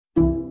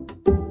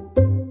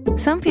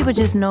Some people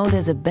just know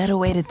there's a better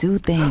way to do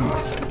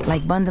things,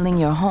 like bundling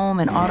your home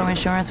and auto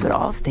insurance with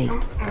Allstate,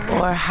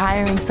 or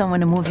hiring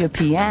someone to move your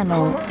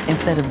piano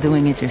instead of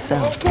doing it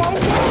yourself.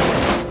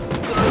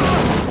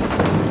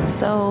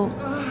 So,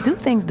 do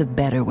things the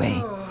better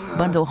way.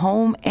 Bundle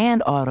home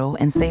and auto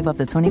and save up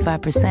to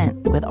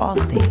 25% with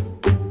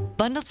Allstate.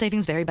 Bundled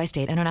savings vary by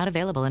state and are not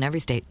available in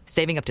every state.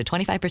 Saving up to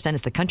 25%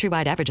 is the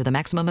countrywide average of the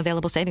maximum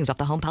available savings off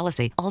the home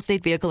policy.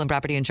 Allstate Vehicle and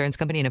Property Insurance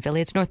Company and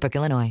affiliates, Northbrook,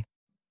 Illinois.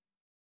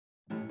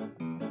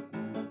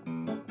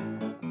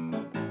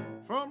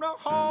 From the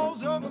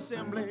halls of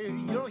assembly,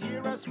 you'll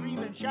hear us scream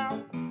and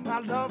shout.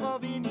 Our love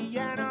of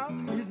Indiana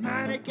is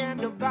manic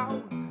and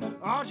devout.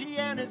 Archie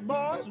and his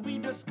boys, we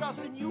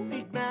discuss in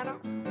unique manner.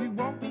 We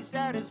won't be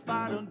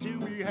satisfied until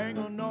we hang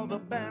another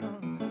banner.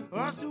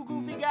 Us two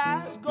goofy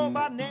guys go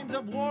by names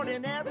of Ward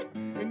and Eric.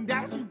 And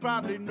as you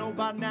probably know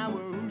by now,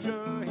 we're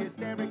Hoosier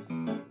Hysterics.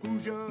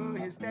 Hoosier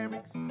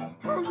Hysterics.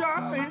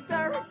 Hoosier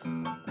Hysterics.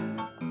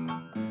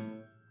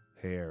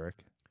 Hey,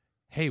 Eric.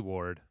 Hey,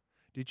 Ward.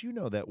 Did you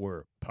know that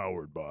we're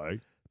powered by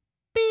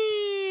Beep.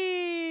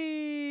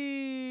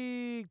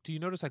 Do you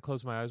notice I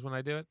close my eyes when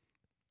I do it?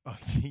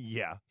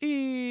 yeah.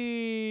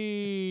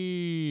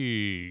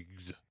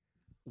 Eggs.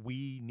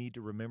 We need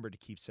to remember to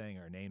keep saying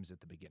our names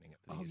at the beginning of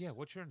these. Oh, yeah.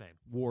 What's your name?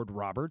 Ward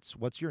Roberts.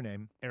 What's your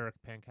name? Eric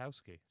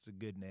Pankowski. It's a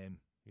good name.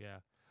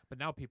 Yeah. But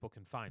now people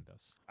can find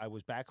us. I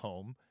was back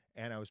home,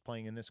 and I was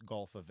playing in this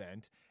golf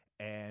event,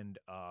 and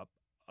a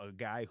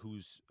guy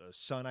whose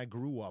son I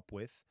grew up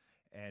with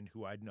and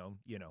who I'd known,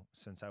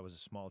 since I was a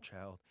small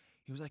child,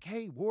 he was like,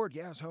 "Hey, Ward,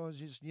 yeah, so I was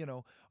just,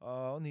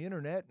 on the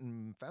internet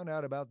and found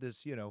out about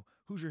this,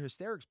 Hoosier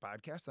Hysterics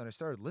podcast, and I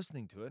started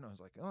listening to it, and I was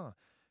like, oh,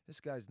 this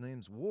guy's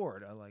name's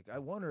Ward. I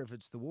wonder if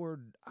it's the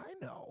Ward I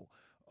know."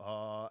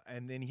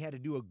 And then he had to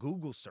do a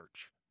Google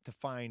search to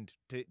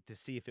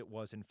see if it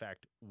was, in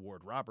fact,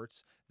 Ward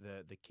Roberts,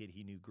 the kid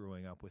he knew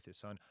growing up with his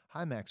son.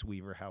 Hi, Max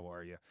Weaver. How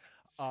are you?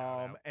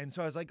 And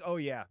so I was like, oh,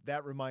 yeah,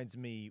 that reminds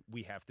me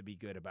we have to be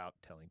good about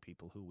telling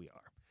people who we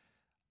are.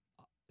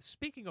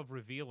 Speaking of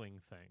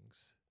revealing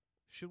things,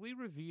 should we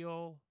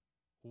reveal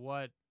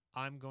what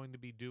I'm going to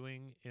be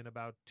doing in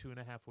about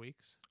 2.5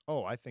 weeks?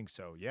 Oh, I think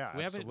so. Yeah,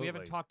 we absolutely.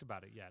 haven't talked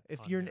about it yet.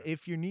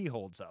 If your knee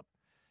holds up.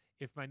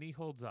 If my knee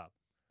holds up.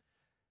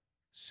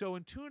 So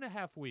in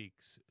 2.5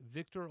 weeks,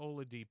 Victor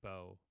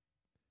Oladipo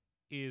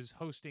is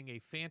hosting a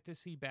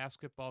fantasy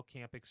basketball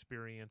camp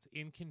experience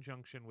in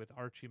conjunction with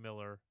Archie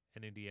Miller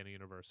and Indiana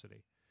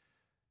University.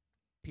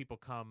 People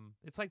come.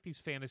 It's like these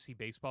fantasy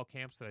baseball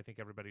camps that I think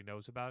everybody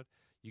knows about.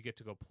 You get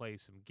to go play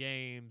some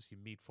games. You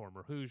meet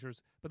former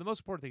Hoosiers. But the most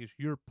important thing is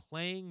you're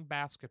playing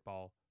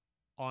basketball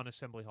on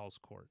Assembly Hall's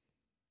court.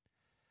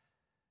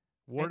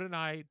 Ward and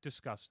I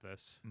discussed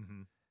this,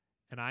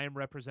 and I am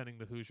representing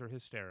the Hoosier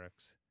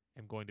Hysterics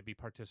and going to be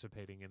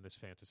participating in this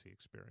fantasy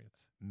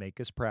experience.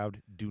 Make us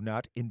proud. Do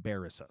not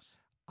embarrass us.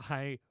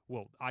 I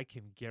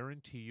can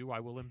guarantee you I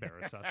will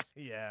embarrass us.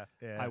 Yeah.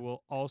 I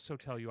will also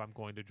tell you I'm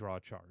going to draw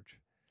a charge.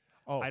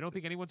 Oh, I don't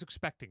think anyone's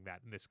expecting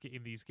that in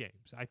these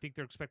games. I think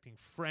they're expecting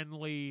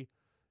friendly,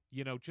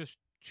 just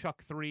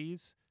chuck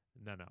threes.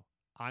 No.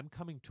 I'm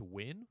coming to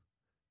win,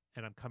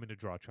 and I'm coming to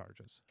draw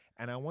charges.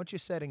 And I want you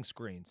setting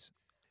screens.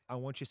 I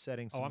want you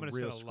setting some real screens.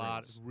 I'm going to set a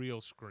lot of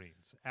real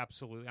screens.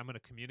 Absolutely. I'm going to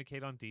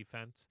communicate on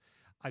defense.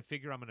 I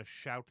figure I'm going to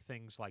shout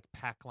things like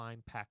pack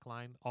line,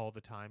 all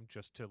the time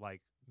just to,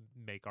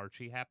 make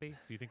Archie happy.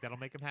 Do you think that'll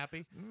make him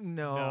happy?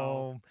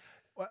 No.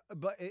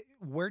 But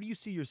where do you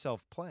see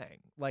yourself playing?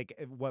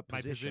 What position? My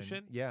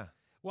position? Yeah.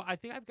 Well, I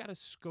think I've got to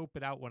scope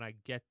it out when I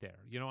get there.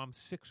 I'm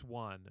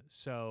 6'1",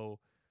 so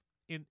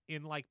in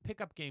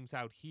pickup games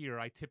out here,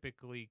 I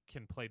typically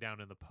can play down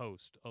in the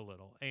post a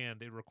little,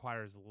 and it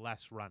requires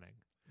less running.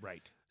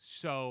 Right.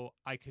 So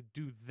I could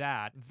do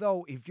that.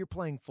 Though, if you're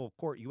playing full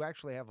court, you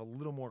actually have a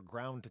little more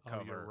ground to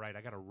cover. Oh, you're right.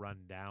 I got to run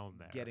down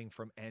there. Getting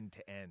from end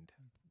to end.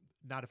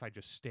 Not if I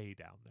just stay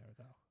down there,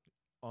 though.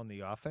 On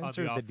the offense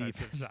on or the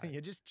defense? Side.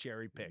 You just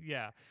cherry pick.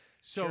 Yeah.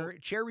 So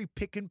cherry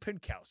picking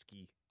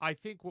Pankowski. I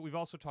think what we've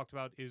also talked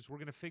about is we're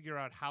going to figure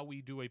out how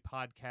we do a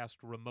podcast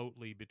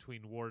remotely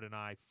between Ward and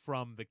I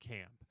from the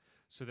camp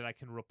so that I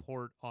can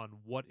report on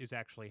what is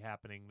actually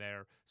happening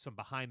there, some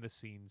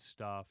behind-the-scenes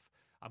stuff.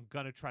 I'm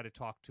going to try to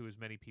talk to as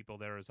many people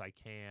there as I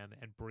can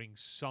and bring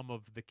some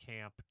of the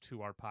camp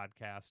to our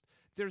podcast.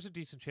 There's a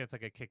decent chance I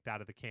get kicked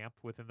out of the camp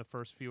within the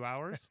first few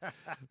hours,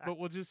 but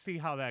we'll just see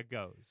how that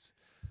goes.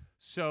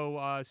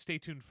 So stay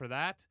tuned for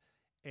that,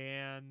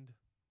 and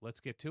let's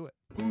get to it.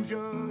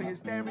 Hoosier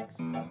Hysterics.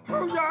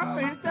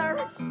 Hoosier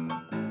Hysterics.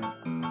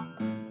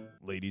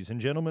 Ladies and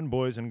gentlemen,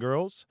 boys and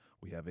girls,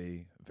 we have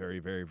a very,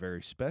 very,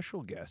 very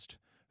special guest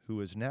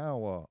who is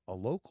now a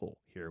local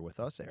here with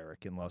us,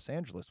 Eric, in Los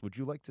Angeles. Would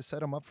you like to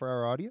set him up for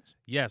our audience?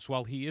 Yes,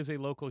 while he is a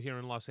local here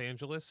in Los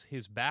Angeles,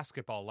 his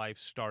basketball life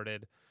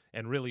started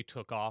and really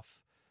took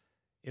off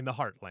in the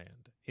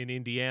heartland, in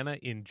Indiana,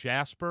 in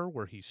Jasper,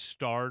 where he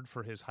starred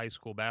for his high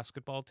school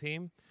basketball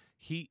team.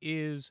 He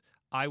is,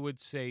 I would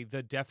say,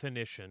 the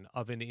definition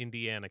of an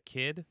Indiana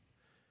kid.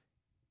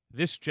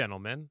 This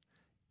gentleman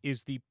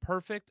is the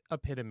perfect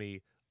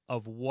epitome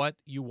of what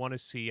you want to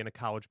see in a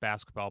college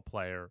basketball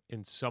player,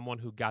 in someone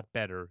who got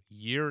better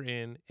year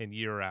in and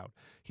year out.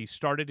 He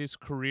started his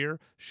career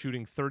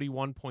shooting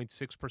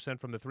 31.6%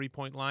 from the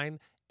three-point line,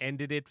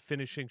 ended it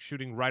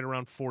shooting right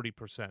around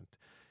 40%.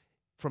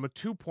 From a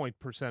two-point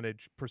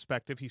percentage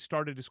perspective, he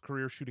started his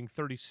career shooting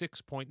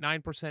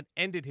 36.9%,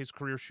 ended his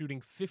career shooting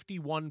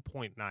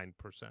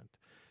 51.9%.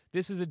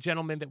 This is a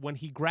gentleman that when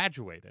he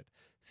graduated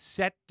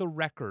set the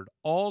record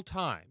all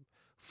time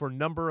for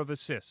number of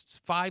assists,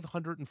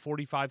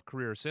 545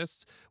 career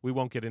assists. We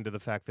won't get into the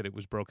fact that it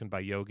was broken by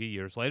Yogi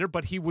years later,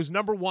 but he was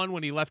number one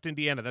when he left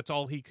Indiana. That's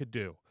all he could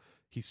do.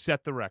 He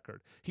set the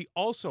record. He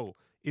also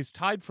is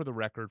tied for the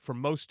record for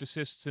most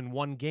assists in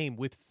one game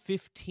with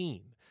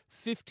 15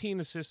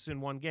 assists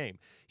in one game.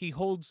 He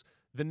holds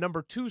the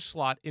number 2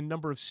 slot in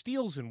number of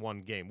steals in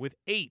one game with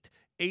 8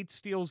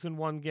 steals in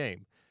one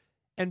game.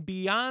 And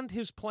beyond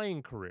his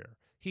playing career,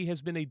 he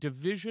has been a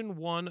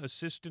Division I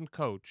assistant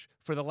coach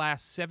for the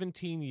last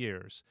 17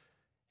 years.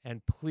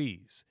 And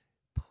please,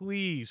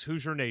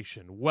 Hoosier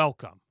Nation,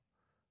 welcome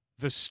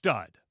the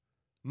stud,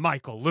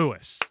 Michael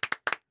Lewis.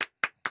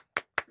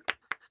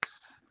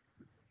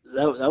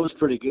 That was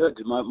pretty good.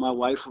 Did my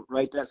wife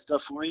write that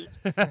stuff for you?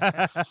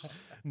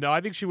 No, I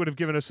think she would have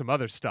given us some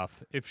other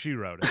stuff if she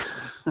wrote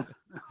it.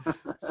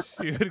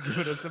 She would have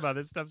given us some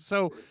other stuff.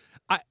 So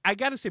I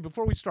got to say,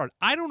 before we start,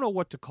 I don't know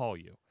what to call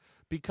you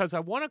because I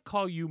want to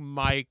call you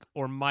Mike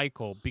or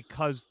Michael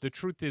because the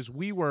truth is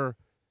we were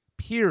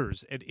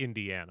peers at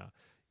Indiana.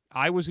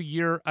 I was a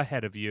year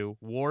ahead of you.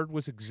 Ward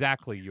was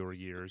exactly your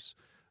years.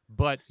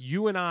 But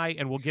you and I,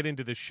 and we'll get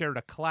into this, shared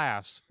a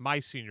class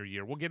my senior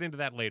year. We'll get into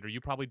that later. You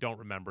probably don't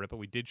remember it, but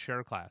we did share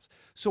a class.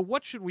 So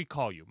what should we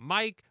call you?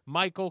 Mike,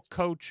 Michael,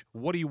 Coach,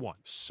 what do you want?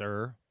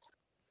 Sir?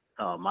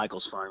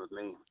 Michael's fine with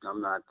me.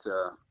 I'm not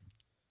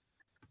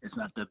it's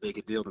not that big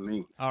a deal to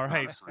me. All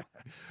right. Honestly.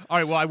 All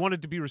right, well, I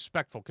wanted to be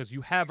respectful because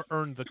you have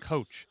earned the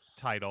coach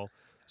title.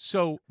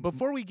 So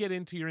before we get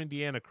into your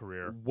Indiana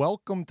career.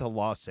 Welcome to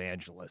Los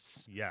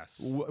Angeles. Yes.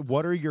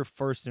 What are your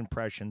first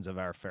impressions of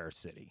our fair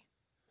city?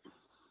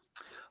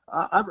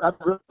 I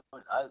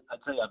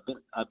tell you,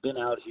 I've been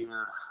out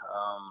here.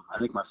 I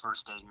think my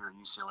first day here at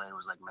UCLA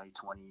was like May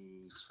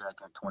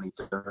 22nd,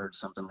 23rd,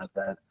 something like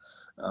that.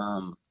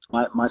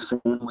 My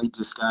family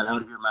just got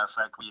out here. Matter of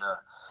fact, we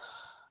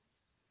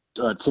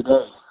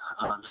today,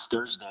 this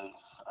Thursday,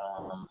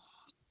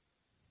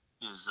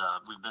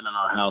 we've been in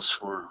our house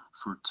for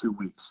 2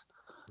 weeks.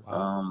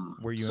 Wow.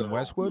 Were you in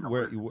Westwood?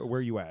 Where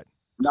are you at?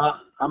 No,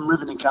 I'm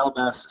living in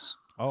Calabasas.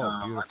 Oh,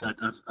 beautiful.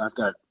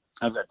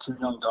 I've got 2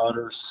 young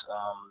daughters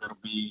that'll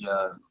be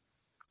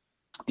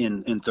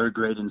in third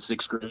grade and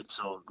sixth grade.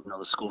 So,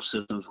 the school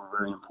systems were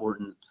very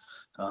important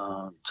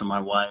to my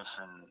wife.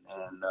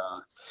 And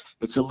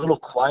it's a little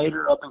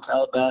quieter up in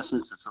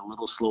Calabasas. It's a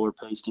little slower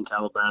paced in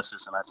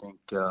Calabasas. And I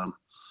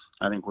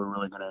think we're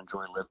really going to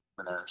enjoy living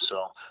there.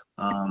 So,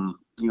 I'm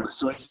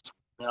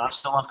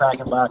still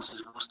unpacking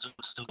boxes.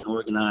 We're still getting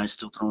organized,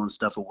 still throwing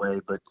stuff away.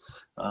 But,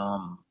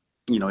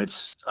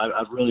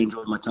 I've really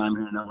enjoyed my time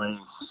here in LA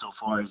so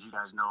far. As you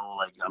guys know,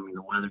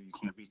 the weather, you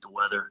can't beat the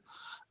weather.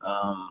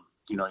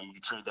 You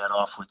trade that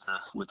off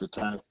with the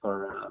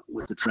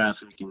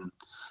traffic,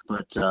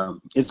 but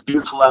it's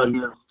beautiful out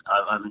here.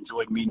 I've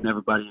enjoyed meeting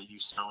everybody at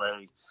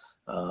UCLA.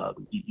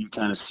 You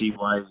kind of see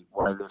why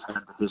they've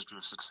had the history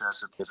of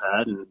success that they've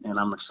had, and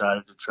I'm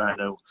excited to try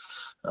to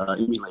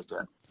emulate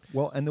that.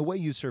 Well, and the way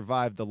you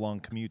survive the long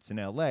commutes in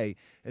L.A.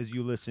 is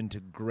you listen to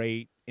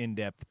great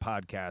in-depth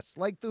podcasts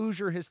like the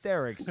Hoosier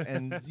Hysterics,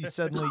 and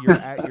you're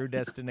at your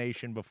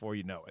destination before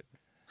you know it.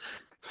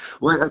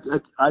 Well,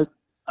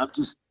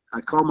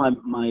 I call my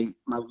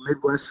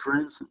Midwest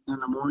friends in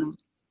the morning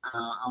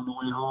on the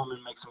way home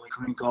and make some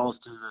recruiting calls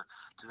to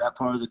that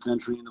part of the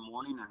country in the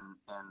morning,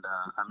 and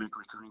I make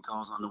recruiting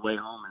calls on the way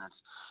home, and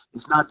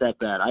it's not that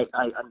bad.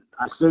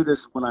 I say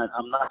this when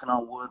I'm knocking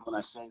on wood when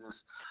I say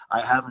this.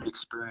 I haven't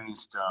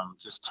experienced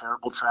just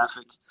terrible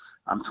traffic.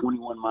 I'm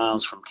 21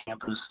 miles from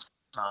campus,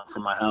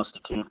 from my house to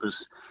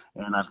campus,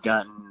 and I've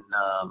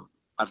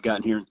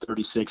gotten here in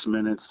 36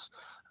 minutes.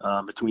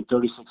 Between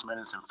 36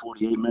 minutes and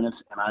 48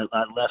 minutes, and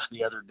I left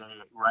the other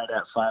day right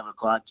at 5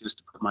 o'clock just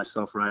to put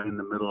myself right in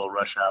the middle of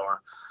rush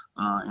hour,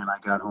 and I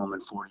got home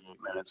in 48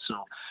 minutes.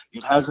 So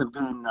it hasn't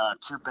been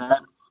too bad.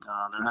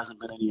 There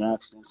hasn't been any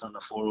accidents on the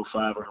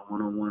 405 or the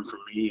 101 for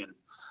me, and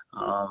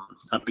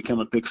I've become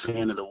a big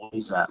fan of the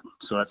Waze app,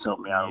 so that's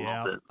helped me out a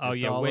little bit. Oh,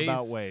 it's yeah, all Waze,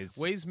 about Waze.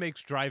 Waze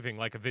makes driving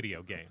like a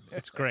video game.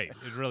 It's great.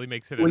 It really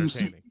makes it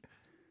entertaining.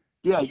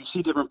 You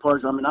see different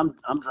parts. I mean,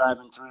 I'm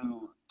driving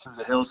through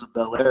the hills of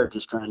Bel Air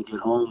just trying to get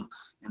home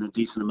in a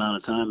decent amount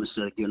of time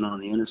instead of getting on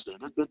the interstate.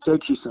 It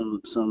takes you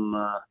some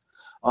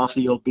off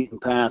the old beaten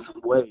path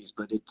ways,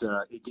 but it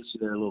gets you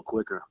there a little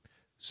quicker.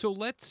 So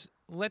let's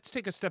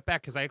take a step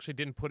back because I actually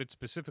didn't put it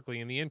specifically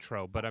in the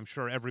intro, but I'm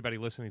sure everybody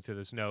listening to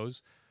this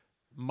knows.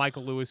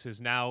 Michael Lewis is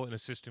now an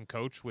assistant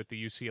coach with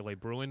the UCLA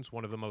Bruins,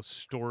 one of the most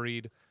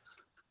storied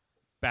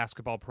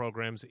basketball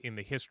programs in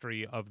the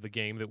history of the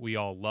game that we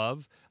all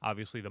love.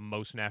 Obviously, the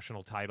most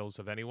national titles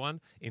of anyone.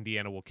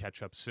 Indiana will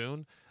catch up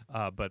soon,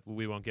 but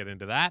we won't get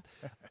into that.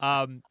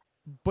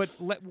 But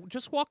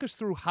just walk us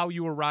through how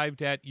you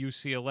arrived at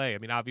UCLA. I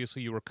mean,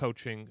 obviously, you were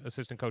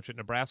assistant coach at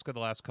Nebraska the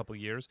last couple of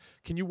years.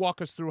 Can you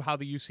walk us through how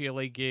the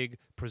UCLA gig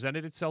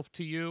presented itself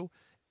to you?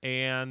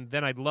 And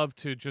then I'd love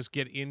to just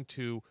get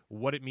into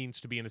what it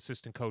means to be an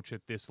assistant coach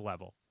at this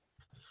level.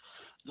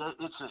 Yeah,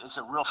 it's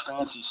a real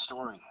fancy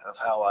story of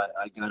how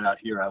I got out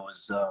here. I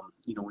was,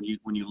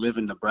 when you live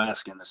in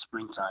Nebraska in the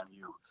springtime,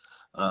 you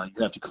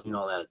have to clean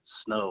all that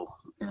snow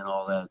and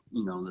all that,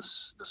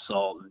 the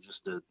salt and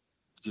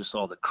just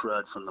all the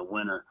crud from the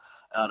winter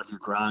out of your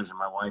garage. And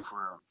my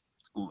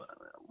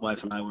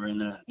wife and I were in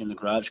the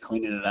garage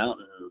cleaning it out,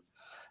 and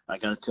I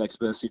got a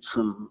text message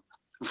from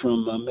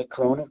Mick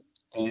Cronin,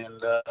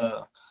 and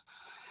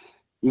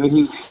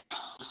he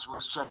just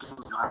was checking,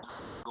 how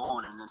it's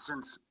going. And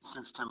then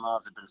since Tim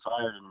Miles had been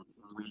fired and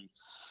we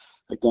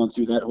had gone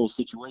through that whole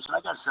situation,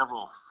 I got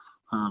several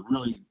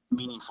really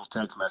meaningful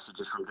text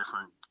messages from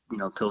different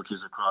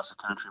coaches across the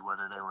country,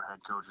 whether they were head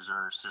coaches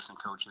or assistant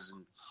coaches,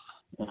 and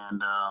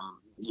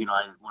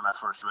when I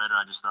first read it,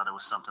 I just thought it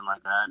was something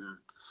like that, and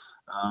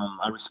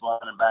I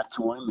responded back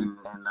to him,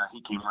 and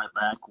he came right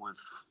back with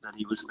that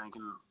he was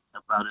thinking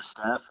about his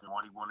staff and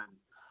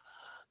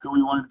who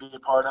he wanted to be a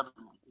part of,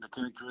 the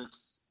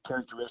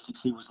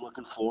characteristics he was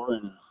looking for,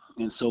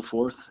 and so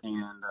forth,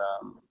 and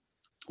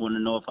wanted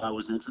to know if I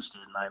was interested,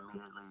 and I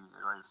immediately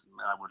realized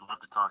I would love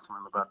to talk to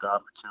him about the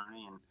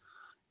opportunity,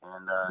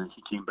 and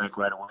he came back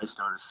right away,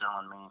 started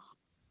selling me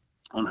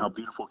on how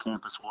beautiful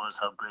campus was,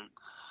 how great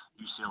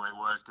UCLA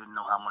was. Didn't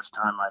know how much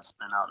time I'd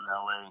spent out in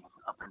LA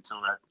up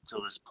until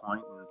this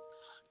point,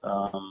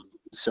 and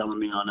selling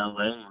me on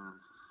LA,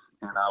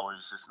 and I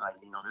was just like,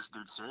 this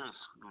dude's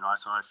serious.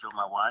 So I showed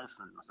my wife,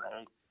 and I was like,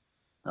 hey,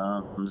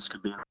 this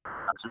could be an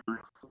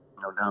opportunity,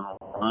 down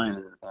the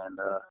line, and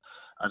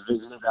I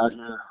visited out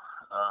here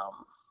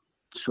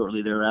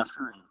shortly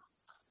thereafter,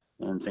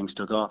 and things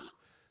took off.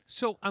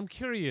 So I'm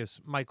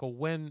curious, Michael,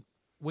 when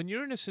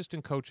you're an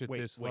assistant coach at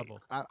this level.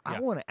 I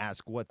want to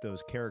ask what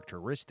those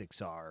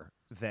characteristics are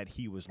that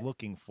he was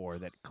looking for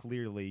that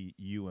clearly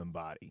you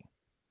embody.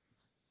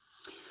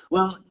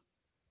 Well,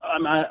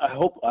 I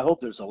hope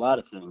there's a lot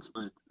of things,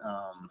 but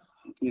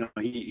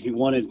he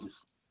wanted.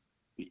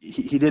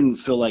 He didn't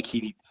feel like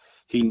he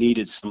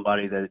needed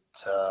somebody that.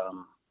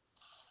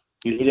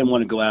 He didn't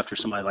want to go after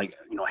somebody like,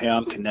 hey,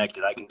 I'm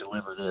connected, I can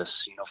deliver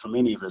this, from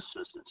any of his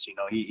assistants.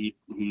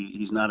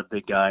 He's not a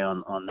big guy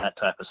on that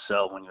type of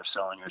sell when you're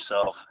selling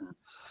yourself. And,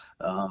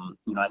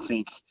 I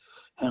think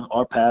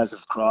our paths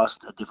have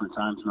crossed at different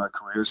times in our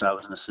careers. I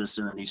was an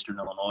assistant in Eastern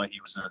Illinois.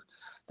 He was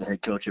the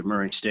head coach at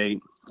Murray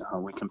State.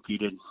 We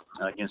competed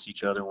against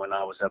each other when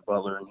I was at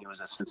Butler and he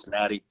was at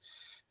Cincinnati.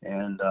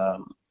 And,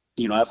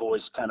 I've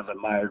always kind of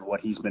admired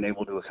what he's been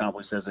able to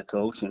accomplish as a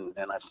coach, and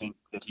I think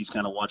that he's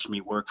kind of watched me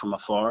work from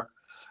afar.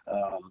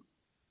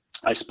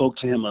 I spoke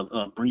to him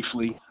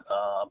briefly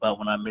about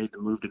when I made the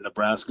move to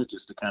Nebraska,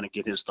 just to kind of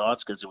get his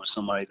thoughts, because it was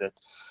somebody that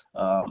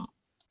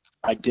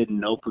I didn't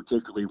know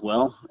particularly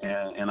well,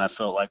 and I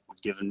felt like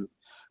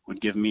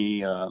would give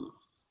me an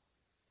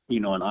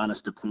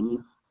honest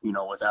opinion,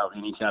 without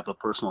any type of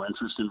personal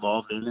interest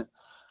involved in it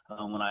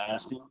when I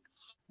asked him.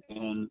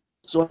 And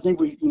so I think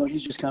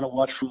he's just kind of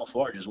watched from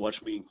afar, just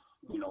watched me,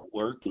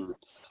 work, and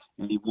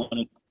he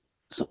wanted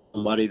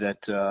somebody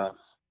that,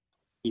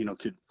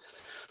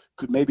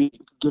 could maybe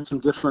get some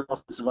different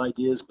offensive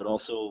ideas, but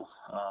also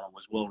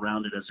was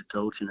well-rounded as a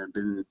coach and had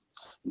been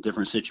in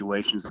different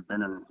situations, had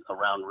been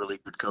around really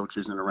good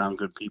coaches and around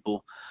good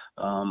people.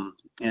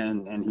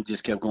 And he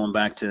just kept going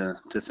back to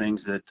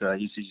things that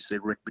he said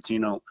Rick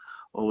Pitino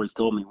always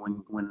told me,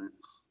 when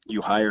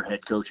you hire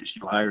head coaches,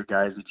 you hire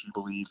guys that you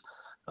believe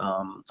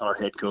are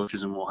head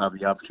coaches and will have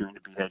the opportunity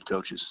to be head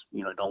coaches.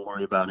 Don't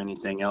worry about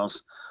anything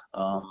else.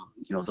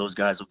 Those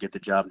guys will get the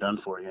job done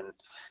for you.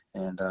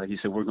 And he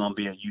said, we're going to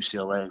be at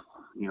UCLA.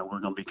 We're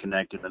going to be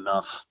connected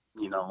enough,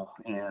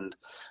 and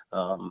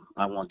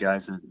I want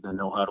guys that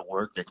know how to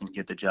work, that can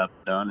get the job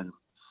done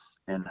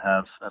and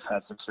have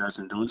had success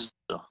in doing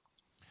so.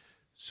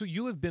 So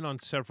you have been on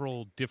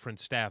several different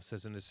staffs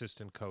as an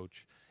assistant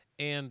coach.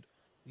 And,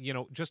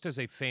 just as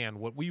a fan,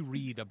 what we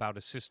read about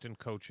assistant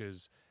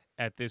coaches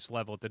at this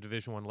level, at the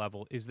Division I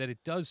level, is that it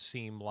does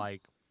seem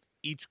like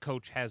each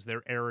coach has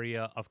their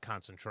area of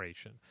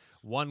concentration.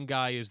 One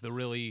guy is the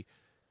really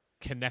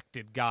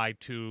connected guy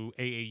to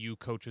AAU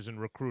coaches and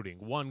recruiting.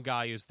 One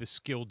guy is the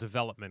skill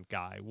development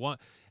guy.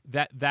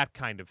 That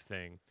kind of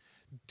thing.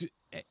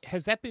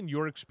 Has that been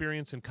your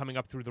experience in coming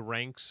up through the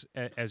ranks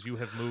as you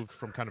have moved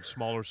from kind of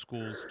smaller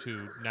schools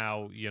to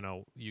now,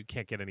 you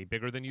can't get any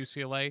bigger than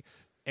UCLA?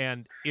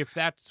 And if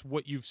that's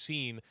what you've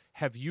seen,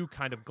 have you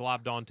kind of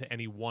globbed onto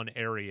any one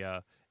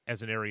area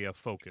as an area of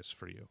focus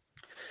for you?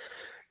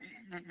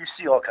 You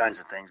see all kinds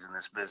of things in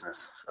this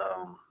business.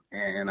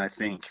 And I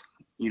think,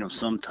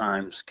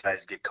 sometimes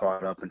guys get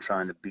caught up in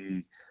trying to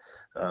be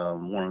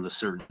one of the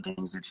certain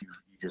things that you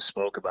just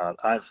spoke about.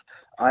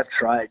 I've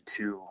tried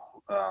to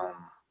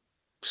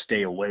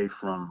stay away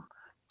from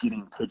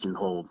getting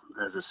pigeonholed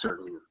as a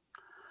certain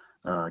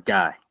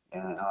guy.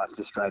 And I've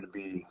just tried to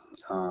be,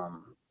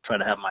 try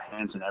to have my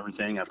hands in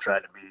everything. I've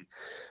tried to be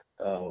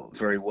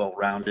very well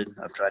rounded.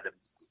 I've tried to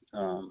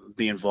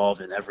be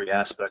involved in every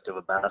aspect of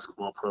a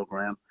basketball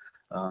program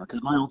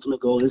because my ultimate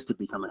goal is to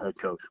become a head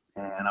coach,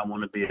 and I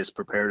want to be as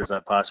prepared as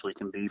I possibly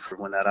can be for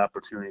when that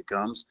opportunity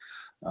comes.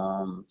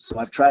 So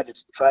I've tried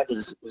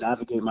to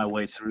navigate my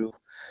way through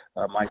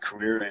my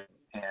career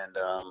and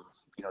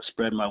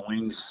spread my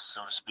wings,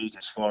 so to speak,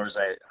 as far as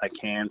I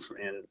can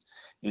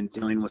in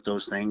dealing with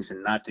those things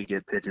and not to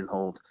get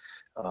pigeonholed,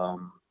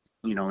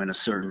 in a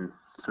certain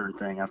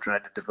thing. I've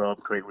tried to develop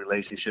great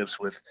relationships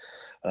with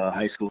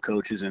high school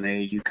coaches and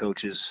AAU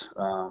coaches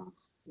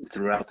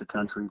throughout the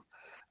country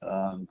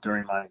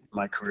during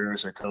my career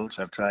as a coach.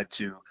 I've tried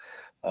to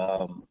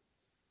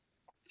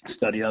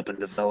study up and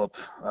develop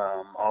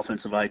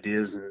offensive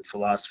ideas and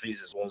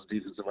philosophies as well as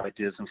defensive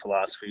ideas and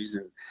philosophies.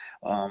 And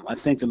I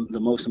think the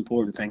most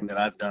important thing that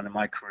I've done in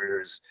my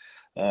career is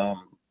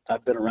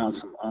I've been around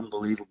some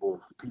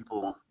unbelievable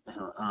people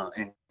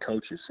and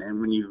coaches. And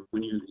when you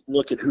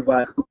look at who I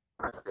had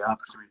the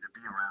opportunity to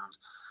be around,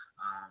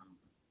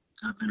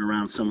 I've been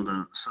around some of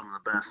the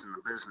best in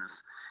the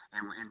business.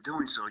 And in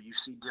doing so, you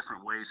see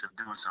different ways of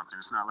doing something.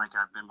 It's not like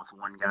I've been with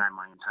one guy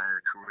my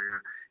entire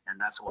career,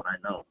 and that's what I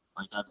know.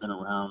 Like, I've been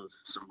around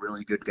some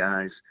really good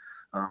guys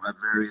at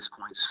various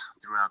points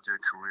throughout their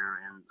career,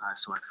 and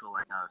so I feel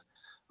like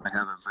I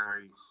have a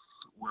very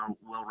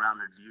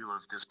well-rounded view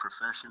of this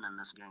profession and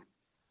this game.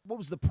 What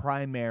was the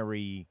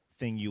primary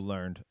thing you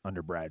learned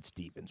under Brad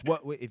Stevens?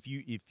 What if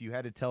you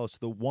had to tell us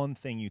the one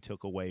thing you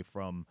took away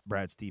from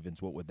Brad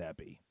Stevens, what would that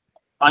be?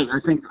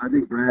 I think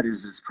Brad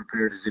is as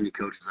prepared as any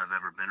coaches I've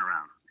ever been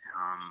around.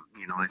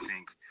 I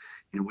think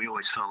we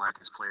always felt like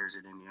as players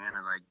at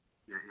Indiana, like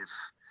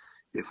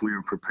if we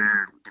were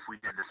prepared, if we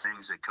did the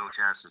things that Coach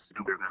asked us to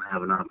do, we were going to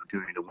have an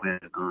opportunity to win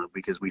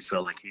because we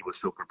felt like he was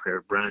so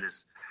prepared. Brad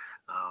is,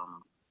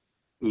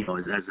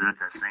 is at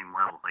that same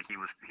level. Like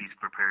he's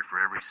prepared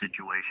for every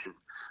situation.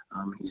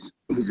 He's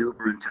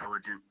uber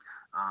intelligent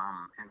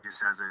and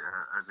just has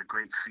a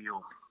great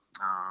feel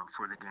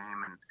for the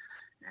game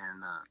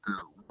and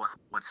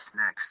what's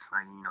next.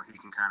 He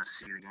can kind of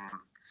see the game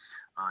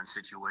in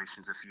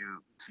situations a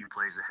few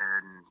plays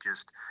ahead, and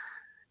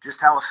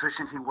just how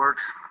efficient he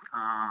works,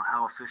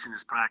 how efficient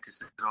his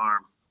practices are,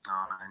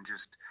 and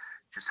just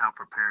how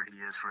prepared he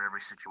is for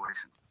every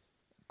situation.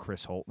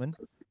 Chris Holtman.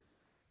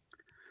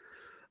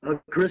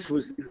 Chris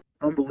was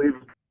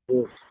unbelievable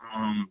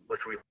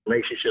with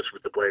relationships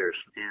with the players,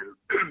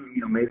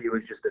 and maybe it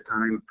was just the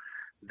time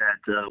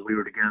that we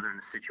were together in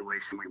the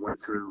situation we went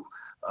through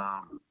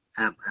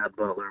at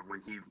Butler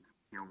when he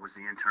was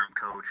the interim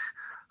coach,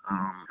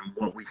 and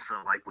what we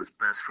felt like was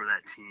best for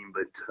that team.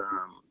 But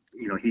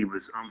he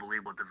was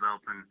unbelievable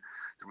developing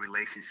the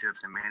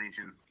relationships and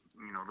managing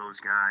those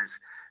guys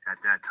at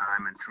that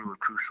time and through a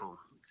crucial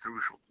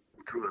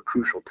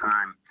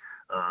time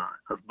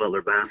of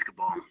Butler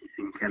basketball,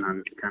 and kind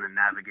of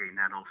navigating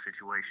that whole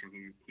situation.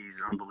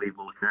 He's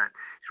unbelievable with that.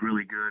 He's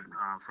really good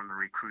from the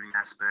recruiting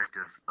aspect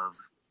of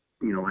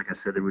like I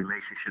said, the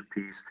relationship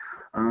piece.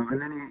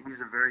 And then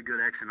he's a very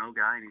good X and O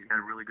guy, and he's got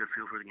a really good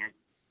feel for the game.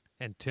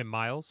 And Tim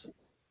Miles?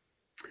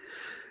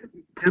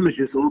 Tim is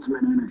just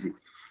ultimate energy.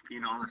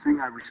 The thing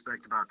I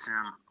respect about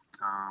Tim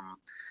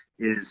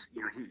is,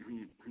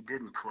 he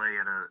didn't play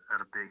at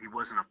a big, he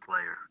wasn't a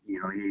player.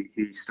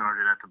 He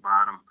started at the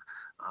bottom,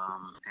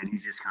 and he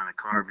just kind of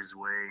carved his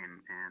way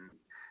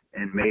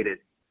and made it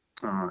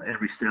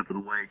every step of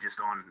the way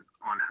just on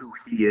who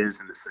he is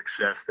and the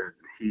success that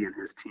he and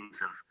his teams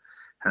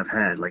have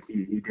had. Like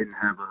he didn't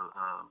have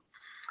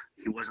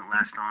he wasn't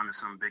latched on to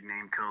some big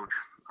name coach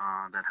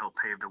that helped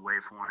pave the way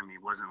for him. He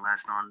wasn't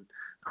latched on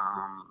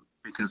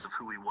because of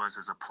who he was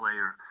as a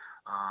player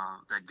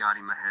that got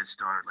him a head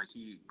start. Like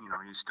he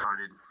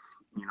started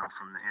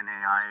from the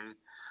NAIA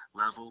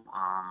level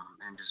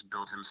and just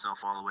built himself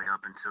all the way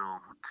up to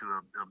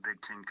a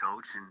Big Ten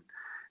coach,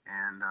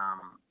 and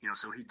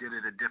so he did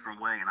it a different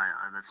way, and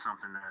that's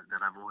something that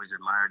I've always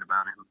admired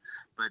about him.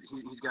 But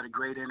he's got a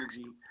great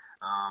energy.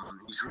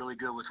 He's really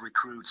good with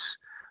recruits.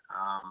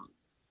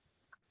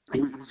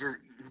 He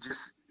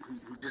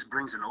just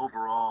brings an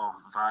overall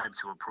vibe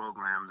to a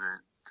program that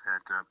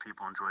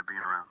people enjoy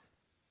being around.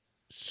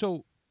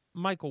 So,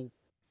 Michael,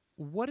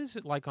 what is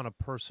it like on a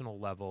personal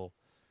level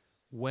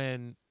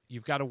when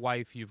you've got a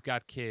wife, you've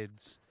got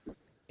kids,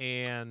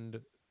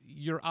 and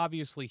you're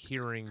obviously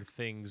hearing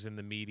things in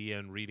the media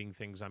and reading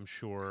things, I'm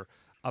sure,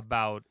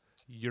 about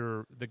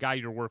the guy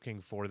you're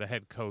working for, the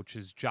head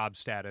coach's job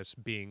status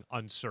being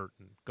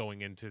uncertain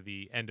going into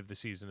the end of the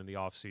season and the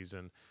off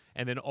season,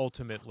 and then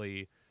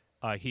ultimately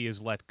he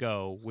is let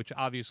go, which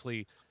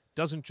obviously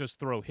doesn't just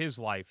throw his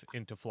life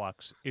into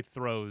flux. It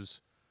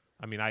throws,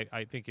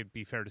 I think it'd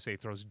be fair to say,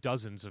 it throws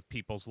dozens of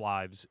people's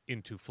lives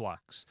into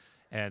flux,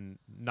 and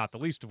not the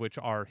least of which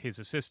are his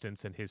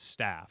assistants and his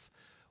staff.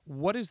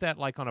 What is that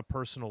like on a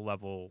personal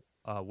level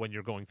when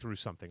you're going through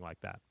something like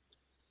that?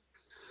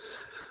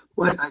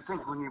 Well, I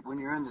think when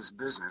you're in this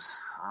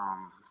business,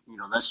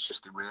 that's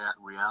just the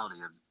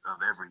reality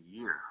of every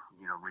year.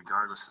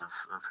 Regardless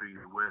of who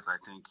you're with, I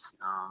think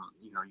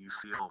you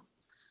feel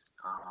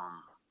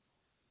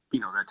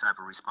that type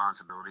of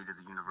responsibility to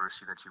the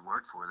university that you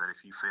work for. That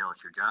if you fail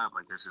at your job,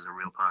 like this is a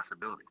real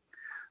possibility.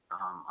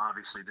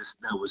 Obviously,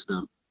 that was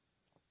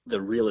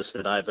the realest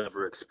that I've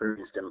ever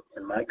experienced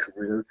in my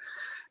career,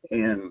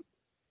 and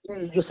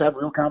you just have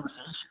real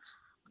conversations,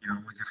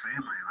 with your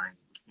family. Like,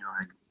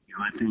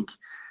 I think,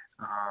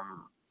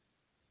 um,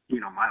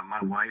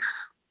 my wife,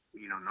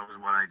 knows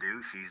what I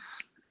do.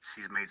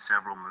 She's made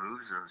several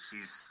moves.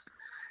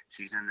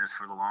 She's in this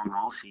for the long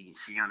haul. She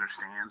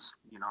understands.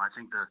 I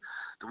think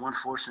the one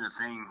fortunate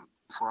thing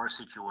for our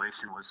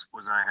situation was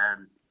I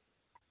had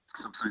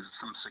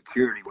some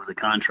security with a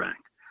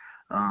contract.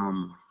 I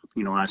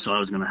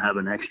was going to have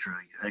an extra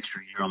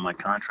year on my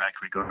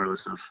contract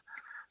regardless of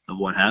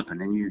what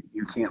happened, and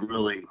you can't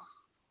really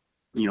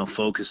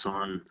focus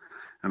on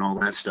and all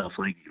that stuff.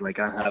 Like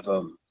I have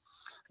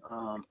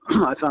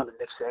I found a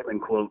Nick Saban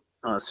quote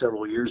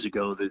several years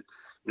ago that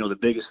the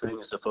biggest thing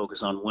is to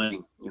focus on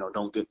winning.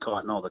 Don't get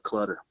caught in all the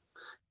clutter.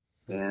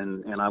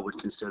 And I would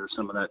consider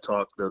some of that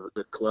talk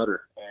the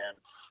clutter. And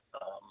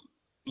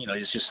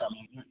it's just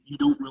something you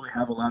don't really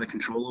have a lot of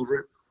control over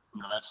it.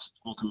 That's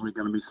ultimately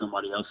going to be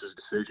somebody else's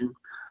decision.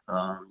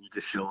 You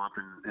just show up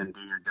and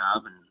do your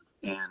job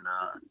and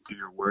do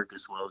your work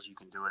as well as you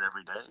can do it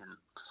every day.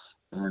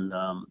 And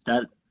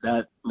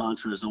that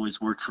mantra has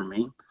always worked for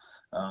me.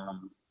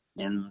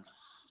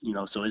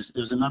 So it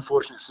was an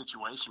unfortunate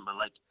situation, but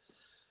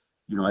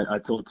I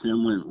told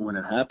Tim when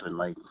it happened,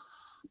 like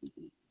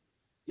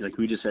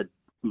we just had,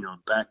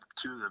 back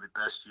two of the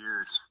best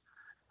years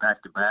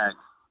back to back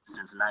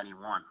since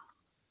 '91,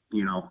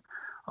 and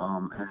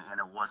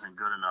it wasn't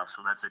good enough.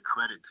 So that's a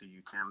credit to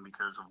you, Tim,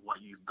 because of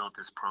what you've built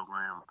this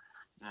program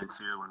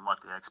into and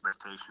what the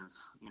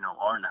expectations,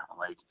 are now.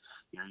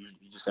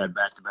 You just had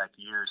back to back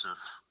years of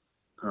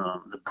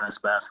the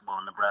best basketball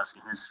in Nebraska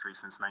history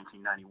since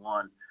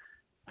 1991,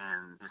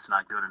 and it's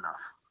not good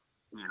enough,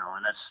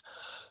 and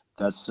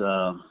that's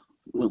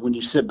when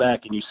you sit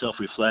back and you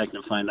self-reflect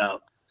and find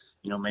out,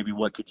 maybe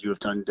what could you have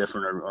done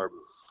different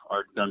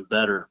or done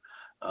better.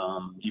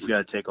 You've got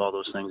to take all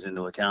those things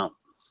into account.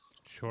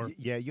 Sure.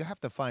 Yeah, you have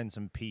to find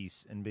some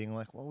peace in being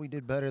like, well, we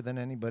did better than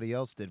anybody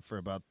else did for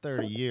about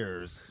 30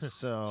 years,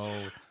 so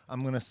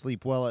I'm going to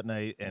sleep well at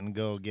night and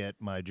go get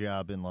my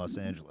job in Los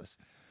Angeles.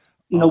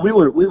 We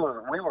were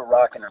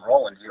rocking and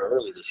rolling here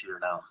early this year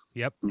now.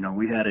 Yep.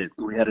 We had it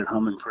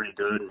humming pretty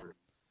good. And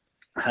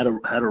had a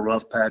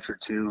rough patch or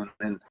two, and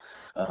then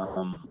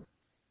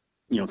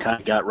kind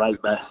of got right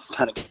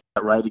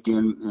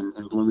again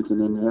in Bloomington,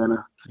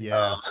 Indiana.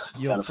 Yeah,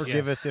 you'll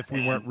forgive us if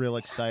we weren't real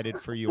excited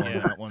for you on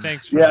that one.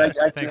 Thanks for that.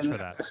 Thanks for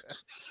that.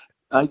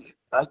 I get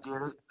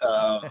it.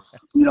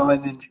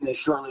 And then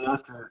shortly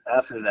after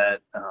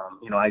that,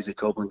 Isaac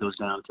Copeland goes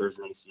down, tears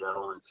an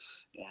ACL,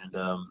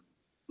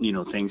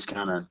 and things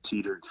kind of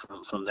teetered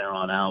from there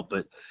on out.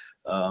 But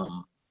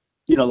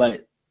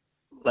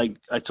like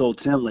I told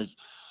Tim,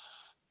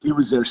 he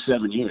was there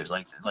 7 years.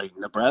 Like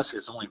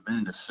Nebraska's only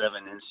been to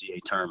 7 NCAA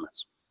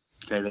tournaments.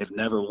 Okay, they've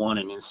never won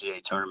an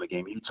NCAA tournament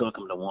game. You took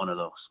them to one of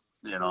those,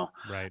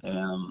 Right.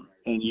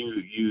 And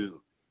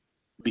you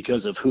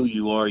because of who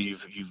you are,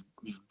 you've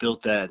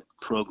built that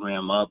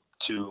program up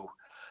to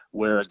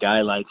where a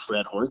guy like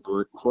Fred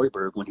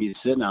Hoiberg, when he's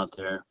sitting out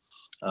there,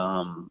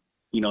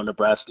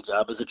 Nebraska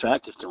job is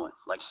attractive to him.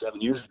 Like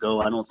 7 years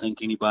ago, I don't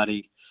think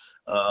anybody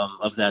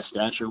of that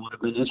stature would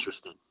have been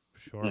interested.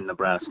 Sure. In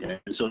Nebraska.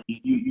 And so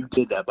you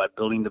did that by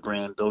building the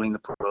brand, building the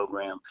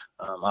program.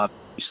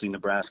 Obviously,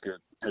 Nebraska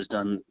has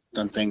done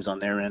things on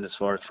their end as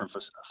far as from a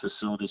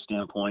facility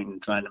standpoint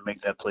and trying to make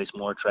that place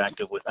more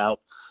attractive without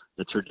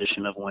the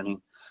tradition of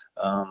winning.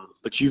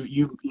 But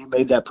you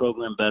made that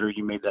program better.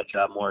 You made that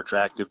job more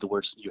attractive to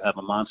where you have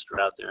a monster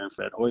out there in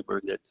Fred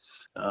Hoiberg that,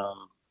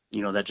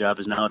 that job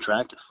is now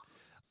attractive.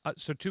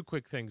 So two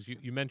quick things.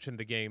 You mentioned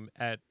the game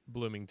at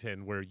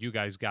Bloomington where you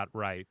guys got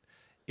right.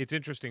 It's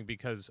interesting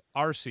because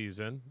our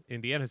season,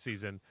 Indiana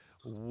season,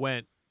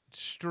 went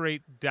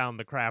straight down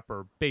the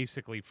crapper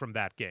basically from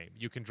that game.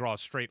 You can draw a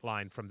straight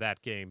line from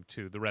that game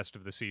to the rest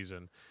of the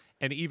season.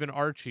 And even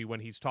Archie,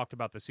 when he's talked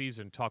about the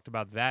season, talked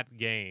about that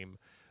game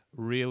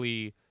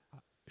really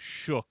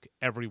shook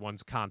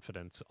everyone's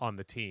confidence on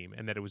the team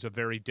and that it was a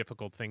very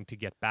difficult thing to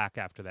get back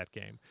after that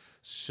game.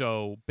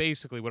 So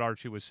basically what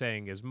Archie was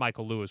saying is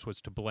Michael Lewis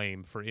was to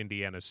blame for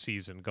Indiana's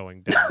season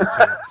going down the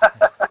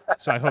tubes.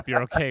 So I hope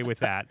you're okay with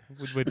that,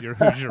 with your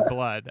Hoosier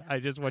blood. I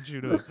just want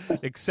you to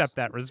accept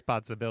that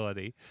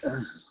responsibility.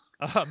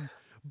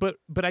 But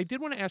I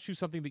did want to ask you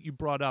something that you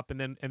brought up, and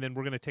then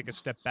we're going to take a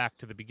step back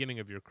to the beginning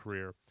of your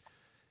career.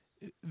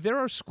 There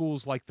are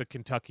schools like the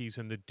Kentuckys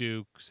and the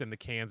Dukes and the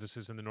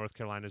Kansases and the North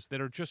Carolinas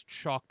that are just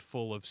chocked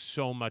full of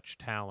so much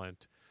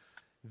talent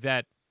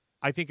that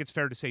I think it's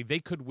fair to say they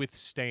could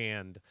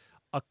withstand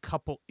a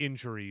couple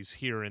injuries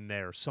here and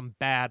there, some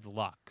bad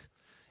luck,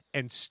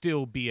 and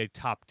still be a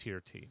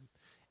top-tier team.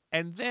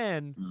 And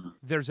then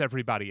there's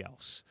everybody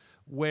else,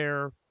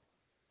 where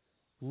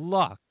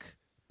luck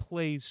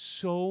plays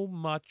so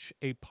much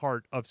a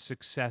part of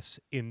success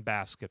in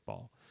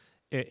basketball,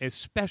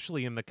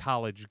 especially in the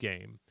college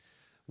game,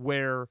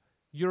 where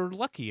you're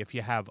lucky if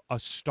you have a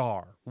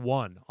star,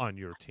 one on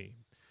your team.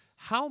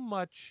 How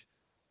much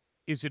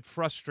is it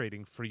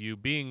frustrating for you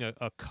being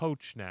a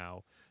coach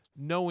now,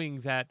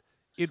 knowing that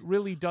it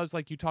really does,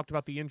 like you talked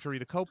about the injury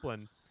to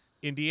Copeland,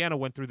 Indiana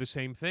went through the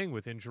same thing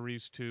with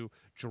injuries to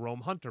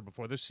Jerome Hunter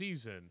before the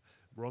season.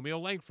 Romeo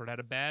Langford had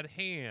a bad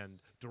hand.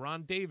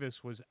 Deron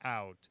Davis was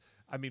out.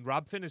 I mean,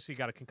 Rob Finney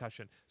got a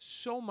concussion.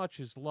 So much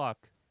is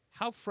luck.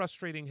 How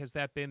frustrating has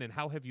that been, and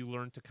how have you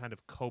learned to kind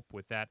of cope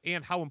with that?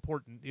 And how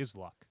important is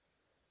luck?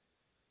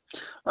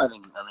 I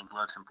think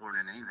luck's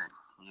important in anything.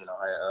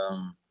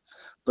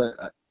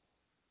 But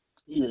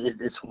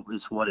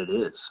it's what it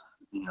is.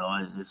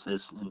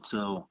 It's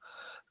until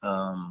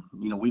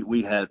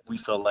we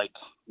felt like,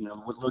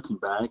 with looking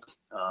back,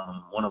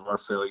 one of our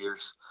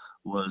failures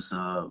was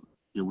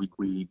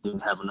we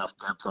didn't have enough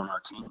depth on our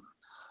team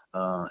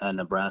at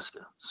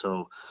Nebraska.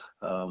 So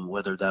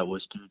whether that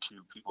was due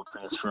to people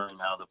transferring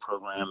out of the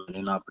program at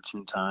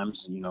inopportune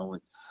times,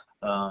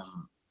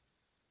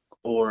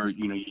 or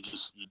you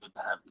didn't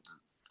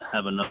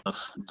have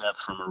enough depth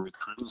from a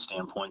recruiting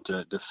standpoint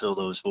to fill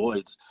those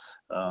voids,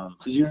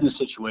 because you're in a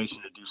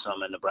situation to do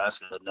something in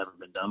Nebraska that had never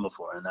been done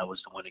before, and that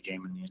was to win a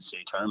game in the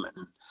NCAA tournament,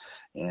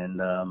 and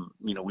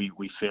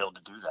we failed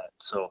to do that.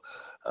 So,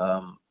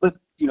 but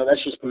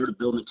that's just part of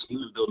building a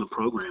team and building a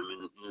program,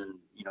 and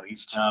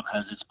each job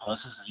has its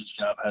pluses, and each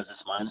job has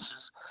its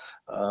minuses,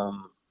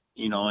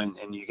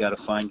 and you got to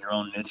find your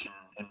own niche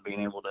and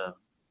being able to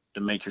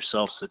make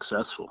yourself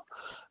successful.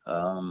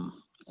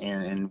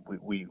 And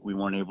we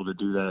weren't able to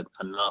do that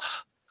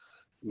enough,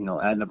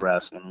 at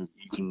Nebraska. And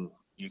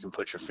you can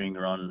put your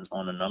finger on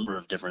a number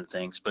of different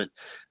things, but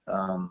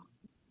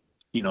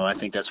I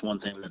think that's one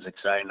thing that's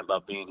exciting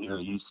about being here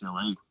at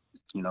UCLA.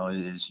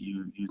 Is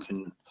you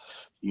can,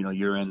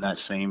 you're in that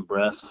same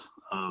breath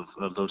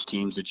of those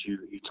teams that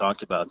you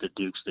talked about, the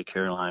Dukes, the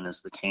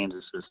Carolinas, the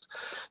Kansases,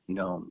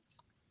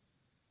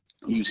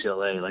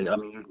 UCLA.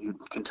 You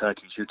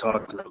Kentucky's. You're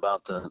talking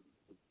about the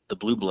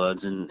Blue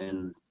Bloods,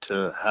 and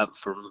to have,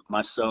 for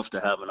myself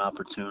to have an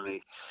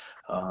opportunity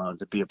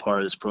to be a part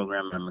of this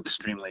program, I'm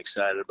extremely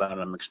excited about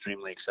it. I'm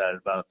extremely excited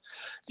about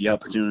the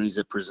opportunities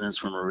it presents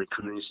from a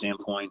recruiting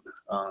standpoint.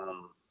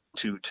 I'm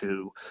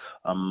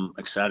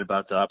excited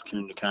about the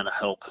opportunity to kind of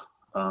help,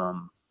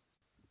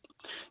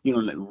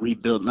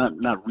 rebuild,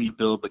 not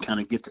rebuild, but kind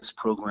of get this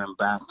program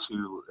back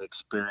to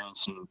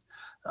experiencing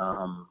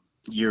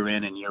year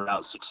in and year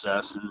out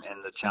success and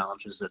the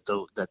challenges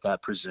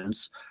that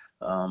presents.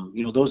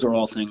 Those are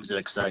all things that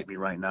excite me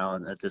right now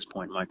and at this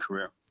point in my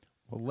career.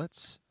 Well,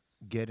 let's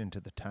get into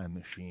the time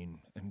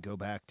machine and go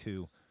back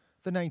to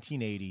the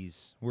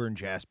 1980s. We're in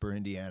Jasper,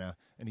 Indiana,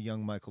 and a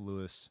young Michael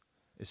Lewis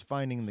is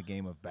finding the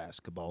game of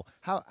basketball.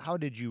 How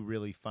did you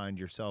really find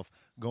yourself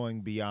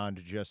going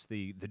beyond just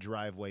the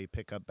driveway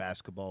pickup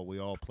basketball we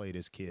all played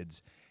as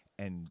kids,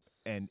 and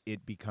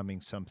it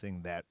becoming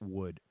something that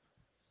would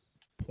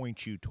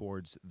point you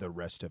towards the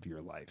rest of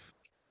your life?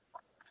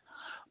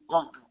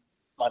 Well,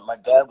 my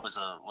dad was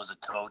a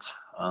coach,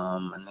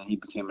 and then he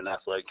became an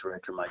athletic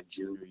director my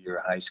junior year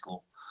of high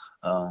school.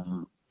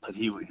 But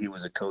he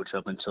was a coach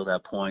up until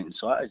that point, and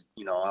so I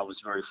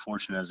was very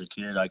fortunate as a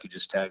kid. I could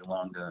just tag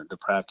along to the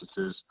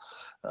practices.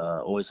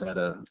 Always had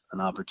an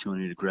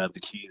opportunity to grab the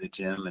key to the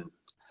gym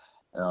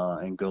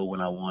and go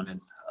when I wanted.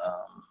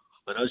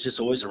 But I was just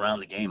always around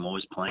the game,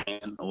 always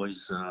playing,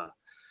 always.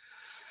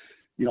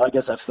 I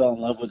guess I fell in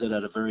love with it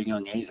at a very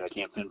young age. I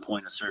can't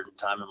pinpoint a certain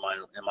time in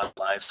my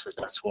life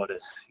that's what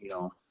it.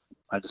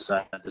 I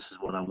decided this is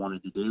what I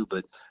wanted to do,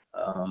 but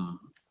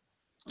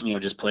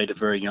just played it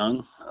very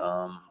young.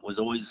 Was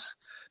always,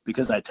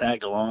 because I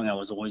tagged along, I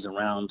was always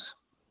around,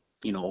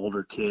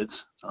 older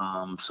kids.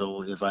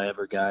 So if I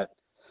ever got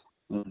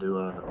into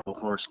a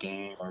horse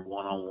game or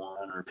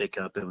one-on-one or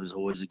pickup, it was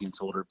always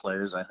against older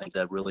players. I think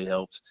that really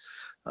helped,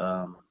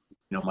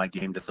 my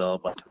game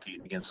develop by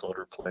competing against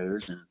older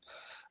players. And,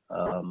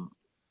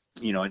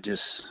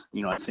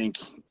 I think,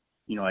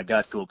 I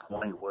got to a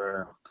point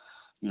where,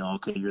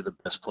 okay, you're the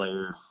best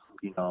player,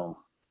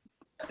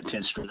 at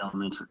 10th Street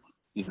Elementary.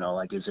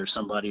 Is there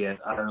somebody at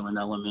Ireland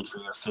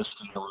Elementary or 5th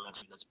Street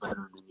Elementary that's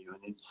better than you?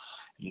 And then,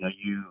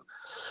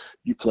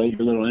 you play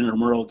your little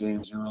intramural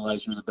games, you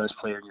realize you're the best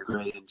player in your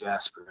grade in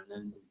Jasper. And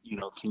then,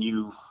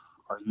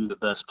 are you the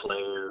best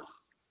player,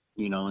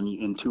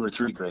 in 2 or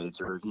 3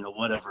 grades or,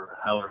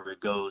 however it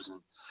goes.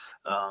 And,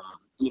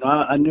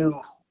 I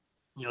knew,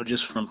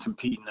 just from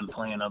competing and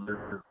playing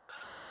other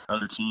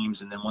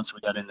teams. And then once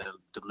we got into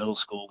the middle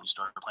school, we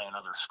started playing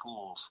other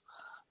schools.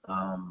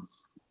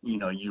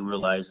 You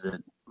realize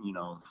that,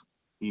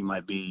 you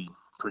might be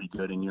pretty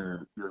good in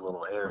your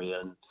little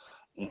area.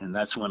 And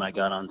that's when I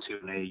got onto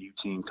an AAU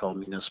team called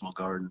Municipal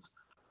Gardens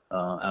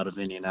out of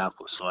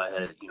Indianapolis. So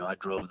I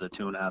drove the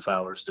 2.5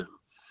 hours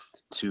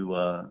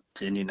to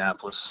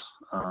Indianapolis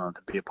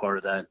to be a part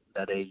of that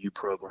AU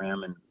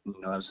program, and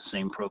that was the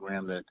same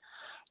program that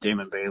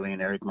Damon Bailey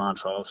and Eric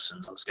Montross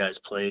and those guys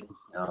played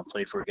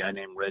for a guy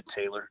named Red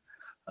Taylor,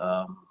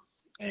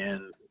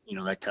 and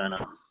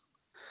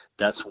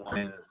that's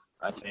when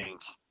I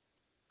think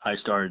I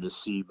started to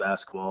see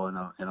basketball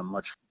in a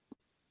much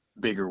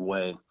bigger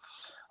way.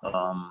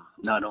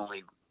 Not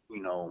only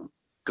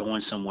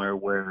going somewhere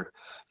where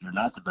you're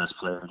not the best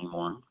player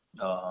anymore,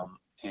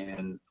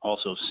 and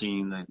also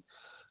seeing that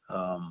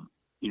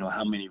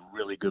how many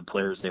really good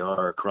players there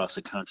are across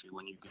the country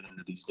when you get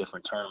into these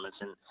different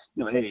tournaments. And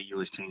AAU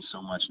has changed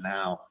so much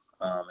now.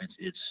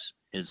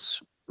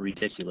 It's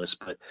ridiculous,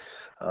 but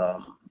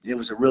it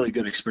was a really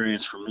good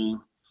experience for me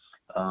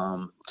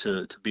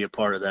to be a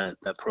part of that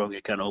program.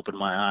 It kind of opened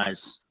my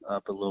eyes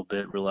up a little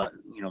bit.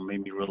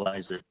 Made me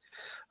realize that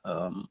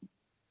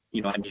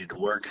I needed to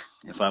work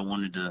if I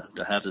wanted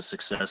to have the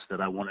success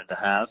that I wanted to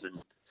have,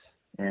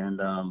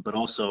 but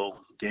also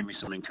gave me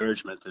some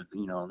encouragement that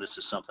this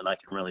is something I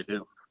can really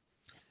do.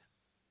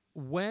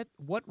 What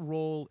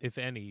role, if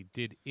any,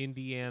 did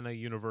Indiana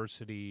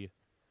University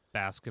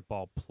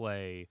basketball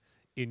play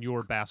in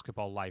your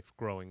basketball life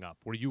growing up?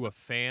 Were you a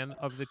fan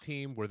of the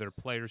team? Were there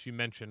players you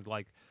mentioned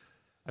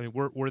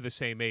we're the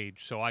same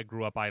age, so I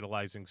grew up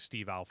idolizing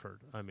Steve Alford.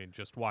 I mean,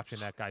 just watching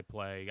that guy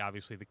play,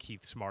 obviously the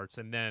Keith Smarts,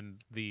 and then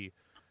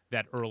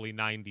that early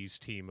 90s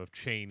team of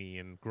Chaney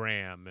and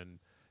Graham and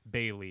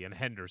Bailey and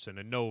Henderson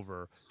and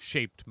Nover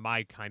shaped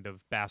my kind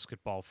of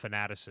basketball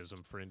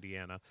fanaticism for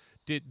Indiana.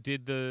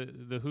 Did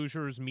the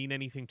Hoosiers mean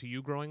anything to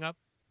you growing up?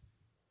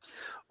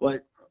 Well,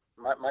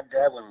 my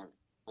dad,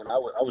 when I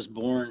was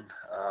born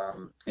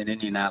in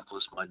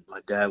Indianapolis,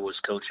 my dad was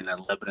coaching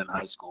at Lebanon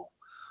High School.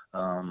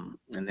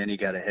 And then he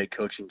got a head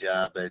coaching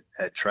job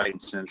at Triton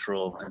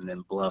Central, and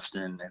then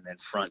Bluffton, and then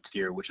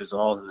Frontier, which is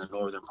all in the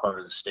northern part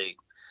of the state.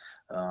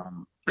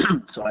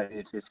 So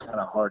it's kind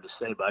of hard to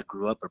say, but I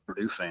grew up a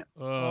Purdue fan.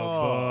 Oh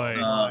boy,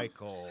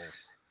 Michael.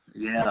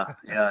 Yeah,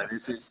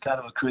 it's kind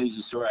of a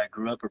crazy story. I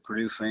grew up a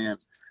Purdue fan.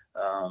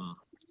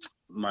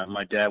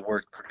 My dad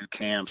worked Purdue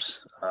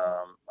camps.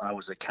 I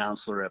was a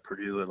counselor at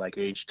Purdue at like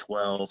age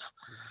 12.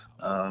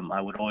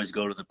 I would always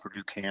go to the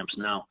Purdue camps.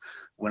 Now,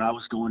 when I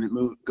was going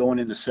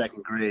into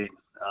second grade,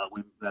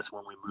 that's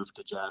when we moved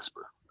to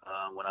Jasper.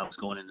 When I was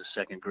going into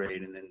second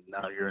grade, and then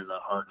now you're in the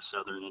heart of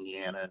Southern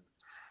Indiana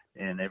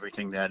and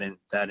everything that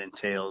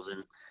entails.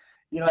 And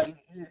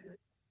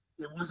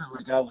it wasn't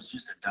like I was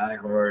just a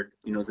diehard,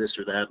 this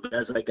or that. But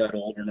as I got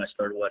older and I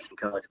started watching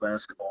college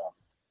basketball,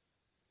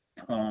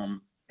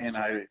 and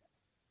I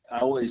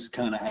always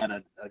kind of had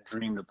a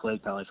dream to play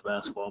college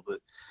basketball, but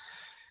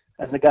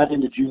as I got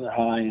into junior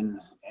high and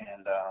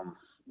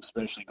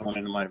especially going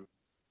into my,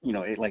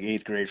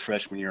 eighth grade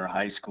freshman year of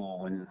high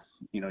school, and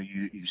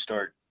you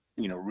start,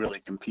 really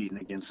competing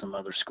against some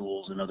other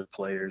schools and other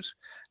players,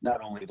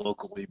 not only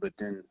locally, but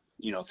then,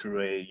 through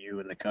AAU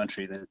in the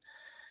country, then,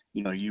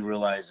 you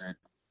realize that,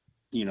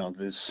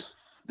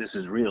 this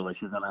is real.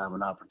 If you're going to have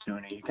an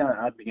opportunity,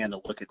 I began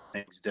to look at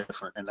things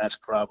different, and that's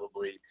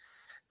probably,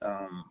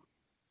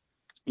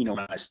 when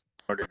I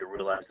started to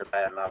realize that I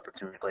had an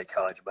opportunity to play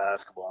college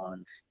basketball,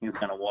 and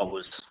kind of what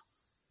was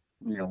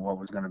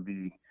going to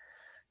be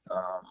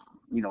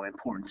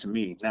important to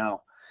me.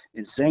 Now,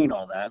 in saying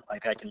all that,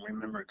 like, I can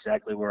remember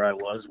exactly where I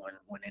was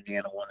when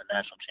Indiana won the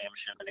national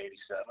championship in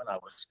 '87. I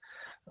was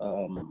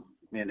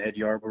in Ed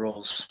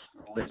Yarborough's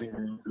living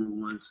room, who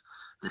was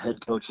the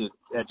head coach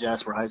at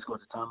Jasper High School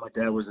at the time. My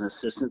dad was an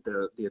assistant.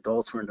 The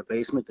adults were in the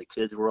basement. The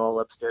kids were all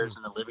upstairs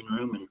in the living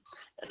room, and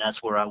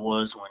that's where I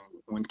was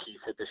when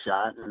Keith hit the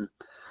shot. And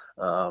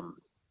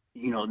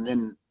and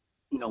then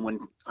when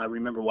I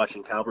remember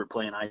watching Calvert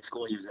play in high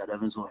school, he was at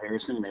Evansville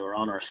Harrison, and they were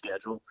on our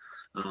schedule.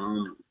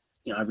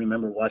 I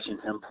remember watching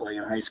him play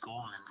in high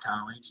school and in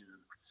college.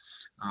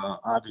 And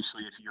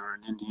obviously, if you're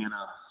an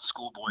Indiana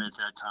schoolboy at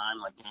that time,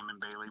 like Damon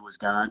Bailey was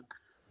God.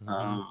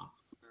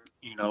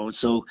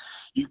 So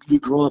you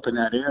grow up in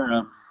that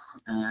era,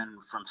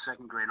 and from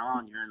second grade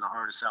on, you're in the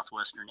heart of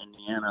southwestern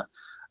Indiana.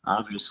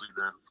 Obviously,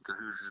 the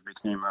Hoosiers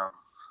became a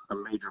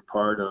major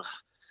part of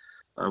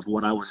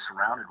what I was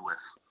surrounded with.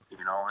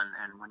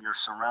 And when you're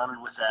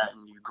surrounded with that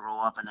and you grow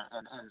up, and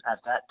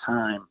at that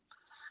time,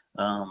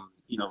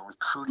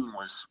 recruiting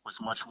was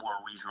much more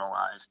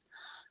regionalized.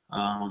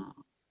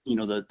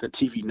 The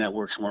TV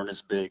networks weren't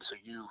as big, so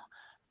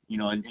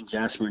in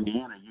Jasper,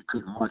 Indiana, you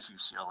couldn't watch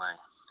UCLA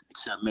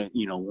except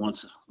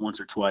once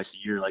or twice a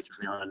year. Like if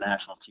you're on a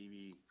national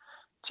TV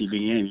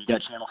game, you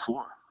got Channel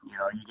 4.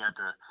 You got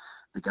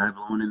the guy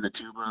blowing in the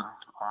tuba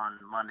on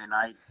Monday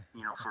night,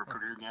 for a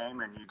Purdue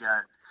game, and you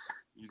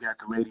got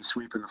the lady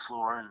sweeping the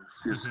floor in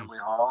the Assembly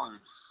Hall and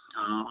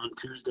on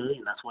Tuesday,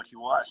 and that's what you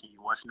watch. And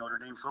you watch Notre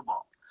Dame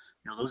football.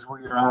 Those were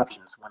your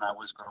options when I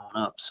was growing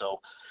up.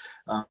 So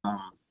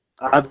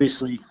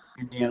obviously,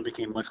 Indiana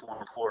became much more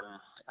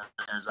important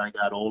as I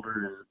got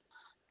older,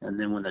 and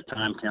then when the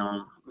time came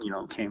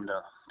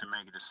to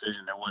make a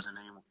decision, there wasn't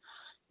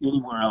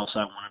anywhere else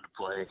I wanted to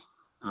play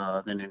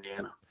than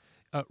Indiana.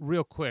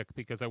 Real quick,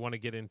 because I want to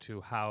get into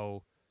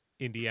how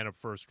Indiana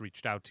first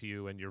reached out to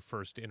you and your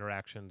first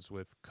interactions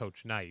with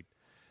Coach Knight.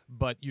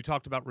 But you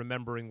talked about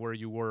remembering where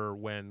you were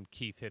when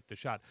Keith hit the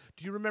shot.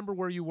 Do you remember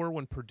where you were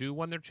when Purdue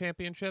won their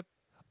championship?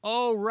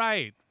 Oh,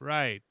 right.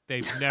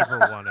 They've never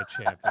won a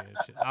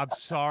championship. I'm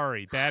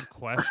sorry. Bad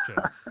question.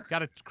 Got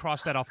to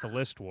cross that off the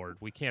list, Ward.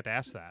 We can't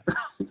ask that.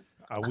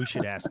 We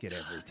should ask it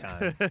every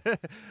time.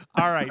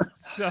 All right.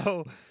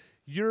 So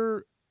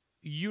you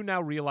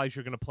now realize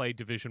you're going to play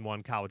Division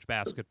I college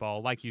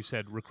basketball. Like you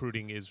said,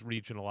 recruiting is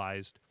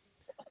regionalized.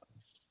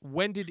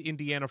 When did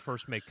Indiana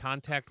first make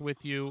contact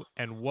with you,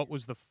 and when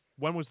was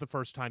the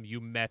first time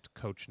you met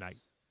Coach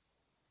Knight?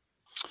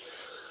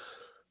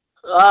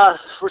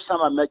 First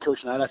time I met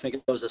Coach Knight, I think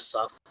it was a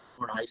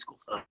sophomore in high school.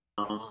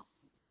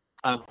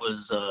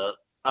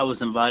 I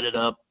was invited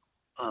up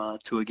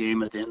to a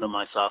game at the end of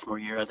my sophomore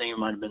year. I think it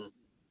might have been,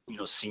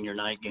 senior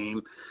night game.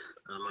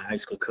 My high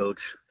school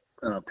coach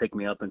picked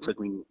me up and took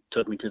me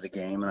to the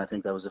game, and I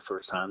think that was the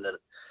first time that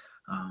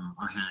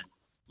I had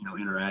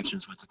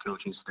interactions with the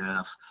coaching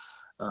staff.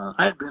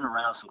 I had been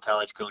around some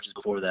college coaches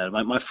before that.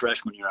 My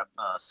freshman year,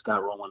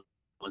 Scott Rowland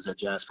was at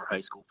Jasper High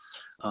School.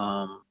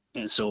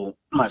 And so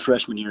my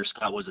freshman year,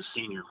 Scott was a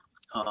senior.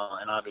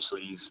 And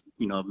obviously he's,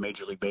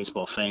 Major League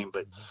Baseball fame,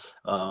 but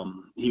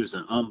he was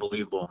an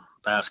unbelievable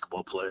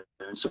basketball player.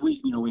 And so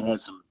we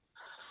had some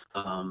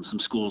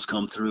schools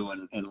come through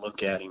and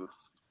look at him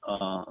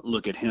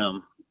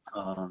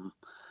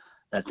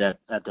at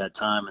that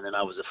time. And then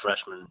I was a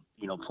freshman,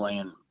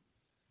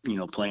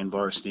 playing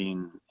varsity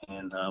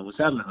and was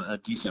having a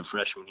decent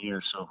freshman year.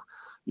 So,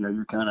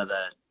 you're kind of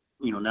that,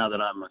 now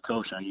that I'm a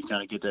coach now, you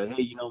kind of get to,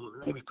 hey,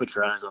 maybe put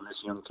your eyes on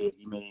this young kid.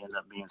 You may end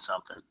up being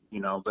something,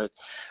 but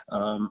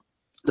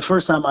the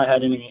first time I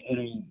had any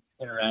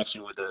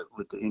interaction with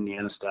the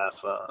Indiana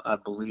staff, I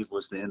believe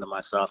was the end of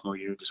my sophomore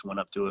year. Just went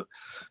up to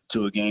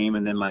a game,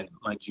 and then my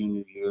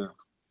junior year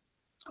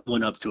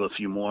went up to a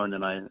few more, and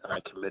then I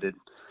committed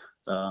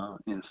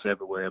in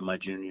February of my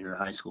junior year of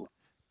high school.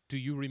 Do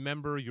you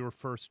remember your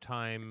first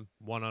time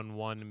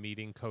one-on-one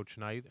meeting Coach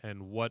Knight,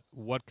 and what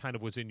kind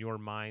of was in your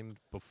mind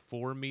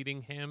before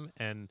meeting him?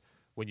 And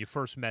when you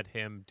first met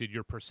him, did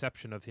your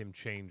perception of him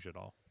change at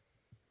all?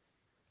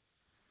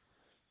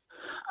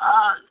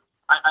 I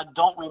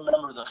don't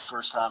remember the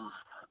first time,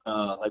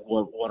 like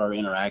what our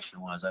interaction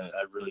was. I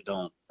really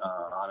don't,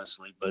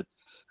 honestly. But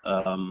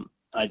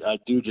I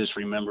do just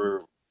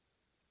remember,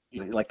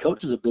 like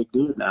Coach is a big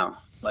dude now.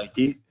 Like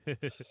he's.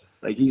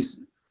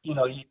 You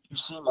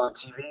see him on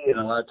TV, and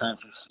a lot of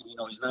times,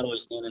 he's not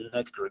always standing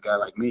next to a guy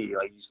like me.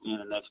 Like he's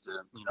standing next to,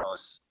 a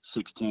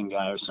 6'10"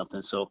 guy or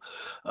something. So,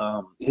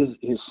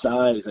 his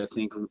size, I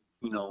think,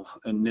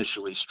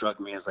 initially struck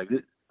me as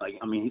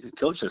he's a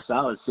coach that's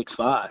solid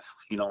 6'5".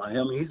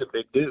 He's a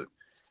big dude,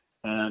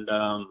 and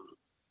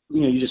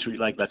you just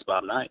read that's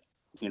Bob Knight.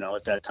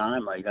 At that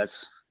time,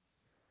 that's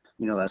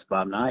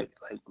Bob Knight.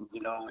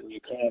 And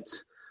you can't.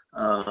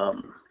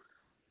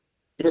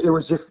 It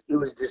was just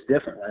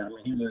different.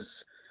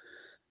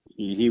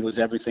 He was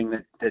everything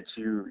that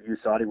you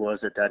thought he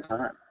was at that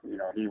time.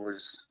 He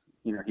was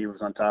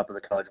on top of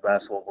the college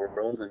basketball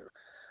world, and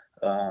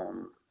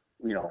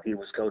he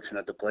was coaching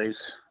at the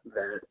place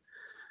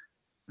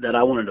that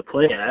I wanted to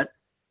play at,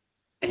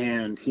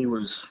 and he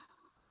was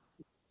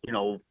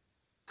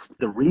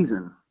the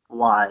reason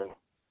why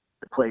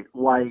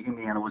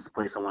Indiana was the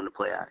place I wanted to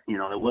play at.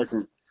 It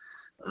wasn't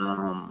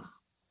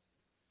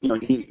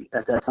he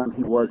at that time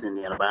he was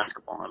Indiana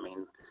basketball.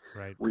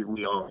 Right.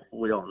 We all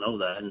know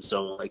that, and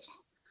so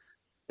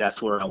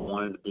that's where I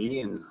wanted to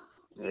be, and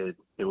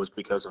it was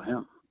because of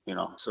him.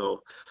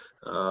 So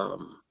I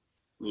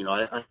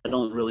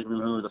don't really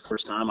remember the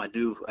first time. I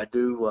do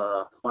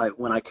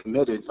when I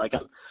committed, I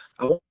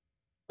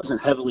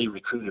wasn't heavily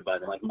recruited by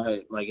them.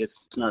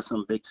 It's not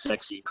some big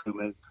sexy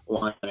recruitment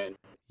one.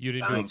 You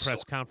didn't do a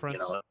press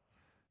conference.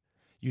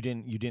 You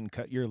didn't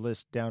cut your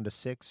list down to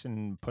 6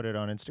 and put it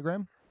on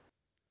Instagram?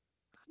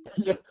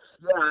 Yeah,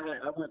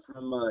 I went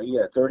from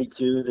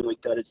 32, then we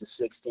cut it to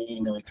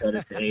 16, then we cut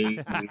it to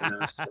 8.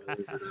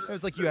 It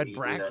was like you had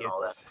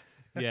brackets.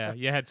 Yeah,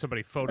 you had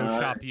somebody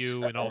Photoshop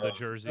you in all the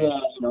jerseys.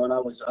 Yeah, and I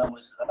was.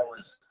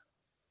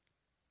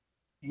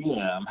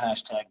 Yeah, I'm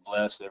hashtag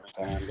blessed every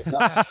time.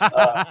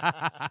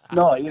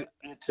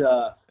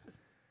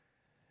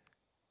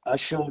 I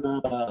showed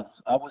up.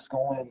 I was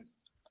going.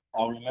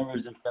 I remember it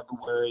was in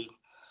February,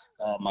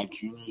 my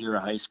junior year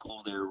of high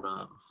school.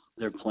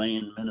 They're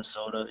playing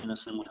Minnesota in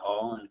Assembly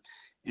Hall,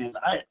 and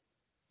I,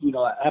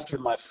 after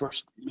my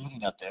first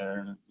meeting up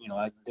there,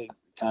 they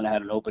kind of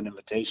had an open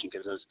invitation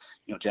because it was,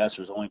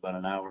 Jasper's only about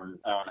an hour and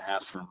a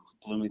half from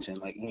Bloomington.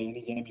 Like, hey,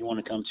 any game you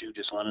want to come to,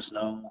 just let us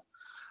know.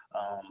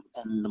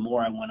 And the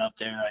more I went up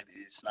there,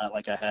 it's not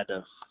like I had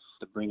to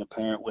bring a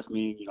parent with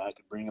me. I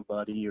could bring a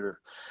buddy or,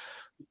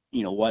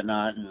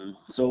 whatnot. And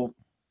so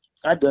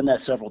I'd done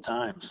that several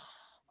times.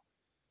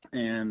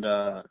 And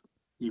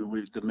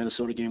the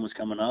Minnesota game was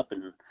coming up,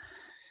 and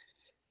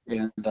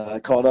I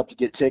called up to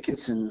get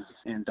tickets, and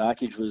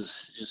Dockage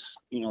was just,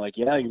 yeah,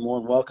 you're more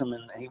than welcome.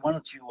 And hey, why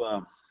don't you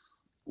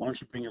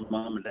bring your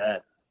mom and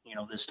dad?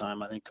 this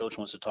time I think Coach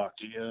wants to talk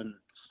to you. And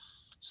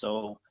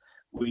so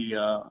we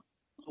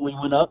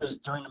went up. It was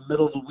during the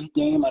middle of the week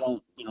game. I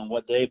don't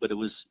what day, but it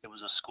was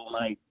a school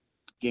night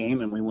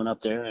game, and we went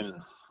up there and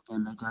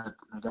they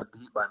got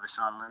beat by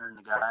Rashawn Leonard and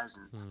the guys,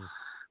 and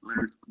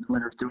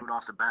Leonard threw it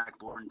off the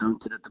backboard and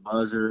dunked it at the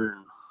buzzer,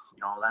 and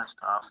all that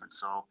stuff. And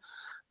so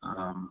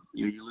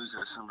you lose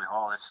at Assembly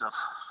Hall. That stuff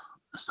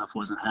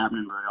wasn't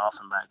happening very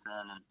often back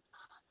then,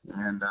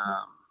 and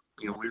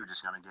we were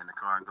just gonna get in the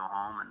car and go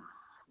home. And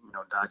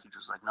Doc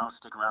was like, no,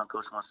 stick around.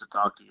 Coach wants to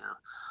talk to you,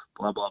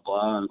 blah, blah,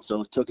 blah. And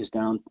so it took us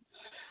down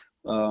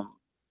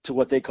to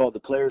what they called the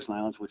Players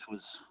Lounge, which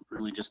was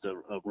really just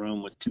a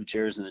room with 2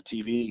 chairs and a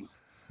TV.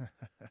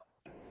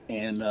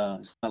 And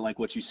it's not like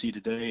what you see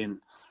today.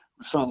 And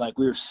it felt like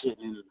we were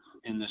sitting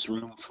in this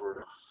room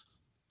for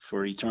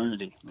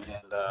eternity.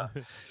 And,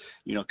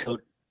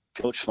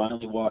 Coach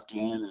finally walked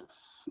in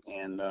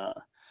and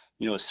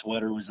his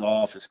sweater was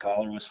off, his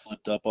collar was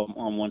flipped up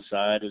on one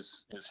side,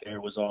 his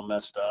hair was all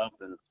messed up,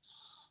 and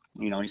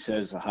he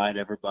says hi to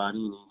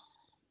everybody, and he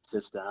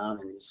sits down,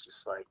 and he's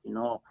just like, he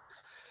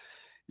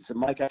said,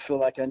 Mike, I feel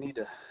like I need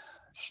to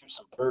shoot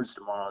some birds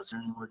tomorrow. Is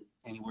there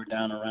anywhere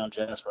down around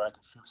Jasper I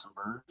can shoot some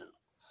birds? And,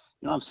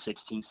 I'm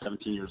 16,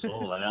 17 years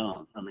old. Like,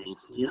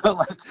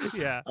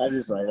 yeah. I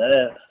just like,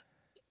 and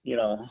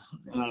I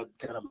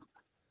kind of,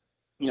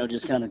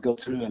 just kind of go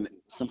through and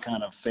some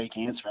kind of fake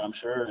answer, I'm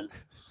sure, and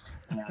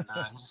he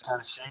just kind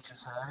of shakes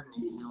his head, and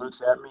he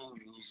looks at me, and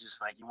he's just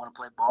like, you want to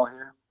play ball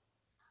here?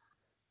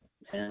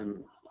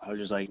 And I was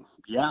just like,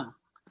 yeah.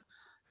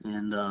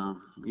 And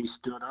he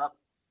stood up,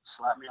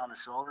 slapped me on the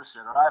shoulder,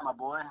 said, all right, my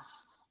boy.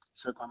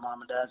 Shook my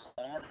mom and dad's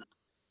hand,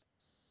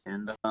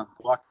 and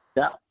walked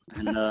out.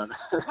 And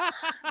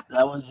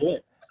that was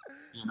it.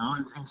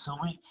 And so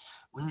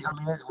we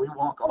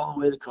walk all the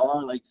way to the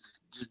car, like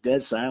just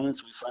dead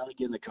silence. We finally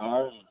get in the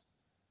car, and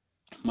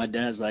my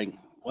dad's like,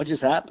 what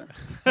just happened?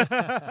 And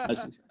I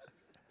was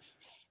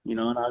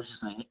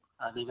just like,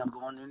 I think I'm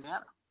going to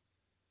Indiana.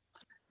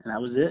 And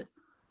that was it.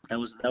 That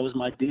was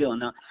my deal. And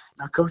now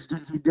Coach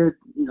did,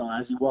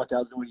 as he walked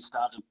out the door, he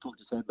stopped and poked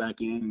his head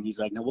back in, and he's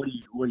like, now what do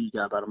you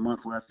got? About a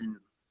month left in,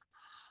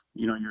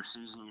 your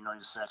season, your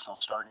sectional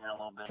starting here a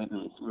little bit.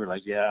 And we were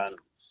like, yeah.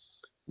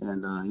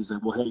 And he's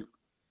like, well, hey,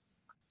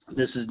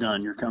 this is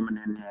done. You're coming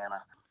to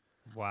Indiana.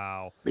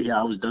 Wow. But yeah,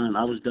 I was done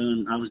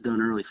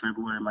early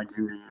February of my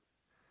junior year.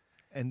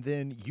 And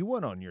then you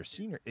went on your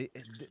senior.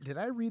 Did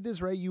I read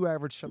this right? You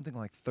averaged something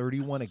like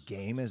 31 a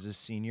game as a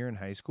senior in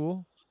high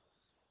school?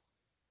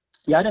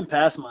 Yeah, I didn't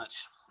pass much.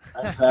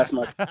 in high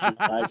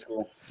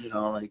school.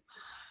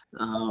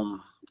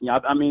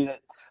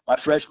 My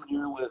freshman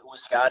year with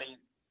Scotty,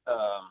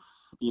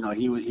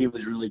 he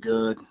was really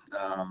good.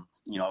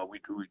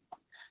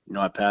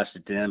 I passed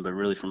it then, but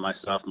really from my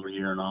sophomore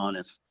year and on,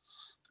 if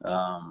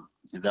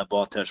that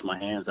ball touched my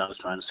hands, I was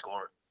trying to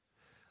score it.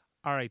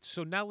 All right,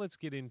 so now let's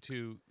get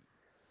into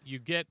you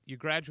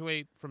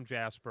graduate from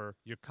Jasper,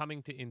 you're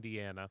coming to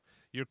Indiana,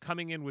 you're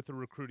coming in with a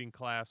recruiting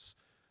class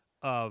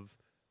of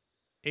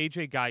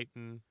AJ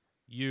Guyton,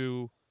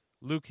 you,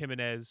 Luke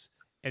Jimenez,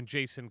 and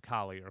Jason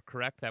Collier,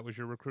 correct? That was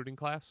your recruiting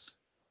class?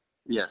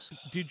 Yes.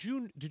 Did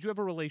you have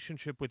a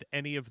relationship with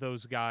any of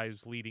those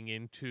guys leading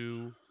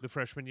into the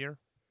freshman year?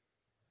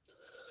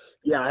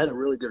 Yeah, I had a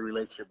really good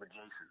relationship with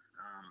Jason.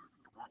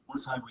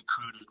 Once I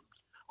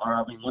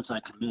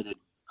committed,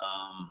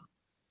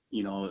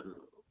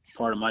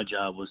 part of my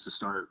job was to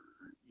start,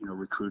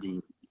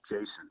 recruiting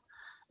Jason.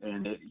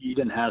 And you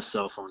didn't have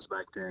cell phones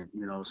back then,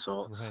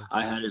 so right.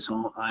 I had his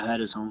home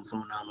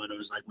phone number. It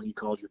was like when you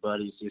called your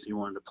buddy to see if you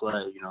wanted to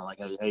play, like,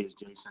 hey, is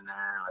Jason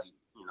there? Like,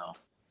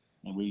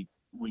 and we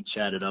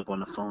chatted up on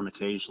the phone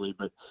occasionally,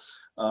 but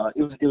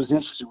it was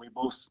interesting. We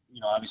both,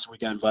 obviously we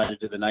got invited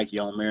to the Nike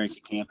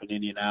All-American camp in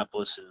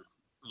Indianapolis, and,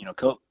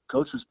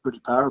 Coach was pretty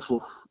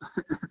powerful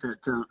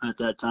at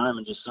that time,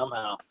 and just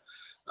somehow,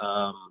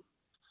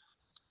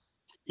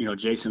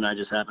 Jason and I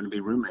just happened to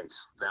be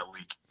roommates that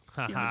week.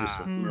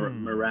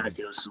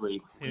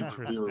 Miraculously, we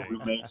were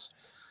roommates.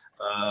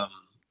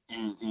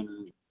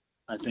 And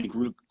I think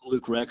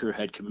Luke Recker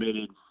had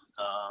committed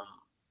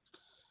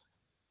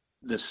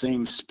the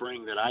same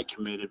spring that I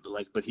committed,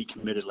 but he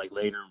committed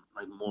later,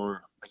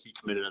 more he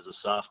committed as a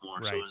sophomore.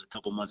 Right. So it was a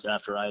couple months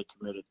after I had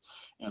committed,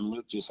 and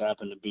Luke just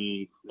happened to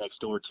be next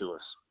door to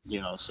us,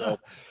 So,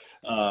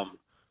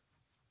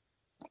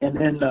 and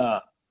then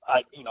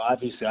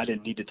obviously I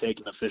didn't need to take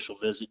an official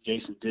visit.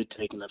 Jason did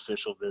take an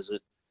official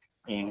visit.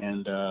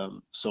 And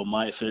so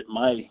my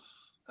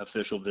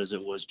official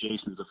visit was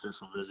Jason's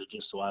official visit,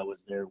 just so I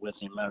was there with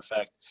him. Matter of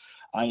fact,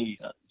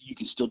 you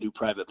can still do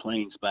private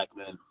planes back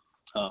then.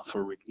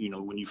 For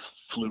when you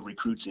flew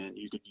recruits in,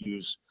 you could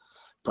use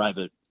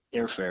private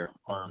airfare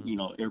or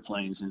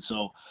airplanes. And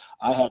so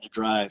I had to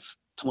drive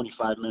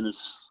 25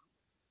 minutes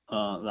the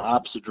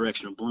opposite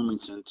direction of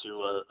Bloomington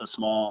to a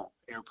small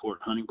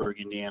airport, Huntingburg,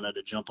 Indiana,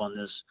 to jump on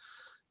this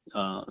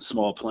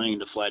small plane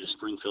to fly to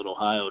Springfield,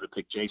 Ohio, to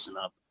pick Jason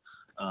up.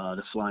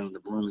 To fly into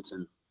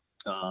Bloomington,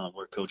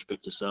 where Coach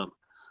picked us up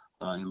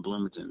in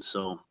Bloomington.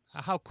 So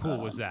How cool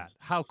was that?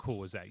 How cool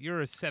was that?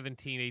 You're a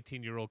 17,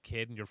 18-year-old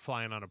kid, and you're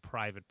flying on a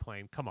private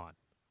plane. Come on.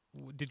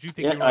 Did you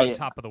think Yeah, you were on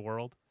top of the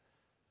world?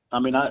 I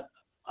mean, I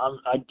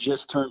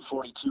just turned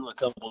 42 a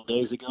couple of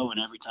days ago, and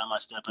every time I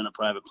step in a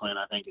private plane,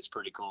 I think it's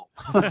pretty cool.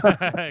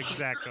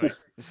 Exactly.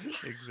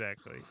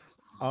 Exactly.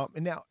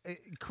 Now,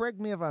 correct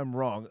me if I'm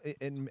wrong,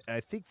 and I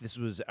think this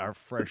was our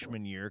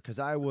freshman year because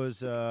I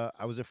was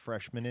a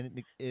freshman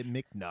in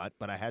McNutt,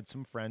 but I had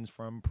some friends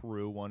from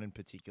Peru, one in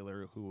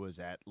particular who was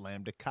at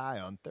Lambda Chi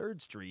on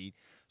 3rd Street,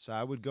 so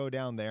I would go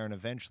down there and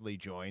eventually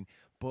join.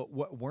 But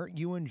weren't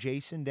you and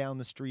Jason down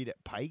the street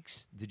at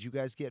Pike's? Did you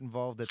guys get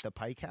involved at the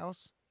Pike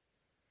House?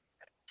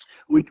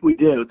 We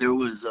did. There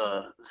was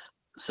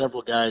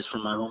several guys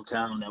from my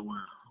hometown that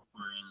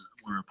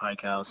were at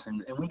Pike House,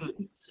 and we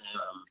didn't.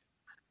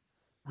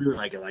 We were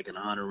like an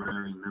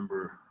honorary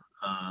member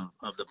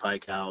of the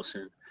Pike House,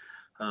 and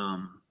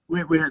we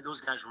had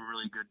those guys were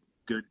really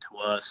good to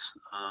us.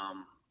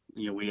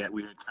 We had kind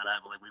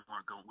of like we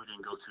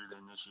didn't go through the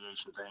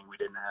initiation thing. We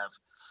didn't have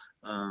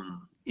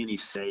any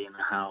say in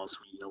the house.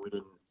 We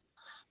didn't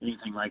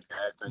anything like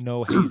that. But,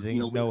 No hazing,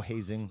 no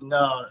hazing.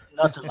 No,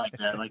 nothing like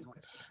that. Like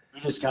we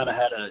just kind of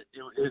had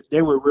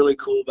they were really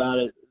cool about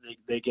it.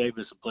 They gave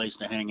us a place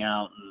to hang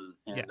out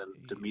and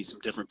to meet some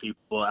different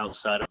people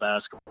outside of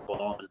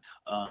basketball. And,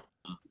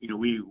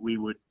 we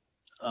would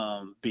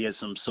be at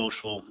some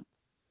social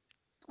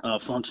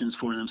functions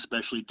for them,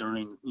 especially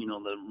during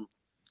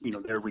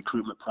their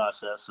recruitment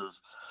process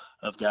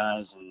of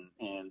guys,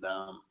 and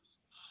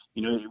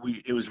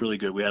it was really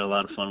good. We had a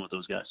lot of fun with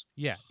those guys.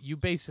 Yeah, you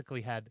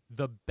basically had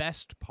the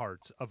best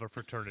parts of a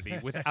fraternity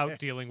without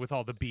dealing with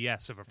all the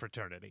BS of a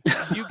fraternity.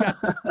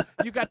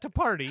 You got to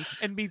party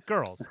and meet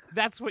girls.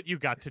 That's what you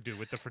got to do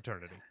with the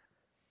fraternity.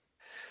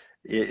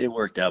 It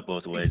worked out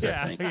both ways,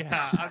 I think.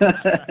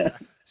 Yeah.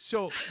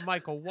 So,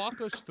 Michael, walk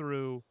us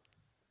through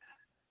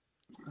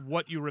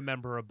what you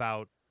remember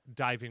about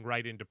diving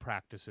right into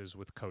practices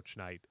with Coach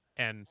Knight,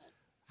 and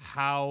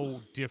how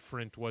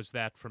different was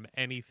that from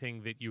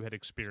anything that you had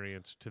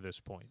experienced to this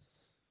point?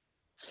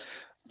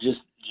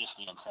 Just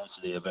the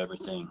intensity of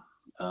everything.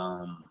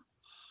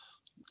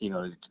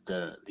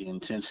 The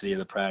intensity of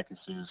the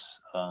practices,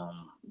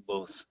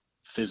 both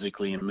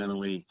physically and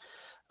mentally.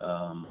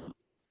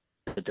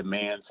 The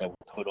demands that were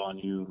put on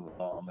you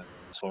as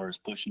far as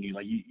pushing you.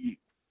 Like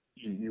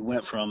you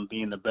went from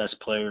being the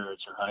best player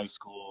at your high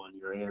school and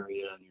your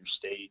area and your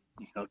state,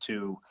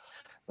 to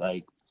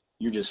like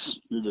you're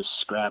just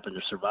scrapping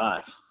to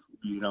survive,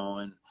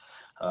 and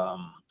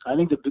I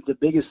think the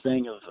biggest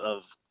thing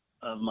of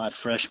my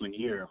freshman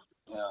year,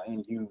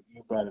 and you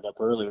brought it up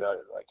earlier,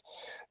 like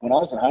when I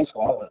was in high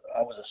school,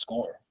 I was a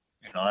scorer.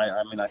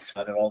 I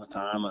said it all the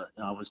time.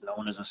 I was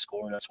known as a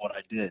scorer. That's what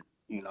I did,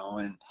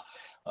 and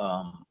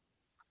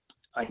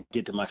I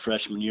get to my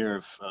freshman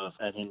year of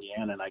at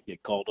Indiana, and I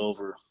get called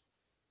over.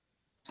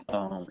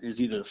 Is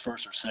either the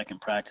first or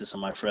second practice of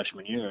my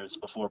freshman year. It's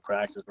before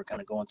practice. We're kind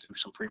of going through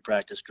some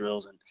pre-practice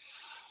drills, and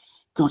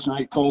Coach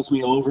Knight calls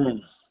me over,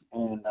 and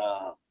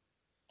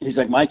he's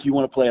like, "Mike, you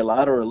want to play a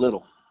lot or a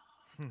little?"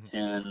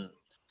 and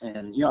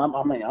I'm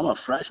a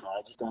freshman.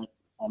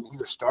 I'm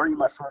either starting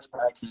my first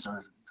practice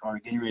or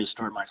getting ready to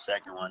start my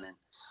second one,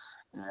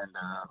 and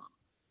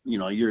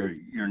you're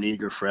an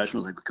eager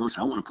freshman. I was like, "Coach,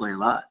 I want to play a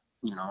lot."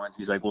 And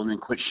he's like, "Well, then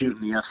quit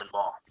shooting the effing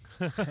ball."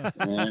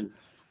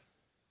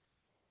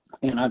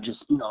 and I'm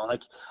just,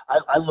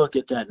 I look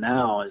at that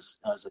now as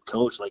a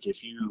coach. Like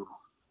if you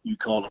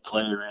called a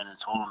player in and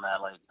told him that,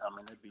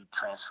 they'd be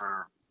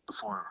transferred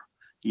before,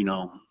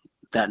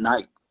 that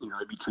night,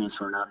 they'd be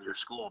transferring out of your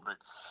school. But,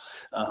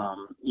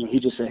 he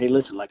just said, "Hey,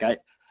 listen,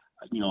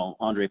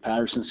 Andre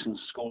Patterson can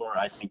score.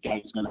 I think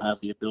he's going to have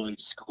the ability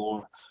to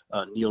score.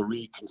 Neil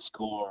Reed can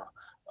score.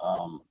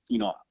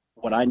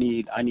 What I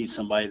need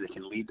somebody that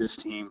can lead this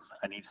team.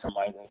 I need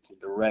somebody that can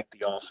direct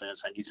the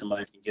offense. I need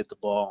somebody that can get the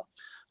ball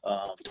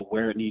to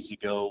where it needs to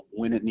go,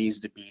 when it needs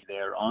to be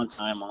there, on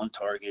time, on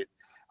target.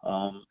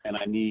 And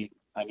I need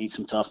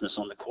some toughness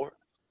on the court.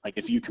 Like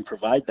if you can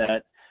provide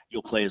that,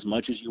 you'll play as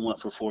much as you want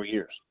for 4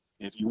 years.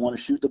 If you want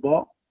to shoot the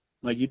ball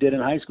like you did in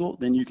high school,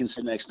 then you can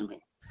sit next to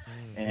me."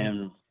 Mm-hmm.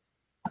 And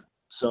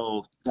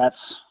so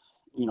that's,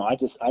 I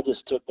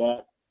just took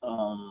that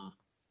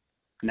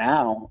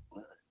now.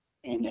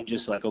 And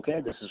just like, okay,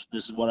 this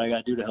is what I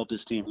got to do to help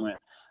this team win.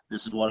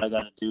 This is what I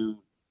got to do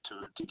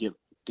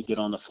to get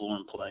on the floor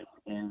and play.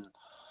 And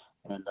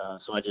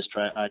so I just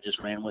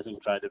ran with it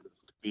and tried to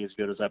be as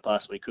good as I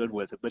possibly could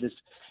with it. But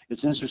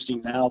it's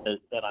interesting now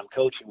that I'm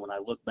coaching, when I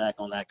look back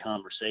on that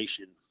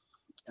conversation,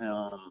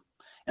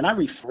 and I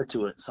refer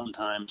to it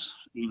sometimes,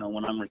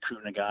 when I'm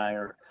recruiting a guy,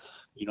 or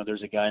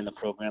there's a guy in the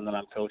program that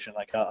I'm coaching,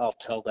 like I'll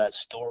tell that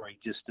story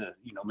just to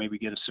maybe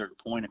get a certain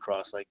point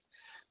across. Like,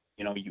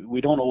 we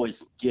don't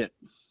always get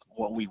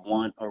what we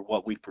want or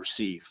what we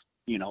perceive,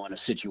 in a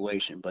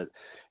situation, but,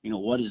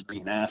 what is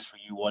being asked for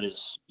you, what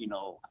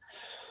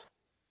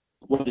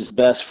is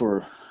best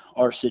for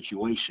our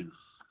situation,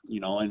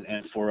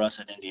 and for us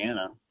at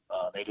Indiana,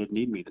 they didn't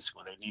need me to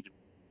score. They needed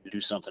to do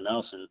something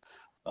else. And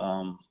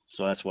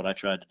so that's what I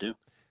tried to do.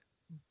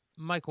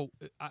 Michael,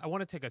 I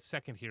want to take a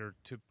second here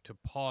to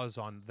pause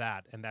on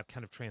that and that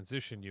kind of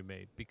transition you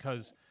made,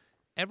 because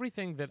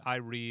everything that I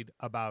read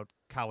about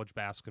college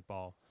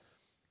basketball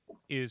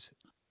is,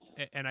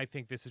 and I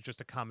think this is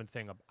just a common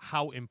thing, of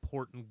how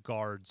important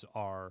guards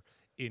are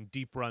in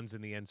deep runs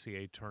in the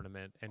NCAA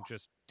tournament and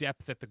just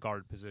depth at the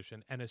guard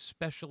position, and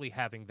especially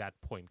having that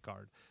point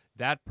guard,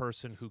 that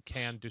person who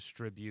can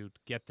distribute,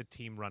 get the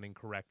team running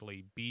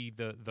correctly, be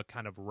the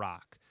kind of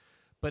rock.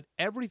 But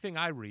everything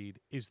I read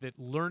is that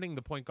learning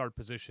the point guard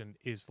position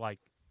is like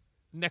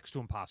next to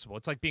impossible.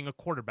 It's like being a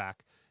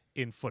quarterback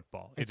in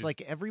football. It's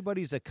like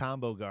everybody's a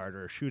combo guard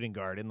or a shooting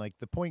guard, and like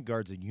the point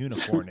guard's a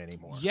unicorn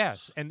anymore.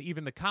 Yes, and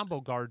even the combo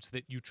guards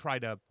that you try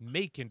to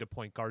make into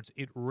point guards,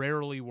 it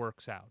rarely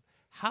works out.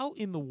 How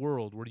in the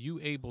world were you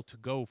able to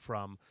go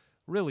from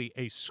really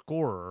a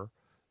scorer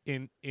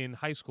in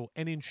high school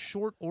and in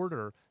short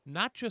order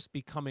not just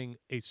becoming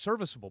a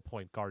serviceable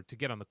point guard to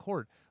get on the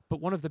court, but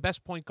one of the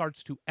best point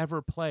guards to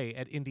ever play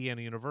at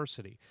Indiana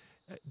University?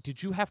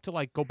 Did you have to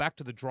like go back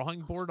to the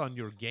drawing board on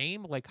your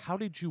game? Like, how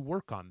did you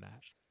work on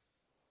that?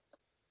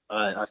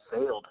 I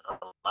failed a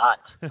lot.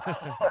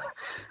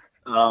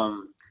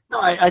 No,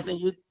 I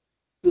think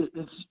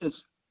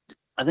it's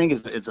I think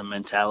it's a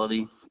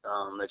mentality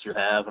that you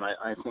have, and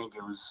I think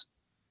it was,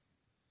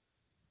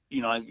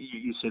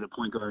 you say the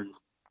point guard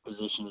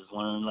position is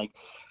learned. Like,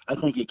 I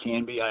think it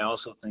can be. I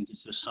also think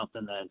it's just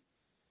something that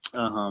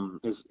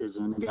is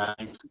in the guys,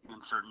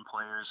 in certain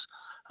players,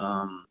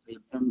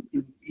 and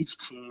each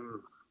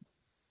team.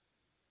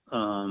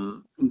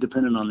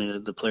 Depending on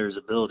the player's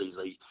abilities,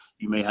 like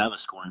you may have a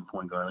scoring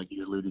point guard, like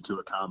you alluded to,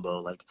 a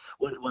combo. Like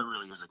what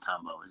really is a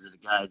combo? Is it a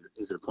guy?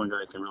 Is it a point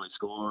guard that can really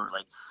score?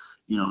 Like,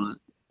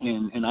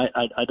 and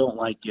I don't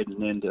like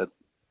getting into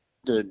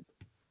the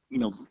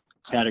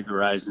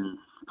categorizing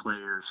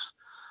players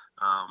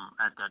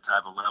at that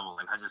type of level.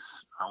 Like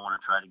I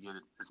want to try to get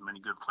as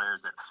many good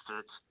players that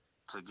fit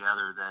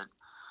together, that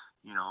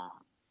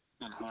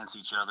enhance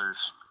each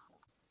other's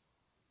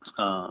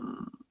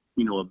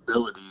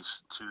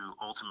abilities to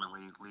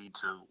ultimately lead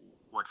to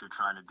what you're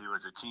trying to do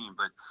as a team.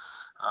 But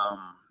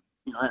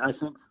I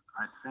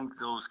think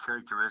those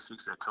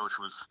characteristics that Coach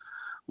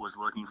was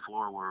looking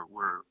for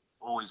were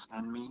always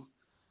in me.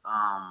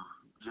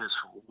 Just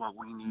what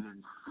we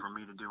needed for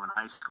me to do in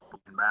high school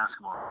in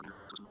basketball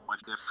was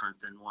much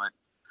different than what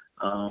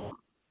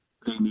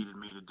they needed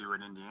me to do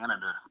in Indiana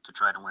to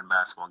try to win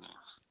basketball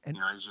games. And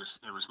it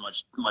was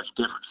much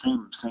different.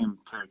 Same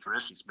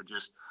characteristics, but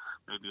just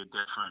maybe a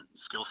different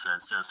skill set.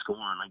 Instead of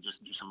scoring, like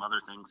just do some other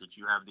things that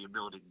you have the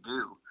ability to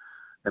do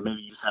that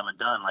maybe you just haven't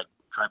done, like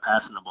try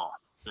passing the ball,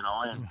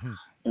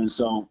 and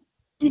so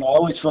I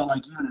always felt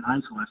like, even in high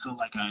school, I felt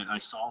like I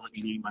saw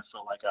the game. I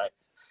felt like I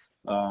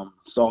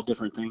saw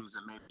different things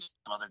that maybe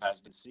some other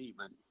guys didn't see,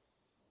 but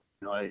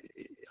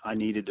I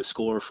needed to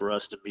score for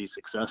us to be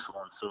successful,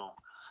 and so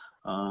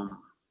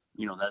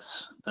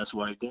that's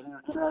what I did.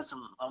 And I had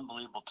some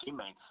unbelievable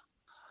teammates.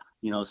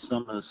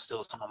 Some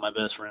of my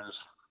best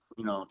friends,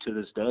 to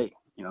this day.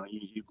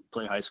 You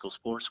play high school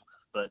sports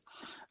with, but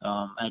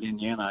at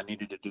Indiana, I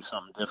needed to do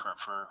something different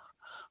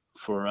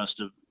for us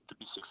to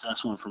be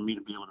successful and for me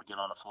to be able to get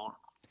on the floor.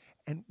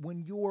 And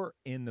when you're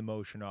in the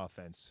motion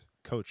offense,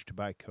 coached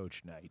by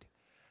Coach Knight,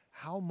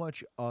 how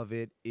much of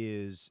it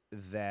is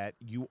that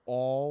you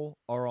all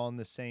are on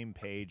the same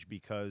page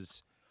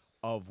because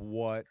of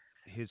what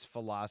his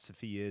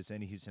philosophy is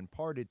and he's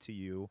imparted to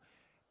you,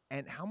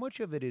 and how much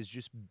of it is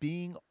just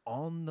being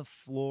on the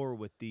floor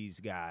with these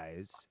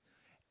guys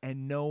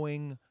and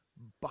knowing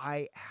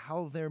by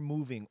how they're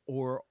moving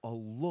or a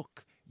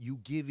look you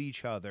give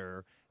each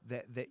other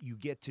that you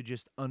get to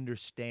just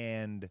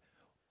understand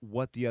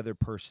what the other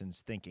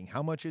person's thinking?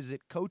 How much is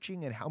it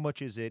coaching and how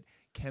much is it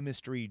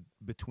chemistry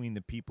between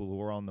the people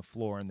who are on the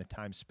floor and the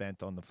time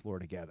spent on the floor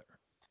together?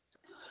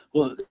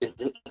 Well,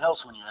 it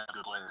helps when you have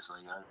good players.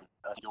 Like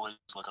I think you always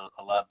look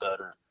a lot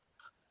better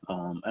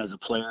as a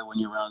player when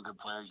you're around good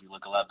players. You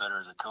look a lot better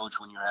as a coach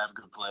when you have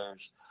good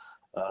players.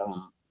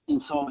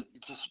 And so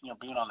just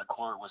being on the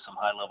court with some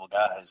high level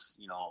guys,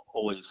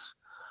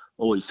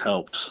 always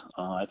helps.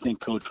 I think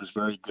Coach was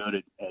very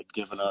good at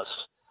giving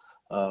us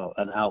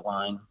an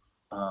outline.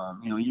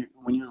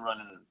 When you're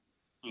running,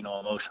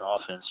 a motion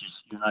offense,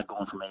 you're not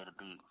going from A to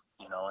B,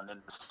 and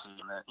then seeing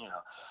that,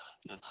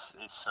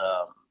 it's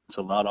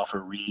a lot off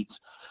of reads.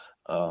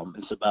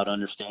 It's about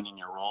understanding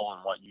your role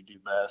and what you do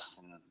best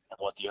and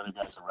what the other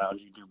guys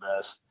around you do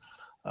best.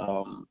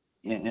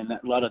 And a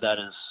lot of that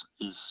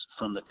is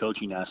from the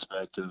coaching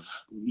aspect of,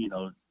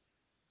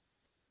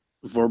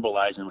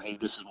 verbalizing, hey,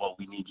 this is what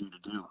we need you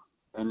to do.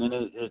 And then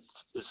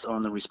it's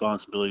on the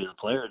responsibility of the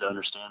player to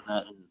understand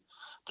that and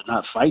to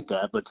not fight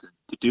that, but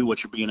to do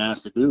what you're being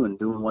asked to do and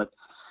doing what,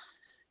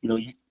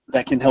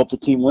 that can help the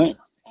team win.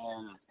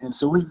 And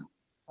so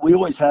we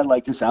always had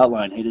like this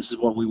outline, hey, this is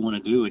what we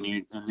want to do.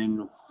 And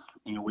then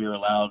we were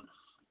allowed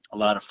a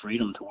lot of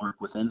freedom to work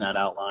within that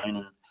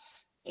outline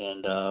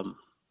and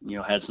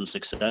had some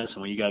success.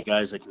 And when you got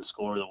guys that can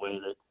score the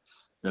way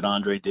that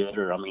Andre did,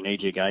 or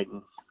AJ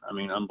Guyton,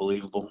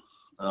 unbelievable.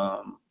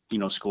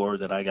 scorer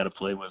that I got to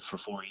play with for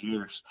 4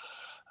 years,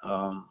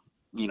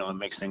 it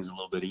makes things a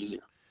little bit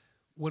easier.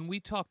 When we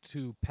talked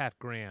to Pat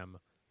Graham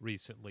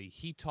recently,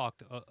 he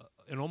talked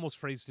and almost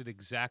phrased it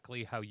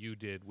exactly how you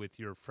did with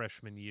your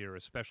freshman year,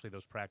 especially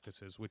those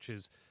practices, which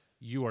is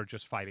you are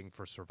just fighting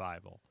for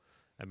survival.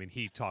 I mean,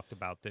 he talked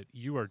about that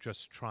you are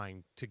just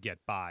trying to get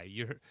by.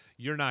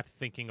 You're not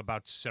thinking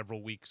about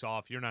several weeks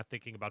off. You're not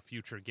thinking about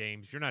future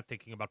games. You're not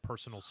thinking about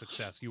personal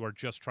success. You are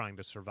just trying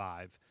to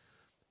survive.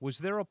 Was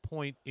there a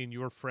point in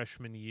your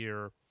freshman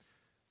year,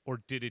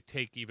 or did it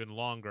take even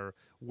longer,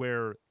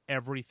 where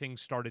everything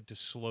started to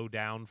slow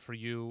down for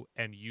you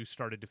and you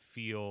started to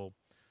feel,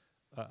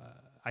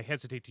 I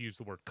hesitate to use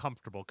the word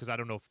comfortable because I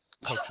don't know if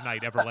Coach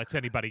Knight ever lets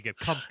anybody get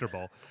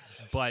comfortable,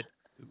 but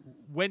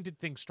when did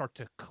things start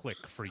to click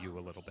for you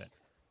a little bit?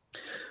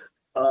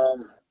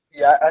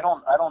 Yeah, I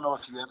don't know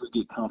if you ever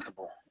get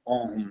comfortable.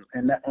 And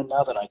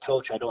now that I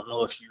coach, I don't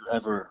know if you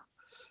ever.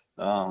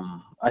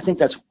 I think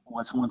that's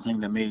one thing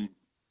that made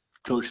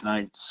Coach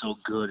Knight so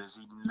good is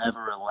he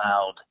never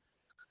allowed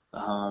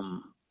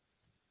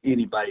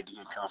anybody to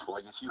get comfortable.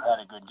 Like if you had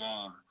a good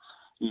game,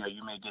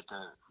 you may get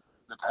the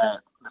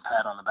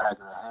pat on the back of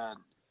the head,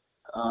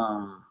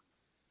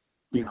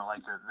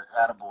 like the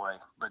attaboy.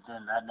 But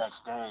then that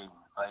next day,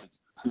 like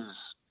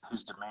his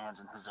demands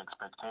and his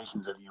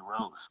expectations of you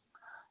rose.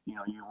 You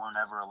weren't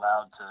ever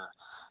allowed to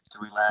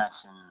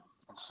relax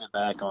and sit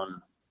back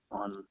on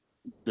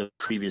the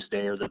previous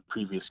day or the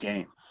previous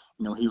game.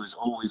 He was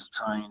always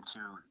trying to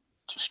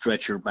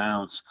stretch your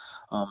bounds,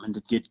 and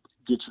to get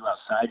you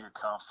outside your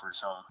comfort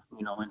zone,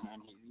 and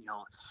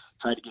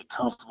try to get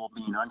comfortable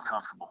being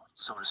uncomfortable,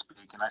 so to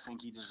speak. And I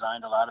think he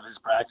designed a lot of his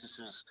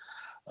practices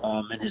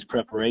and his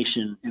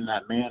preparation in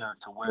that manner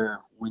to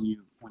where when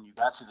you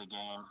got to the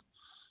game,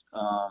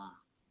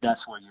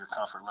 that's where your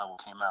comfort level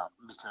came out,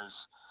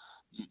 because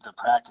the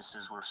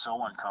practices were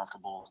so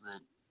uncomfortable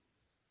that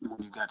when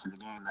you got to the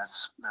game,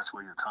 that's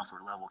where your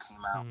comfort level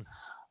came out.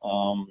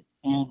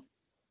 And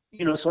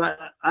so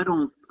I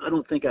don't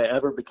think I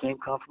ever became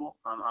comfortable.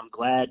 I'm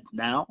glad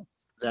now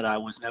that I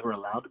was never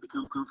allowed to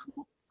become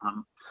comfortable.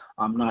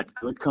 I'm not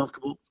good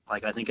comfortable.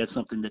 Like I think that's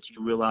something that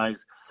you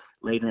realize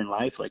later in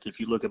life. Like if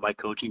you look at my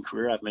coaching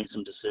career, I've made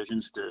some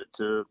decisions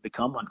to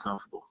become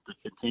uncomfortable, to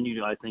continue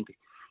to. I think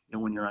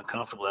when you're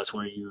uncomfortable, that's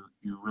where you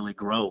really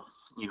grow.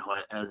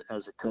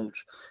 As a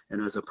coach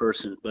and as a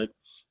person. But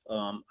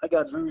I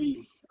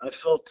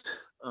felt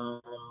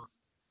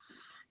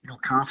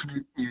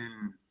confident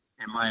in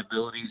my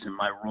abilities and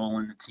my role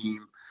in the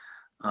team.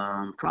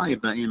 Probably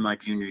about in my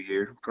junior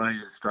year, probably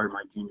at the start of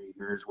my junior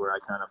year is where I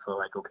kind of felt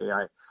like, okay,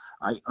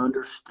 I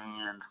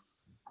understand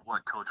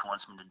what coach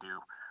wants me to do.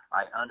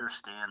 I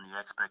understand the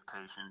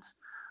expectations.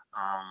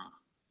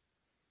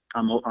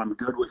 I'm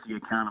good with the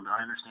accountability.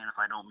 I understand if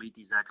I don't meet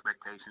these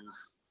expectations,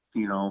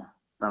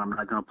 that I'm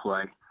not going to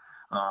play.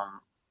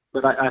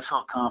 But I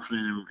felt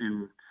confident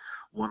in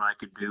what I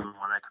could do and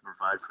what I could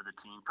provide for the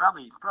team.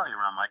 Probably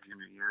around my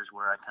junior years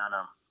where I kind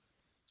of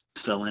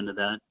fell into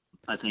that,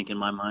 I think, in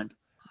my mind.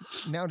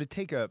 Now, to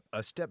take a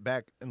step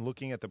back and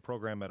looking at the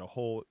program at a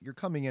whole, you're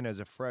coming in as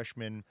a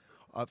freshman.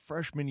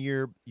 Freshman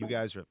year, you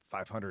guys are at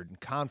 500 in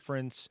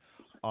conference,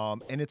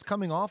 and it's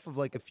coming off of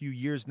like a few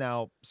years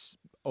now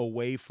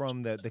away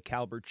from the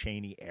Calbert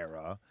Chaney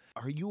era.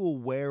 Are you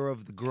aware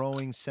of the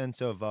growing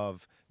sense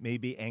of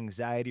maybe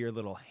anxiety or a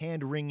little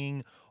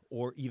hand-wringing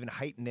or even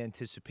heightened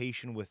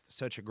anticipation with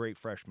such a great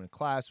freshman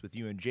class with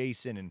you and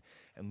Jason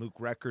and Luke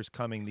Reckers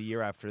coming the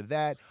year after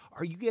that?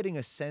 Are you getting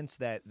a sense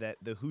that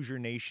the Hoosier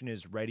Nation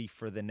is ready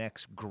for the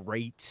next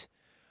great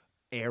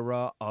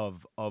era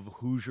of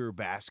Hoosier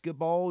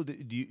basketball?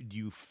 Do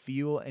you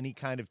feel any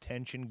kind of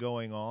tension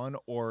going on,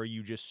 or are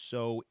you just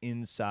so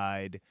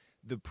inside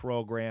the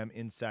program,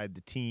 inside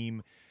the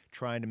team,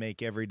 trying to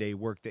make everyday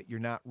work that you're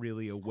not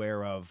really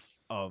aware of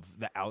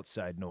the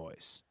outside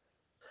noise?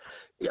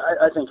 Yeah,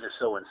 I think you're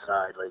so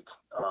inside, like,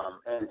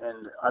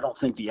 and I don't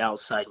think the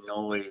outside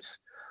noise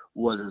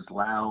was as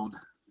loud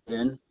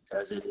then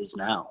as it is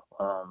now,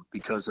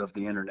 because of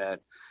the internet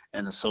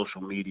and the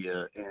social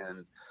media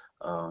and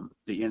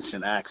the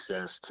instant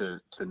access to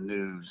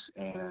news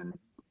and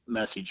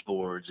message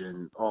boards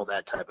and all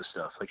that type of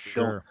stuff. Like,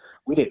 sure,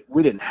 we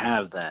didn't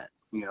have that,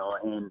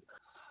 and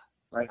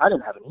like I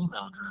didn't have an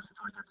email address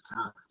until I got to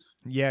college.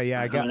 Yeah.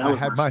 I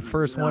had my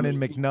first one in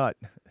McNutt.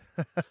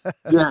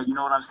 Yeah, you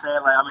know what I'm saying?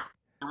 Like, I mean,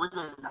 we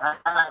didn't have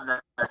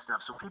that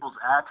stuff, so people's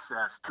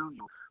access to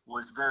you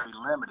was very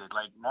limited.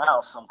 Like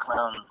now, some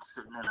clown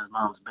sitting in his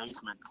mom's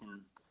basement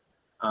can,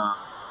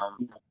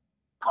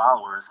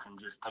 followers can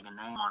just take a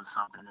name on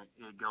something.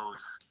 It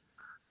goes,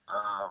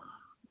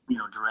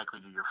 directly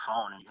to your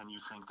phone, and you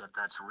think that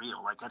that's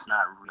real. Like that's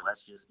not real.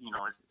 That's just,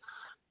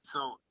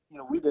 so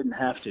we didn't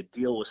have to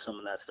deal with some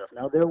of that stuff.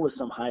 Now there was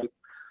some hype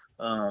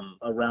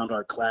around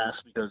our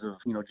class because of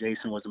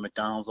Jason was a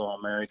McDonald's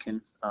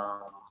All-American.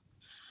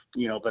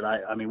 But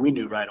I mean, we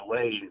knew right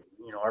away,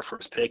 our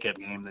first pickup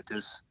game that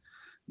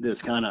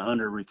this kind of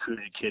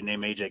under-recruited kid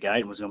named AJ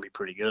Guyton was going to be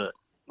pretty good.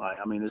 Like,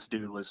 I mean, this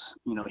dude was,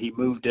 he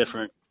moved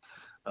different.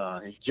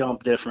 He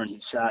jumped different. He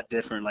shot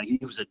different. Like, he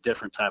was a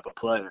different type of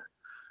player.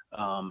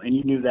 And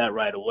you knew that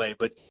right away.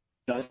 But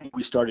I think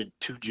we started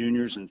 2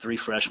 juniors and 3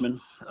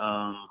 freshmen.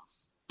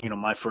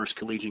 My first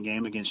collegiate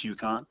game against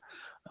UConn.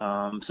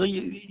 So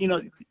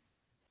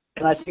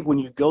and I think when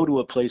you go to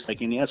a place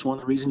like Indiana, that's one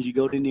of the reasons you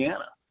go to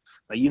Indiana.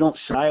 Like, you don't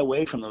shy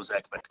away from those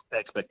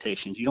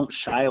expectations. You don't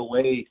shy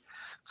away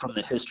from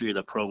the history of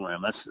the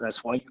program.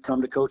 That's why you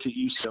come to coach at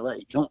UCLA.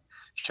 You don't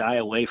shy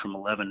away from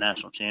 11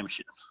 national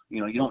championships.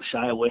 You don't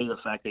shy away from the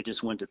fact they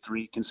just went to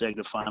 3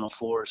 consecutive Final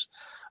Fours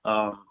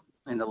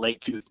in the late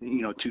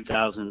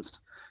 2000s.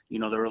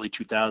 The early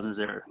 2000s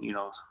there.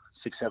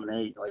 6, 7,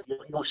 8. Like, you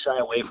don't shy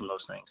away from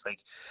those things. Like,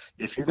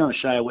 if you're going to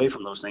shy away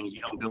from those things,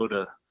 you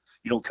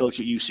don't coach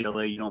at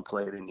UCLA. You don't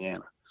play at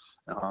Indiana.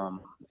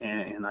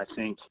 And I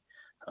think.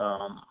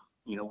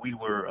 We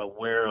were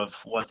aware of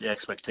what the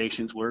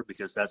expectations were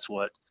because that's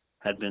what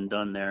had been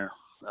done there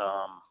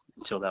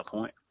until that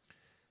point.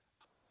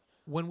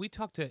 When we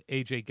talked to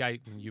AJ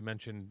Guyton, you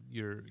mentioned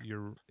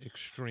your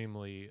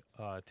extremely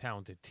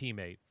talented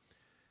teammate.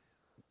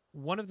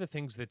 One of the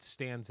things that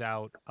stands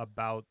out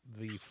about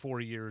the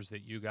 4 years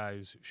that you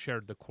guys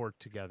shared the court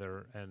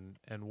together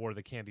and wore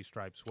the candy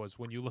stripes was,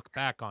 when you look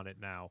back on it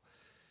now,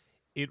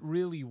 it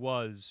really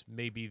was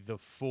maybe the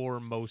 4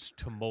 most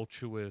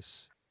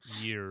tumultuous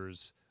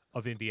years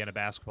of Indiana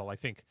basketball. I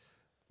think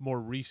more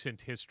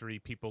recent history,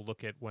 people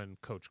look at when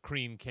Coach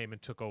Crean came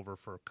and took over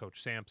for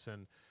Coach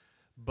Sampson.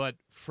 But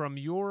from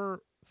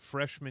your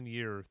freshman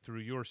year through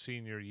your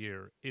senior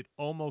year, it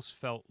almost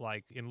felt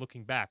like, in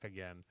looking back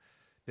again,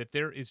 that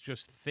there is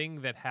just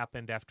thing that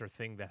happened after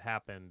thing that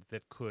happened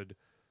that could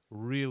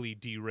really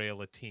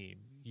derail a team.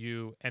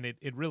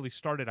 It really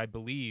started, I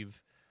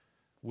believe,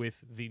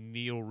 with the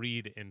Neil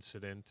Reed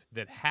incident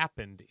that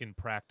happened in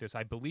practice,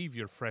 I believe,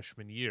 your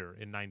freshman year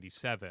in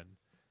 '97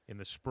 in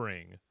the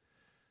spring.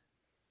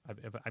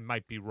 I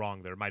might be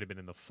wrong there. It might have been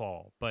in the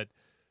fall. But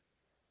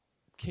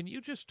can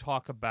you just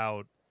talk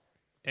about,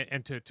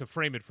 and to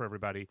frame it for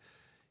everybody,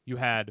 you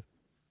had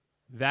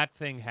that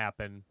thing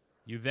happen.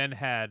 You then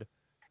had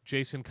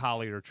Jason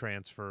Collier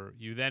transfer.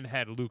 You then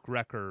had Luke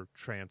Recker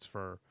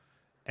transfer.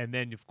 And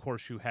then, of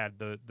course, you had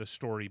the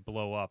story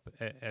blow up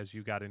as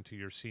you got into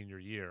your senior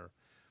year.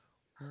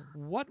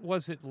 What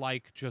was it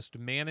like just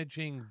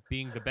managing,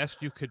 being the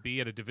best you could be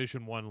at a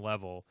Division I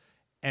level,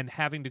 and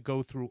having to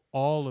go through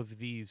all of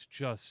these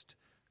just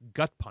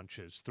gut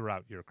punches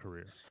throughout your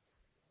career?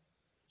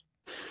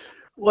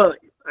 Well,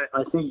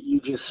 I think you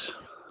do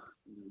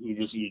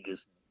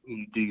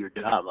your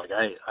job. Like,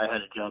 I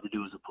had a job to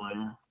do as a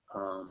player,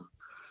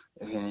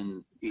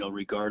 and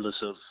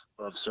regardless of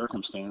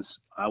circumstance,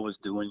 I was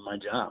doing my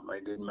job.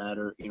 It didn't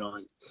matter.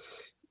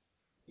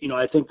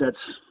 I think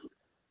that's.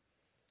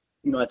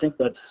 I think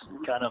that's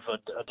kind of a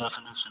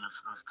definition of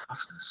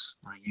toughness.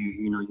 Like,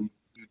 you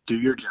do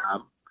your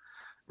job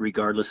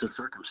regardless of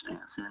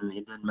circumstance, and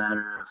it didn't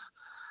matter if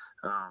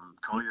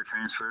Collier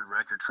transferred,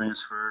 Record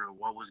transferred, or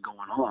what was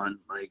going on.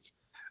 Like,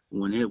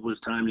 when it was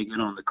time to get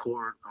on the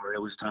court, or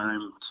it was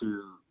time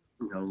to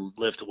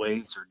lift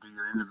weights or do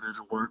your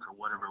individual work or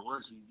whatever it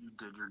was, you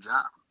did your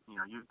job.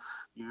 You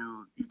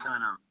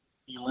kind of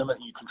limit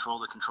and you control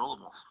the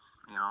controllables.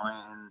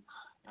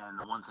 And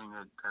the one thing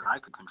that I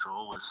could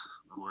control was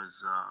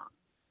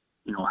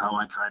how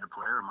I tried to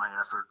play or my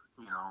effort,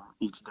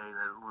 each day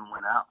that we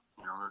went out.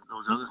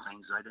 Those other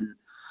things I didn't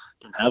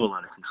have a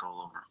lot of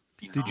control over.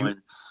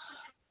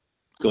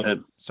 Go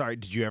ahead. Sorry,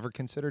 did you ever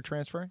consider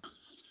transferring?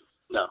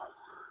 No.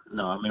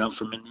 I mean, I'm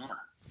from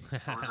Indiana.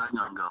 Where was I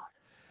gonna go?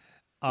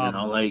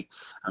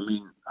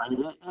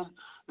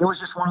 It was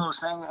just one of those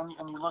things.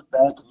 And you look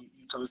back and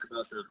you talk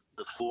about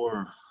the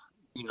 4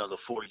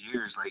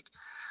 years, like.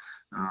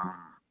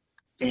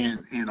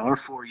 And our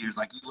 4 years,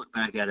 like, you look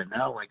back at it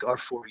now, like, our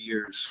 4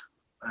 years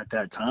at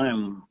that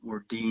time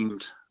were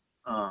deemed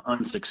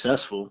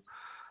unsuccessful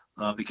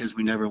because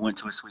we never went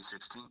to a Sweet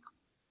 16.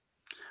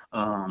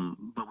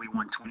 But we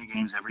won 20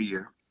 games every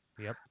year.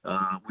 Yep.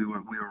 We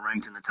were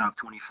ranked in the top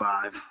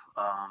 25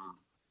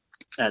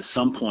 at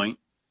some point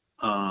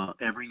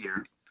every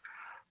year,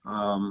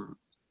 and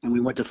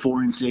we went to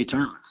 4 NCAA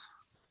tournaments.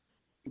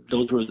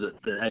 Those were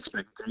the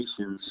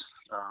expectations.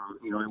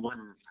 It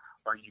wasn't,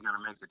 are you going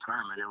to make the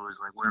tournament? It was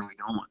like, where are we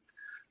going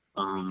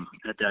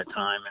at that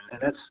time?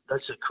 And that's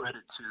a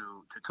credit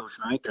to Coach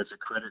Knight. That's a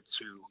credit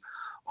to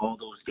all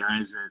those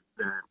guys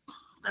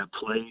that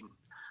played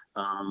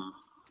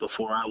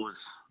before I was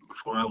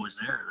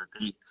there. That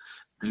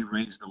they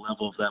raised the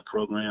level of that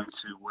program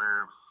to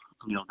where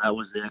that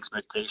was the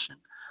expectation.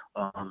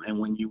 And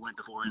when you went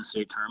to 4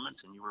 NCAA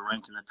tournaments and you were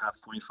ranked in the top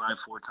 25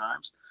 4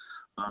 times,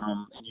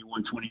 and you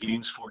won 20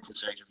 games 4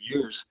 consecutive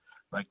years.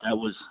 Like, that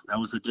was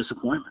a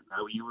disappointment.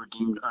 You were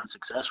deemed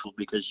unsuccessful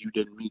because you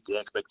didn't meet the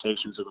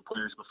expectations of the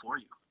players before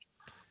you.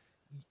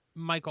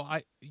 Michael,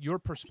 your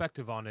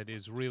perspective on it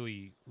is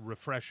really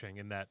refreshing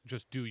in that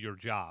just do your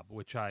job,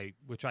 which I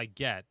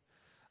get.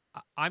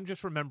 I'm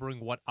just remembering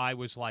what I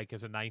was like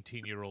as a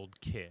 19-year-old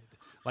kid.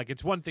 Like,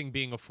 it's one thing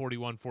being a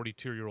 41,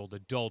 42-year-old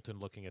adult and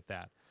looking at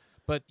that.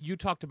 But you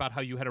talked about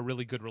how you had a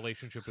really good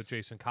relationship with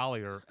Jason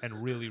Collier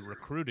and really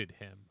recruited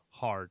him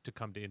hard to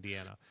come to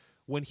Indiana.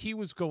 When he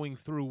was going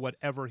through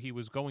whatever he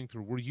was going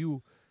through,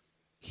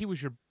 he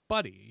was your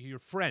buddy, your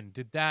friend.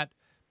 That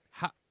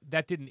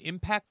didn't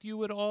impact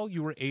you at all?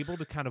 You were able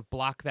to kind of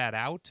block that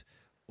out?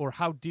 Or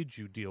how did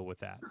you deal with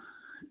that?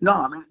 No,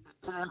 I mean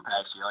it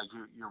impacts you. Like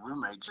your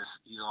roommate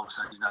just all of a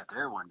sudden he's not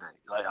there one day.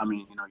 Like I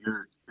mean,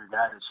 your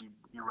guy that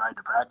you ride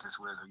to practice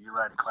with or you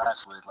ride to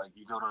class with, like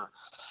you go to,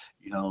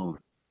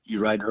 you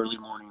ride early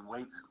morning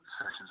weight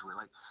sessions with,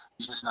 like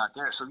he's just not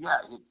there. So yeah,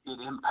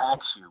 it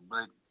impacts you,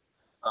 but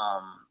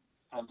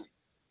and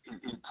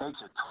it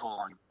takes a toll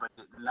on you. But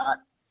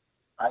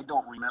I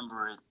don't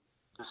remember it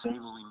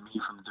disabling me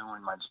from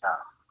doing my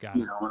job. Got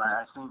it. And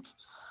I think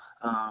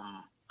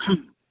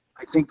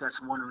I think that's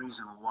one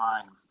reason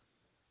why.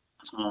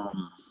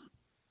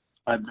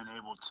 I've been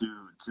able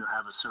to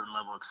have a certain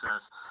level of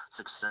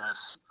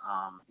success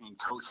in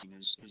coaching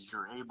is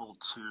you're able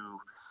to,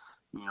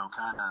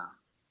 kind of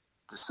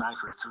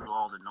decipher through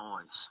all the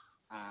noise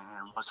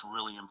and what's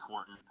really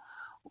important,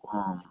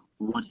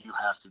 what you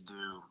have to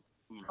do,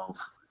 and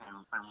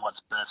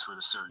what's best for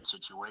the certain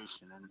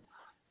situation.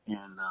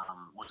 And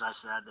was I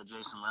sad that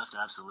Jason left?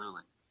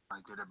 Absolutely.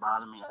 Like, did it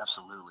bother me?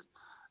 Absolutely.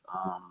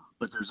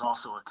 But there's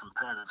also a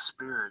competitive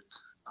spirit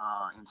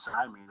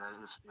inside me that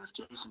if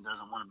Jason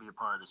doesn't want to be a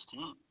part of this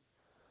team,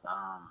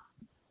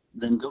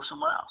 then go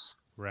somewhere else.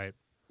 Right.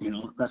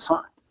 That's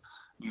fine.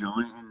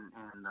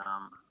 And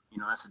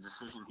that's a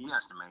decision he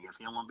has to make. If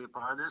he don't want to be a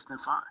part of this, then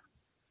fine.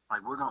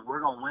 Like we're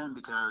gonna win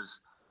because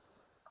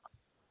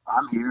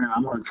I'm here and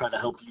I'm gonna try to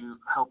help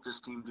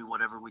this team do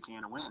whatever we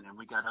can to win. And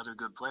we got other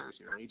good players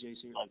here.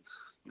 AJ's here. Like,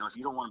 if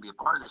you don't want to be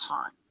a part of this,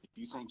 fine. If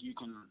you think you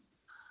can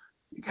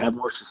have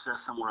more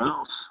success somewhere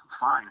else,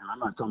 fine. And I'm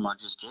not talking about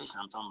just Jason.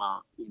 I'm talking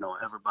about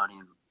everybody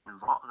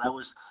involved. That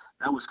was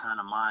kind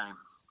of my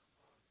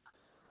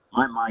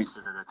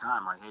mindset at the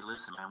time. Like, hey,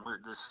 listen, man, we're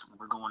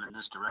going in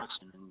this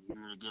direction, and you're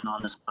either getting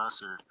on this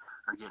bus or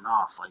getting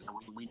off. Like,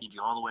 we need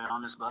you all the way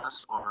on this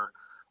bus or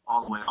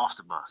all the way off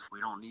the bus. We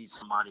don't need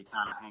somebody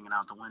kind of hanging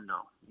out the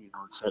window,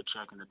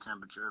 checking the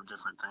temperature of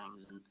different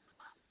things. And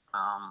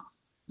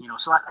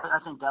so I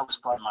think that was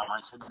part of my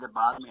mindset. Did it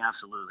bother me?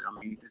 Absolutely. I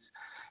mean,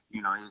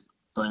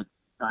 but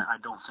I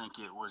don't think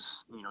it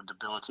was,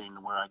 debilitating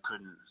to where I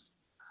couldn't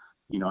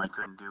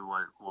do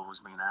what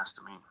was being asked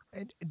of me.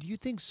 And do you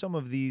think some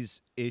of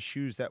these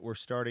issues that were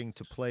starting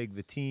to plague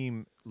the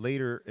team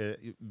later,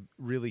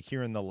 really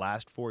here in the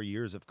last 4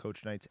 years of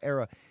Coach Knight's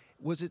era,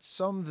 was it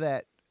some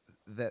that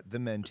the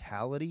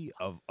mentality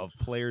of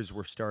players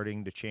were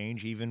starting to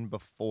change even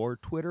before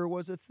Twitter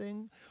was a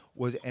thing?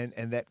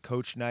 And that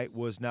Coach Knight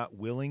was not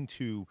willing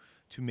to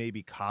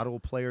maybe coddle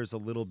players a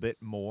little bit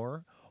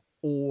more?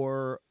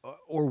 Or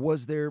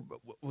was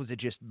it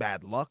just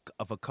bad luck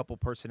of a couple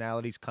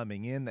personalities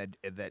coming in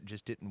that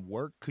just didn't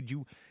work? Could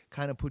you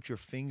kind of put your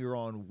finger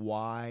on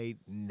why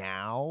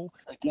now?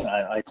 Again,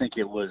 I think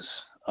it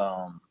was,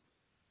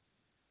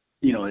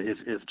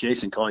 if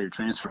Jason Collier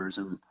transfers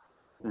and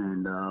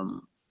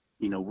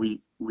we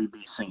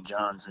beat St.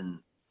 John's in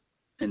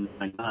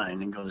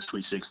 '99 and go to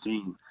Sweet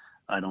 16,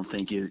 I don't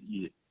think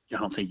you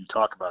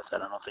talk about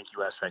that. I don't think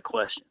you ask that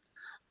question.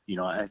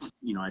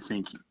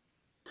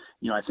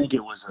 I think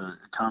it was a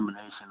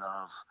combination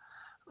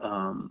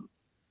of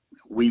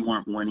we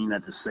weren't winning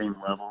at the same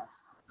level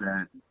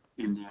that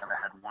Indiana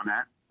had won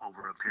at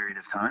over a period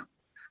of time.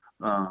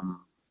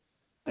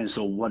 And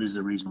so what is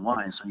the reason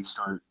why? And so you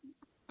start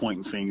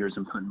pointing fingers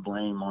and putting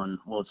blame on,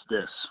 well, it's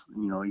this.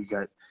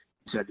 You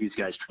said these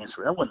guys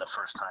transferred. That wasn't the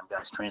first time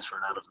guys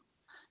transferred out of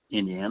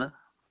Indiana.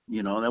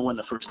 That wasn't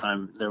the first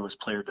time there was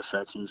player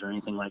defections or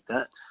anything like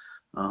that.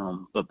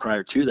 But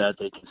prior to that,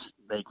 they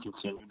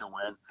continued to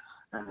win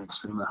at an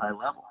extremely high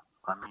level.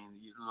 I mean,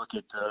 you look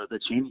at the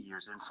Cheney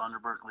years. Then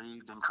Thunderbird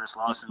leaved, then Chris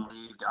Lawson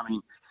leaved. I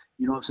mean,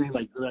 you know what I'm saying?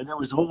 Like, there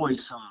was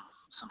always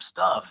some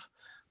stuff,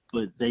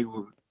 but they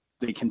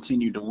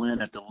continued to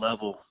win at the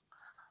level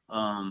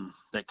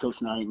that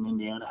Coach Knight in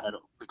Indiana had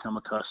become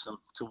accustomed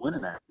to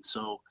winning at.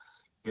 So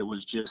it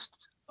was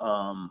just,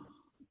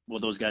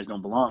 those guys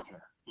don't belong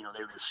here.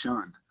 They were just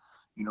shunned.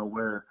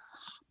 Where,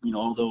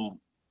 although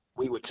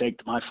we would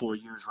take my 4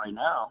 years right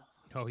now,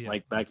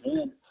 like back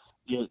then,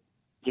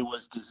 it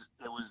was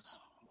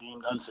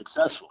deemed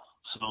unsuccessful.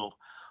 So,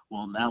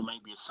 now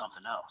maybe it's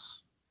something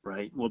else,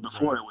 right? Well,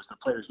 before it was the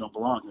players don't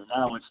belong here.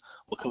 Now it's,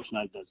 Coach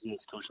Knight does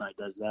this, Coach Knight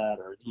does that,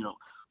 or,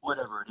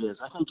 whatever it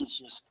is. I think it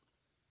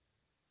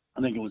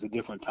was a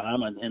different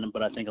time,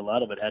 but I think a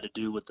lot of it had to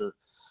do with the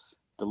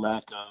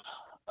lack of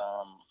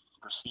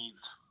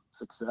perceived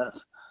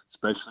success,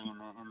 especially in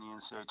the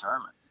NCAA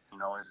tournament,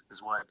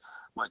 is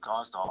what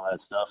caused all that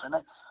stuff. And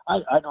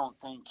I don't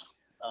think,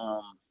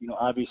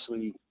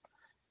 obviously,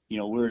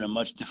 we're in a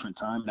much different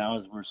time now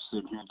as we're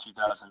sitting here in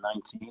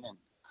 2019. And,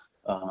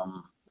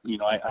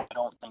 I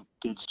don't think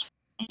kids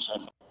change. I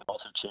think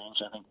adults have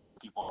changed. I think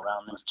people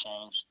around them have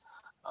changed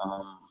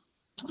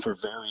for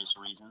various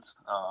reasons.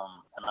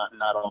 And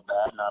not all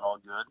bad, not all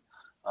good.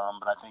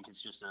 But I think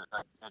it's just a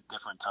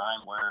different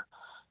time where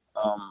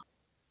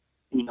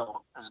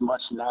as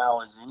much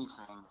now as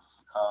anything,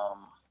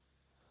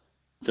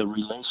 the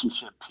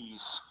relationship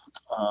piece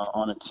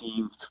on a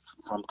team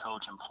from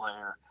coach and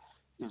player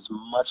is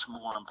much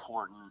more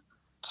important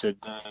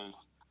today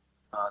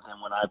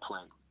than when I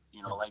played.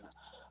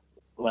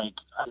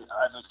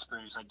 I've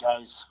experienced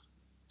guys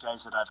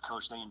that I've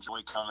coached. They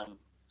enjoy coming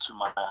to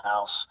my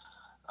house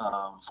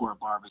for a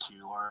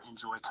barbecue, or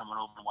enjoy coming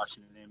over and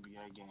watching an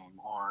NBA game,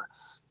 or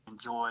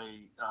enjoy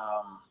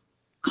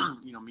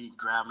me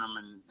grabbing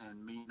them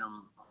and meeting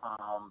them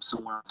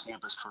somewhere on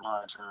campus for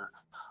lunch, or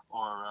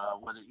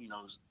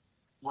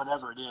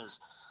whatever it is.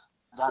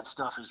 That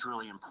stuff is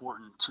really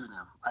important to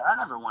them. I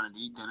never wanted to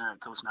eat dinner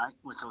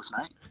with Coach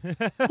Knight.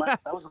 But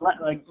that was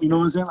you know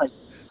what I'm saying? That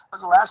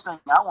was the last thing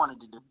I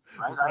wanted to do,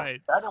 right?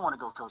 Right. I didn't want to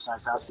go to Coach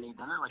Knight's house and eat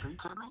dinner. Are you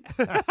kidding me?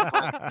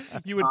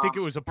 But, You would think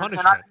it was a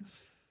punishment.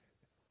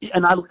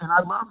 And I loved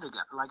the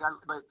guy.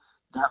 But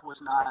that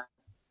was not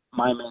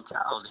my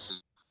mentality,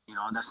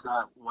 and that's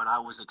not what I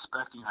was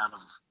expecting out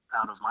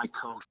of my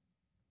coach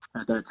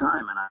at that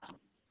time. And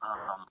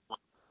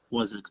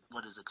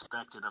what is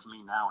expected of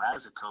me now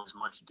as a coach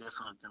much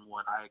different than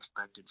what I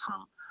expected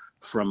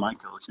from my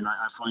coach. And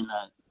I find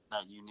that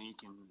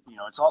unique, and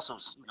it's also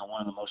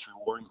one of the most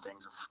rewarding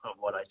things of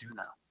what I do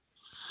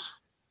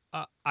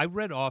now. I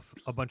read off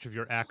a bunch of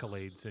your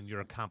accolades and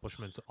your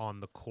accomplishments on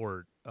the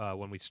court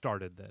when we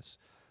started this.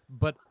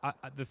 But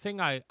the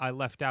thing I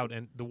left out,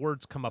 and the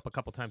words come up a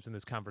couple times in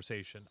this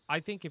conversation,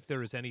 I think if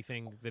there is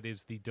anything that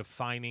is the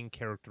defining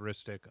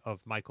characteristic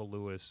of Michael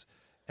Lewis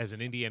as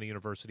an Indiana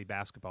University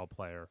basketball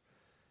player,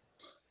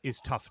 is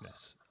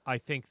toughness. I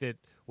think that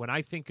when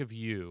I think of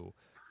you,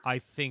 I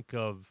think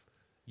of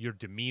your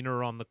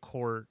demeanor on the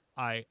court.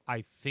 I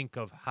think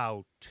of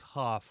how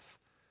tough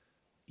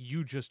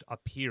you just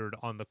appeared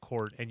on the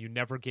court, and you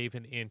never gave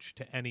an inch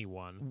to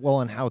anyone. Well,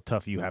 and how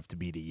tough you have to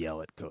be to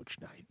yell at Coach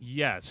Knight.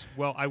 Yes.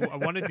 Well, I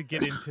wanted to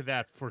get into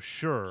that for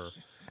sure,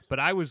 but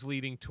I was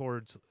leading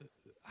towards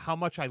how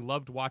much I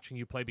loved watching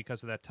you play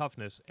because of that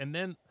toughness. And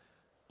then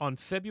on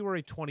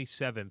February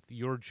 27th,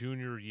 your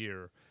junior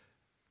year,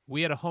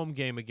 we had a home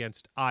game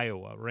against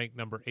Iowa, ranked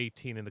number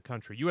 18 in the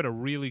country. You had a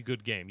really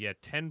good game. You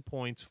had 10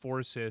 points, 4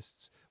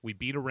 assists. We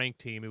beat a ranked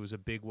team. It was a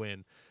big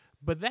win.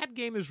 But that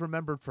game is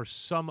remembered for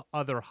some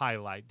other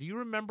highlight. Do you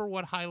remember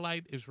what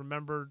highlight is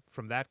remembered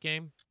from that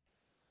game?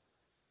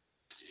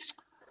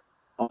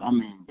 As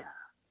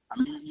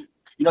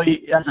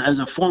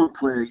a former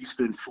player, you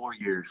spend 4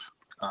 years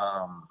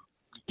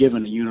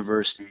giving a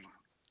university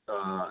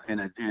and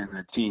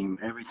a team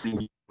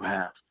everything you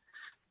have.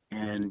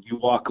 And you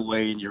walk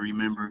away and you're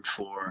remembered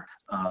for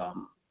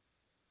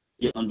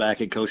yelling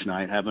back at Coach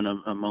Knight, having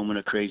a moment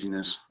of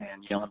craziness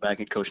and yelling back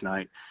at Coach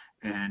Knight.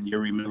 And you're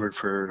remembered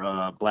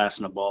for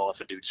blasting a ball off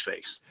a dude's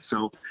face.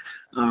 So,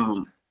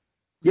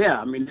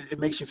 it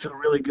makes you feel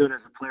really good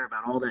as a player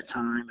about all that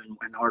time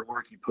and hard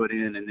work you put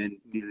in, and then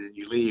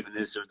you leave, and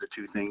these are the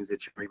two things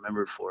that you're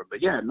remembered for.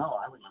 But, I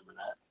remember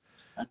that.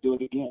 I'd do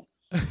it again.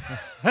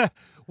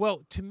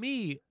 Well, to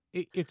me,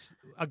 it's,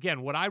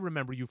 again, what I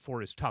remember you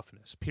for is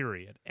toughness,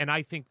 period. And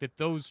I think that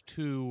those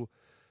two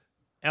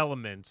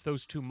elements,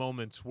 those two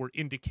moments were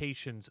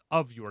indications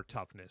of your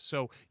toughness.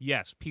 So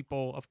yes,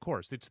 people, of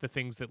course, it's the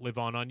things that live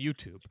on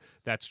YouTube.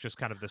 That's just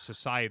kind of the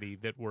society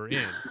that we're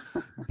in.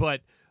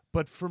 But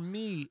for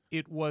me,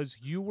 it was,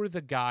 you were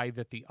the guy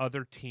that the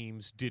other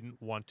teams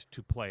didn't want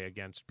to play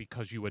against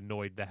because you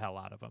annoyed the hell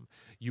out of them.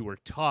 You were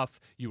tough,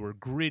 you were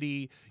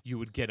gritty, you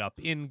would get up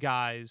in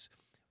guys.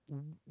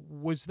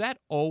 Was that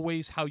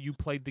always how you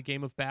played the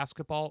game of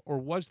basketball, or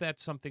was that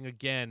something,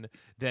 again,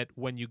 that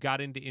when you got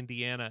into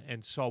Indiana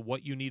and saw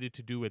what you needed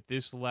to do at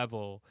this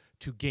level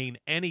to gain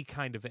any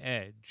kind of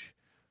edge,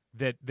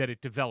 that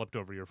it developed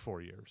over your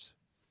 4 years?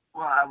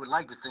 Well, I would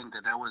like to think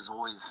that was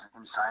always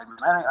inside me.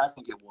 I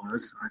think it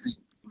was. I think,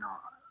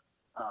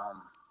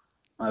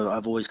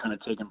 I've always kind of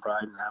taken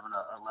pride in having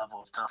a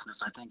level of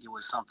toughness. I think it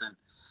was something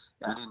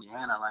at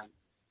Indiana,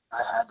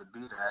 I had to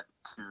be that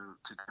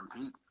to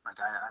compete.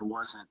 I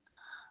wasn't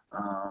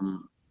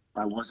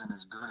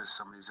as good as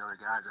some of these other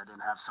guys. I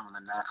didn't have some of the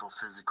natural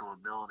physical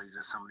abilities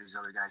that some of these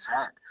other guys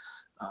had.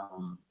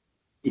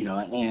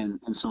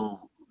 And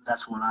so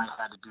that's what I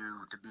had to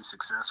do to be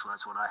successful.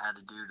 That's what I had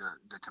to do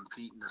to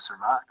compete and to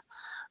survive.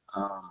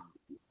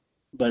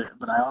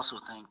 But I also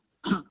think,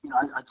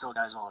 I tell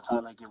guys all the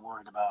time, they get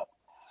worried about,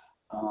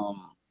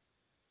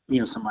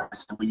 somebody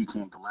said, well, you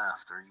can't go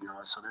left, or,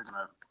 so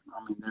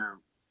they're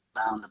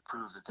bound to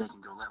prove that they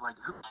can go left.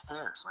 Who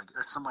cares?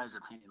 That's somebody's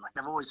opinion.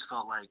 I've always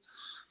felt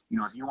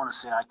if you want to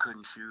say I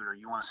couldn't shoot, or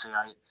you want to say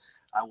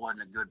I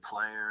wasn't a good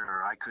player,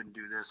 or I couldn't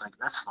do this,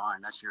 that's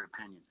fine. That's your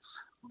opinion.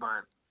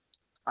 But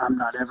I'm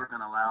not ever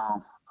going to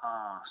allow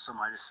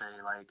somebody to say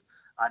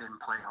I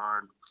didn't play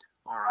hard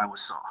or I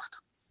was soft.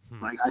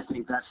 I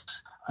think that's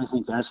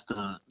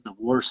the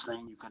worst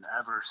thing you can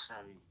ever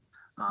say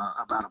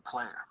about a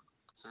player,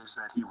 is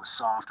that he was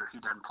soft, or he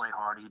doesn't play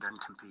hard, or he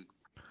doesn't compete.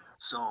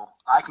 So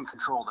I can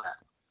control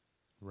that.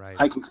 Right.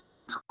 I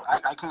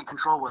can't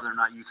control whether or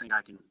not you think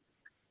I can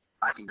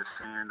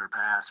defend or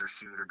pass or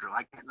shoot or drill.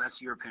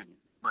 That's your opinion.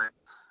 But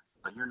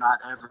but you're not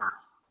ever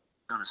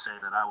going to say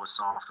that I was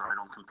soft or I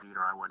don't compete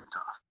or I wasn't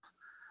tough.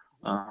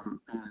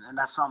 And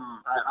that's something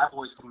I've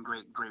always taken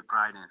great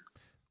pride in.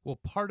 Well,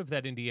 part of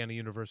that Indiana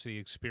University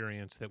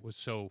experience that was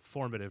so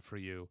formative for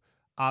you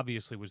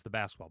obviously was the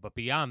basketball, but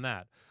beyond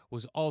that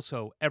was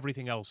also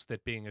everything else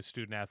that being a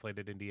student athlete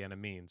at Indiana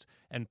means.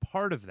 And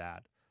part of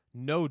that,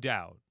 no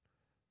doubt,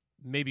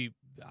 maybe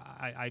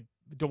I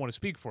don't want to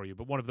speak for you,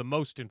 but one of the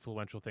most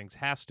influential things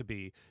has to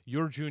be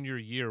your junior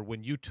year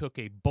when you took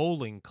a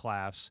bowling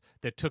class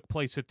that took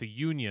place at the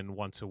Union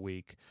once a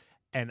week,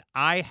 and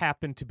I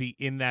happened to be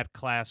in that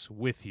class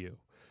with you.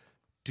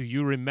 Do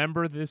you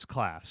remember this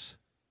class?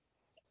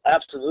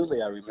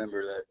 Absolutely, I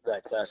remember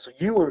that class. So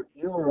you were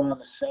on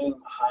the same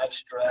high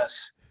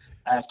stress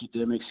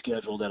academic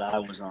schedule that I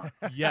was on.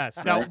 Yes.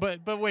 Right? Now,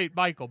 but wait,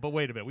 Michael. But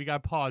wait a minute. We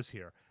got to pause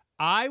here.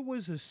 I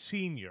was a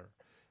senior,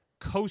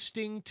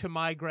 coasting to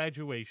my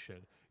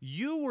graduation.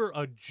 You were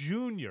a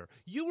junior.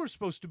 You were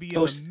supposed to be in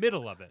the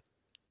middle of it.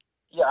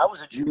 Yeah, I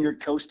was a junior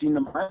coasting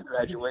to my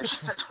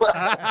graduation as well.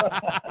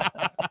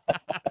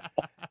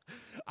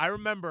 I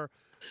remember.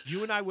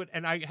 You and I would,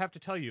 and I have to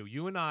tell you,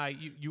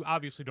 you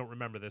obviously don't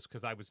remember this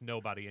because I was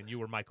nobody and you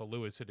were Michael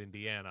Lewis at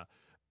Indiana,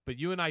 but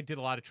you and I did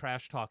a lot of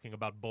trash talking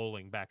about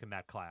bowling back in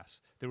that class.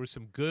 There was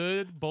some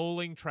good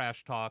bowling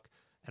trash talk,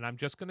 and I'm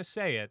just going to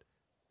say it,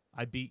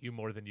 I beat you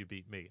more than you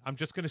beat me. I'm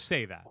just going to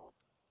say that.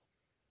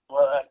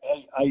 Well,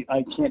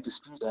 I can't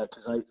dispute that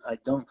because I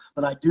don't,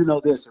 but I do know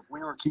this. If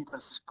we were keeping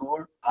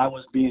score, I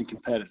was being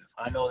competitive.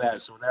 I know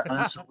that, so that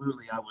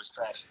absolutely I was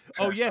trash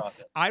oh, yeah.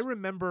 talking. I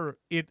remember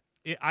it.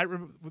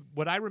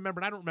 What I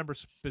remember, and I don't remember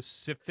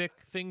specific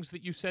things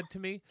that you said to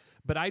me,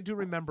 but I do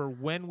remember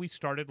when we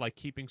started like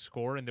keeping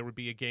score and there would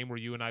be a game where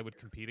you and I would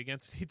compete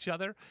against each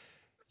other.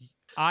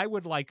 I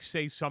would like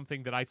say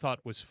something that I thought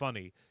was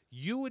funny.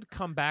 You would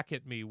come back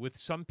at me with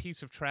some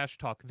piece of trash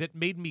talk that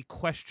made me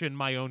question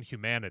my own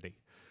humanity.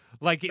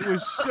 Like it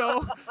was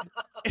so,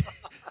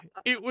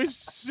 it was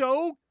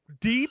so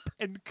deep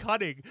and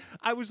cutting.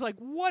 I was like,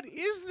 what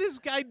is this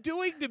guy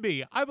doing to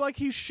me? I'm like,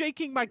 he's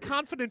shaking my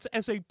confidence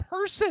as a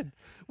person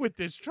with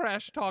this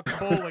trash talk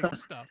bowling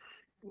stuff.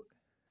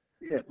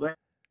 Yeah, well,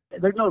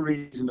 there's no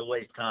reason to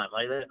waste time.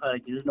 Like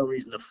there's no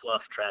reason to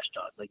fluff trash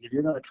talk. Like if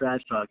you're going to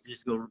trash talk,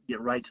 just go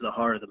get right to the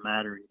heart of the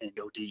matter and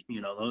go deep,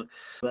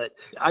 But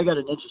I got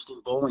an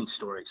interesting bowling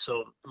story.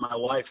 So my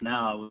wife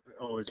now,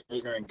 I was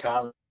dating her in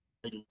college.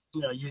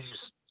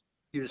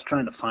 You're just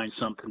trying to find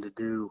something to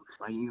do.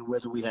 Like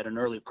whether we had an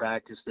early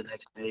practice the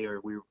next day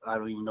or I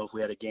don't even know if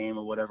we had a game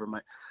or whatever.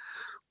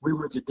 We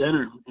went to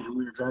dinner and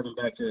we were driving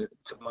back to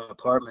my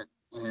apartment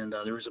and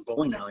there was a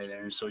bowling alley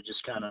there. And so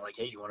just kind of like,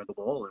 hey, you want to go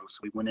bowl? And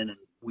so we went in and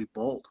we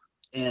bowled.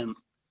 And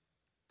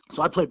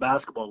so I play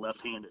basketball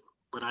left-handed,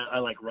 but I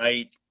like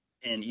write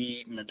and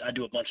eat and I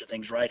do a bunch of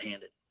things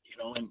right-handed,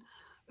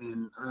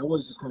 and I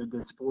always just kind of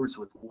did sports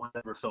with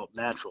whatever felt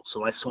natural.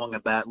 So I swung a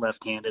bat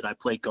left-handed. I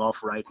played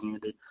golf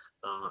right-handed.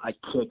 I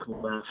kick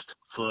left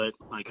foot.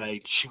 Like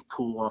I shoot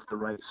pool off the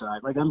right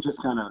side. Like I'm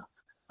just kind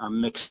of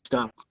mixed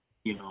up,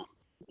 in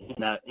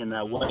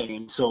that way.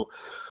 And so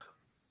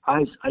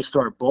I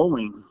start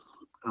bowling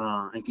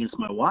against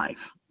my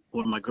wife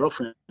or my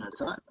girlfriend at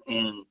the time,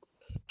 and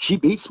she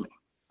beats me,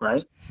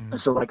 right? And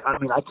so like I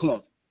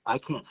can't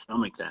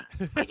stomach that.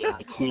 Like,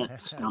 I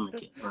can't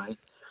stomach it, right?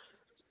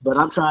 But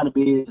I'm trying to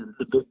be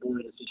the big boy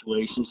in the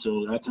situation,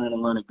 so I kind of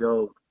let it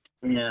go.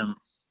 And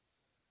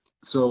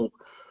so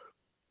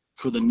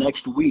for the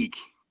next week,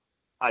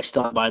 I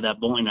stopped by that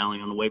bowling alley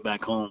on the way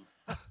back home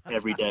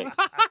every day.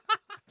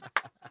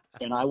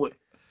 And I would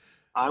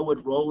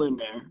roll in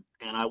there,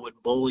 and I would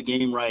bowl a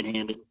game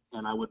right-handed,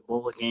 and I would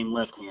bowl a game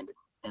left-handed,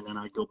 and then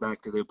I'd go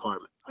back to the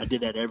apartment. I did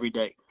that every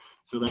day.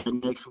 So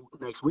then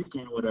next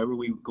weekend, whatever,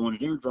 we go into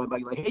dinner, drive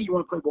back, like, hey, you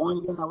want to play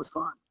bowling again? That was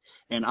fun.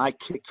 And I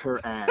kicked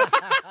her ass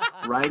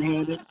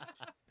right-handed.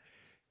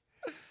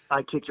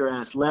 I kicked her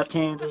ass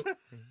left-handed.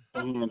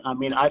 And,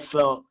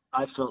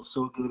 I felt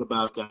so good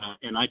about that.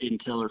 And I didn't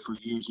tell her for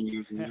years and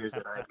years and years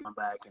that I had come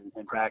back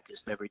and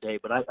practiced every day.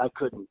 But I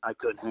couldn't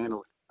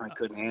handle it. I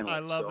couldn't handle it. I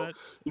love it.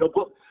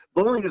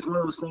 Bowling is one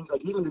of those things,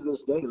 like, even to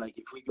this day, like,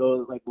 if we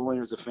go, like,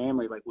 bowling as a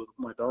family, like, with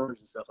my daughters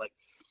and stuff, like,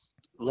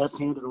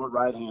 left-handed or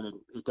right-handed,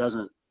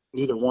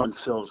 neither one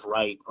feels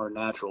right or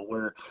natural.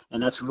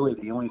 And that's really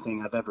the only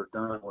thing I've ever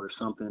done where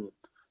something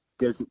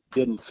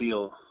didn't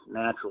feel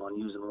natural and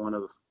using one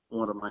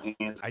of my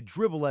hands. I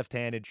dribble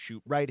left-handed,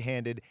 shoot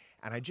right-handed,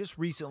 and I just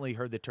recently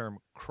heard the term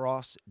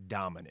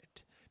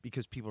cross-dominant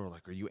because people are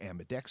like, are you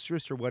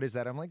ambidextrous or what is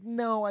that? I'm like,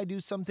 no, I do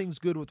some things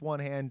good with one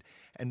hand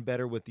and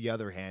better with the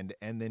other hand,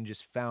 and then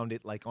just found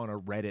it like on a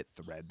Reddit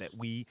thread that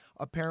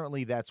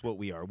apparently that's what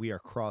we are. We are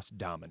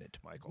cross-dominant,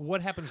 Michael.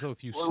 What happens, though,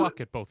 if you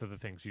suck at both of the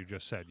things you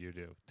just said you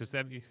do? Does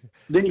that mean...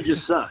 Then you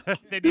just suck.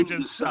 then you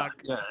just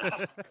suck.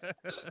 Yeah.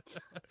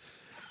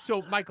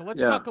 So, Michael,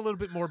 let's talk a little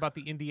bit more about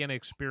the Indiana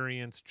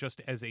experience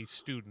just as a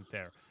student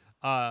there,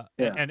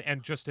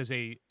 and just as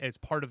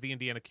part of the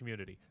Indiana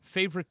community.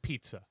 Favorite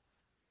pizza?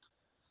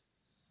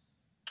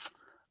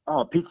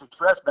 Oh, Pizza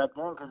Express back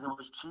then because it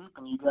was cheap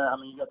and you got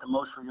the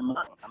most for your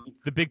money.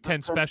 The Big Ten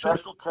special?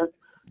 10,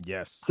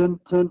 Yes. 10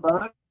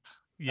 bucks.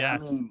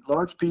 Yes.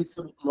 Large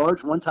pizza,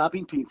 large one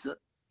topping pizza,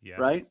 Yes.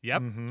 right?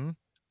 Yep. Mm-hmm.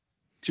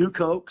 2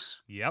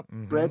 Cokes, Yep.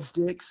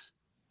 breadsticks,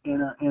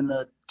 and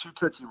the 2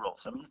 Tootsie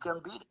Rolls. you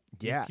couldn't beat it.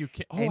 Yeah. You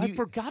can, And I you-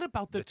 forgot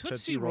about the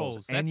Tootsie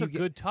Rolls. And That's you a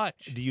good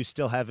touch. Do you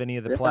still have any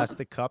of the Yeah.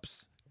 plastic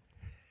cups?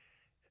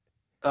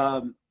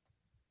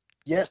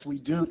 Yes, we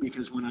do,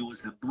 because when I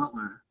was at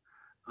Butler,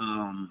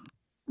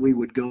 we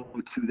would go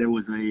to, there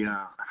was I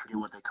forget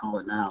what they call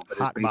it now, but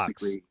Hot it's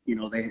basically,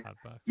 they, Hot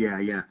box.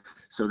 yeah.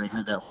 So they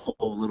had that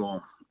whole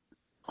little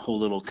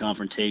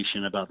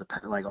confrontation about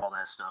like all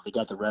that stuff. They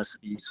got the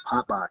recipes,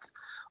 hot box.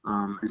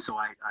 And so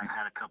I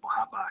had a couple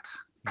hot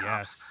box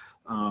cups.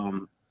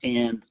 Yes.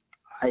 And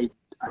I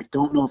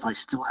don't know if I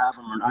still have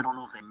them, or I don't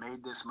know if they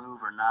made this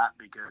move or not,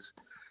 because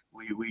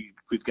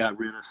we've got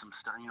rid of some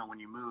stuff. When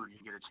you move, you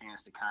get a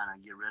chance to kind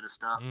of get rid of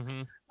stuff.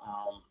 Mm-hmm.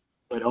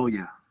 But oh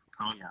yeah.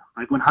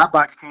 Like when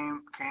Hotbox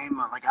came,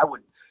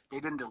 they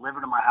didn't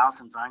deliver to my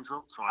house in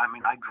Zionsville. So I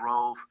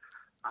drove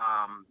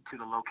to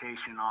the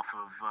location off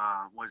of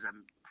what is that,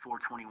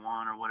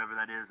 421 or whatever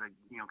that is, that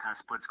kind of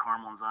splits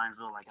Carmel and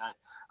Zionsville. Like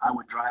I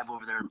would drive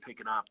over there and pick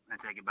it up and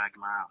take it back to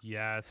my house.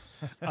 Yes.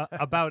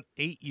 About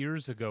 8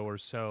 years ago or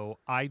so,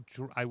 I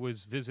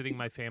was visiting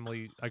my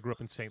family. I grew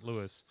up in St.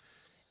 Louis,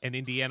 and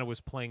Indiana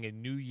was playing a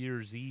New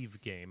Year's Eve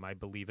game, I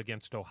believe,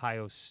 against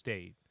Ohio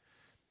State.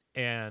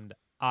 And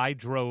I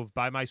drove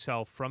by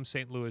myself from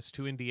St. Louis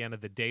to Indiana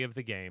the day of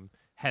the game,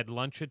 had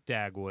lunch at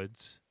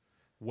Dagwood's,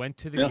 went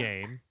to the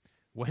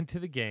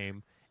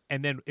game,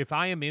 and then if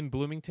I am in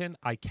Bloomington,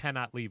 I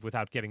cannot leave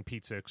without getting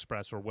Pizza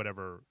Express or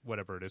whatever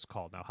it is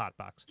called now, Hot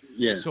Box.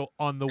 Yeah. So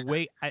on the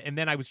way, and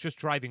then I was just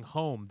driving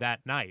home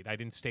that night. I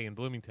didn't stay in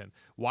Bloomington.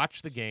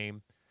 Watched the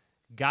game,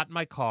 got in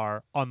my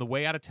car, on the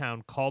way out of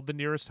town, called the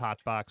nearest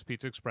Hot Box,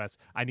 Pizza Express.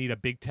 I need a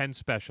Big Ten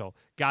special.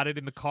 Got it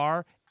in the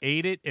car,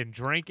 ate it, and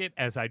drank it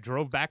as I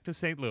drove back to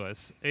St.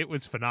 Louis. It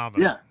was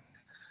phenomenal. Yeah.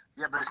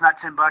 Yeah, but it's not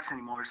 $10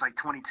 anymore. It's like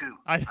 22.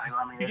 It's like,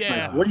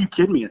 what are you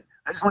kidding me?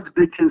 I just want the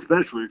Big Ten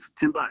special. It's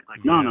 $10.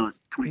 Like, no,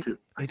 it's 22.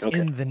 It's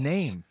in the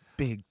name,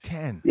 Big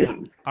Ten. Yeah.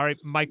 All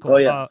right,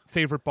 Michael,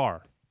 favorite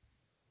bar?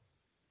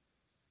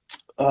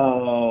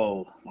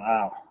 Oh,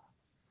 wow.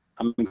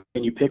 Can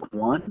you pick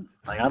one?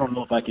 Like, I don't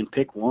know if I can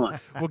pick one.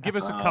 Well, give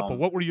us a couple.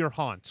 What were your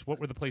haunts? What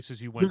were the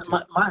places you went to?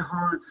 My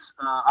haunts,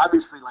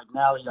 obviously, like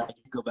now, you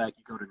go back,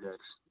 you go to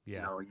Knicks.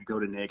 Yeah. You go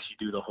to Knicks, you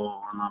do the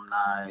whole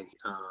alumni,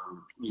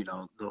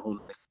 the whole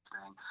Knicks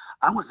thing.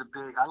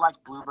 I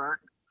liked Bluebird.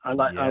 I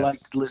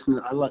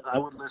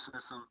would listen to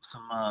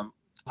some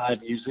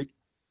live music.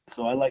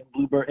 So I liked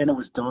Bluebird, and it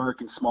was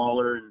dark and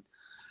smaller, and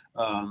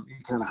you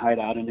kind of hide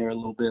out in there a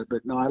little bit.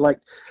 But no, I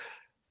liked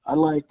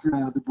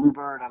the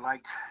Bluebird. I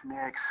liked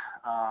Knicks.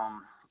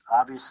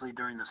 Obviously,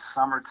 during the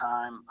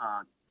summertime,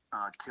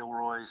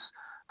 Kilroy's,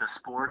 the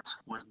sports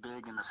was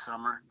big in the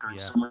summer during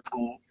summer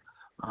school.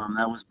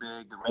 That was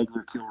big. The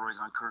regular Kilroy's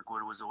on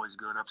Kirkwood was always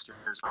good.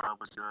 Upstairs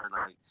was good.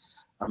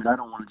 I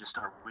don't want to just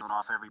start reeling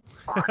off every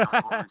bar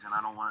and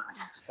I don't want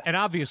to. And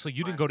obviously,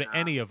 you didn't go to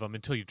any of them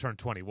until you turned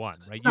 21,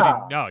 right?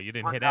 You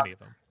didn't hit any of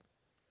them.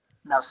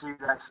 Now, see,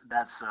 that's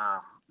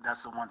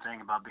the one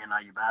thing about being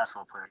an IU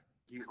basketball player.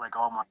 Like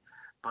all my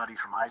buddies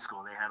from high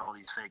school, they had all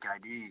these fake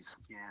IDs,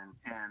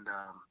 and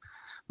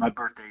my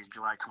birthday is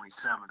July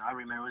 27th. I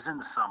remember it was in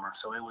the summer,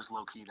 so it was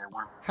low key. There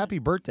weren't. Happy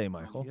birthday,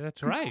 Michael. Yeah,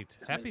 that's right.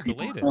 Happy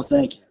belated. Oh,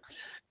 thank you.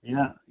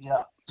 Yeah.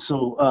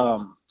 So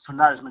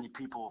not as many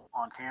people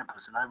on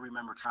campus, and I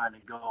remember trying to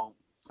go.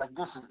 It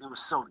was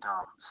so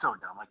dumb.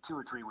 Like 2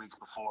 or 3 weeks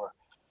before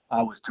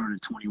I was turning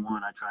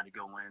 21, I tried to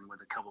go in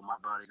with a couple of my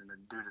buddies, and the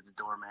dude at the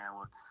doorman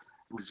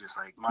was just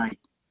like, Mike.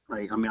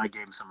 I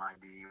gave him some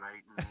ID,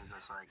 right? And he was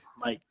just like,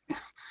 Mike.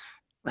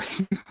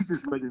 He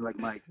just looked at me like,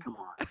 Mike, come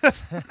on.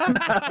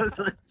 I was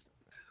like,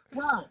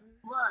 what?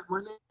 My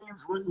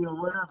name's,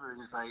 whatever.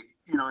 And it's like,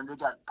 and they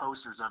got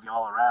posters of you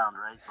all around,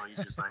 right? So he's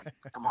just like,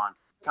 come on.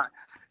 So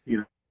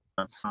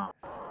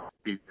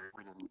we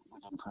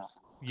didn't press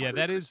it. Yeah,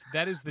 that is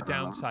the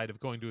downside of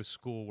going to a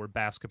school where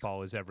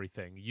basketball is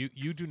everything.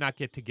 You do not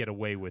get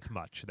away with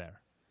much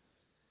there.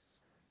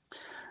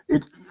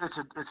 It's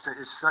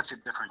such a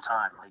different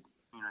time.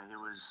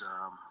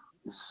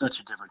 It's such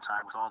a different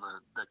time with all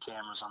the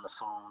cameras on the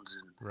phones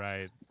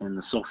and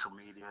the social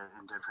media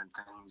and different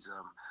things.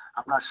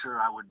 I'm not sure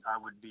I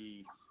would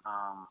be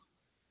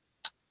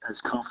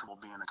as comfortable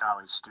being a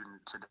college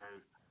student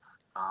today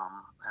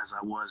as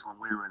I was when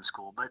we were in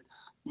school. But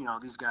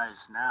these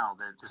guys now,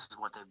 that this is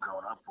what they've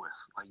grown up with.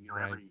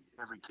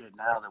 Every kid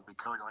now that we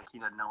coach, he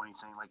doesn't know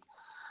anything.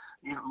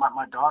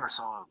 My daughter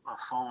saw a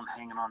phone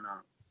hanging on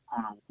a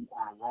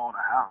wall in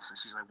a house, and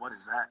she's like, "What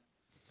is that?"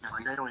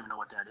 They don't even know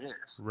what that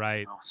is.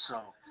 Right.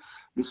 So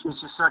it's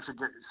just such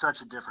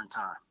a different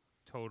time.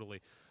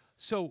 Totally.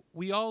 So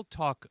we all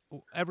talk.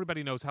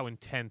 Everybody knows how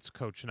intense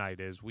Coach Knight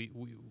is.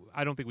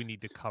 I don't think we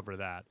need to cover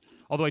that.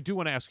 Although I do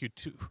want to ask you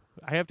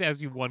I have to ask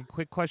you one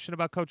quick question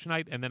about Coach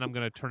Knight, and then I'm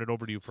going to turn it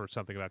over to you for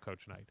something about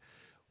Coach Knight.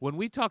 when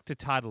we talked to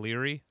Todd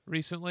Leary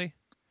recently,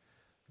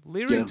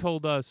 Leary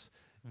told us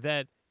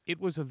that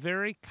it was a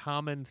very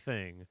common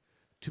thing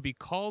to be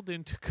called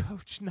into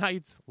Coach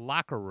Knight's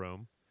locker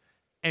room,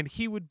 and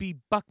he would be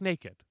buck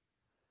naked.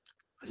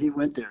 He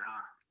went there,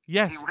 huh?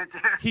 Yes, He went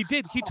there. he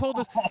did. He told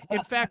us.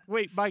 In fact,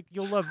 wait, Mike,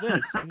 you'll love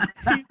this.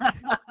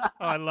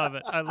 I love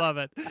it. I love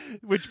it.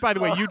 Which, by the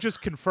way, you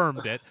just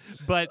confirmed it.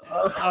 But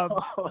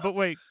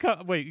wait,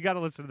 you got to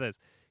listen to this.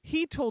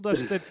 He told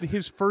us that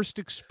his first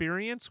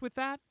experience with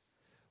that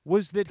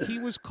was that he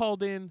was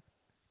called in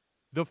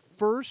the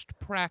first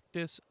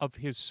practice of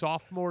his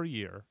sophomore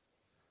year.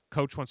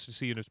 Coach wants to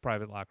see you in his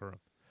private locker room.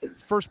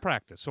 First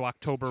practice, so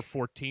October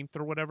 14th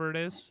or whatever it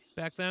is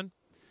back then.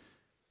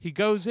 He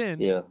goes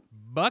in,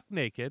 buck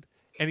naked,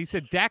 and he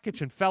said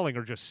Dakic and Felling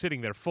are just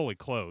sitting there fully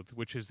clothed,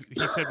 which is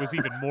he said was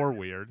even more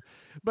weird.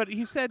 But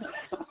he said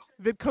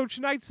that Coach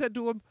Knight said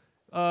to him,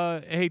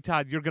 hey,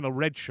 Todd, you're going to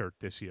redshirt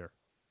this year.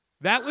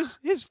 That was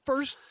his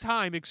first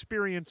time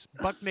experience,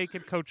 buck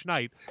naked Coach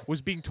Knight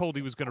was being told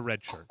he was going to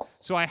redshirt.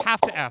 So I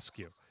have to ask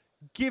you,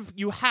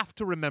 you have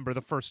to remember the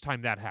first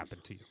time that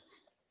happened to you.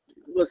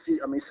 Well, see,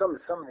 I mean, some of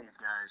these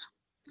guys,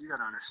 you got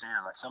to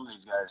understand, like some of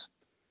these guys,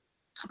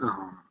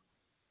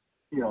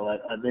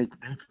 they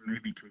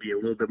maybe can be a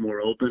little bit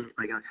more open.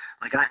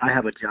 I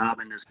have a job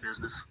in this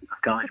business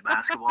of college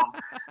basketball.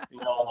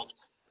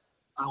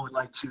 I would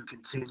like to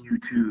continue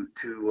to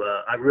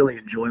I really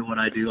enjoy what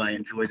I do. I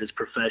enjoy this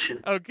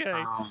profession. Okay.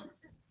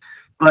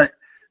 I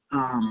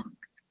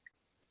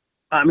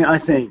mean, I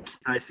think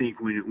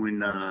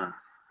when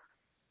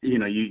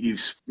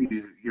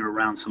you're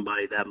around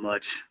somebody that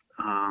much,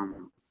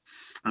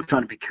 I'm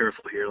trying to be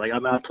careful here. Like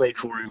I played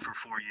for him for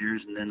 4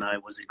 years, and then I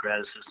was a grad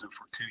assistant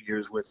for 2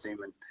 years with him.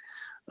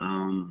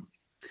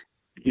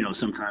 And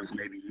sometimes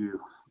maybe you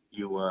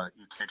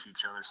catch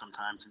each other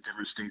sometimes in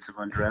different states of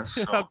undress.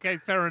 So, okay,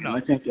 fair enough. I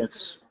think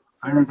that's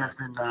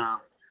been known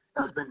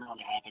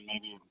to happen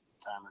maybe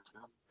a time or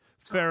two.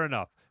 Fair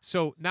enough.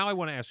 So now I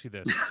want to ask you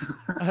this.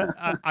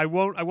 I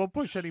won't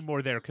push any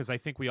more there because I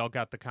think we all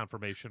got the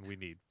confirmation we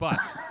need. But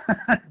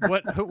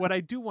what I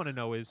do want to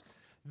know is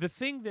the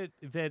thing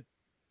that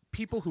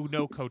people who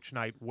know Coach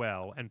Knight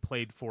well and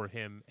played for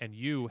him, and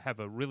you have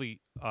a really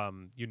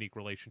unique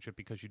relationship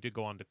because you did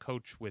go on to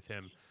coach with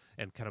him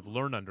and kind of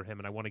learn under him,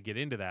 and I want to get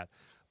into that.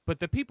 But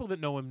the people that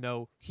know him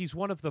know he's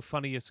one of the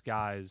funniest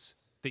guys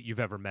that you've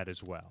ever met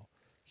as well.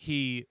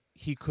 He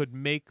could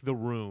make the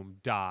room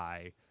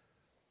die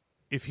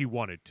if he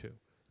wanted to.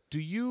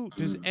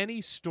 Does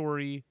any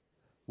story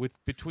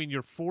between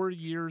your 4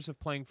 years of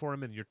playing for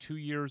him and your 2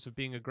 years of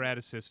being a grad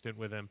assistant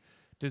with him,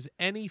 does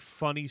any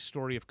funny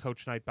story of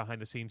Coach Knight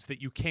behind the scenes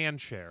that you can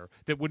share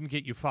that wouldn't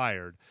get you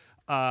fired,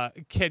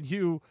 can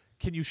you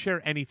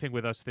share anything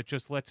with us that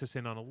just lets us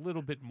in on a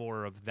little bit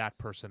more of that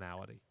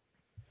personality?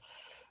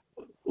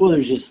 Well,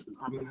 there's so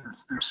many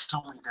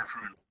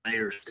different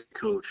layers to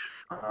Coach,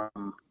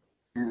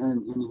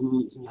 and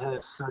he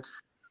has such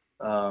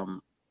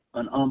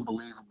an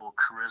unbelievable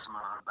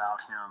charisma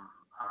about him.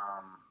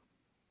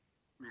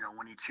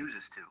 When he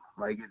chooses to,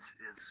 like he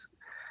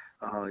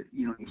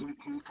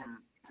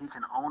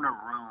can own a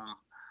room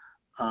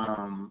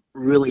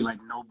really like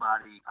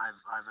nobody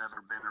I've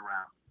ever been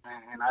around,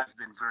 and I've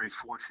been very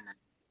fortunate,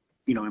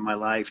 in my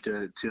life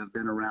to have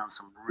been around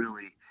some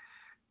really,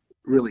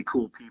 really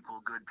cool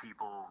people, good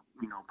people,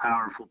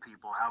 powerful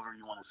people, however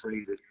you want to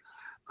phrase it.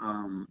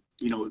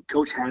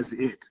 Coach has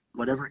it.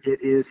 Whatever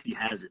it is, he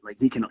has it. Like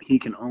he can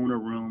own a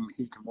room.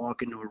 He can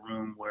walk into a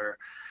room where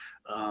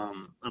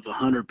of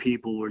 100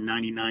 people, where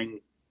 99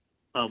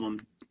 of them,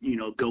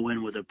 go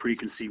in with a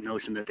preconceived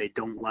notion that they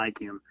don't like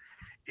him.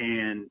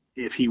 And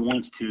if he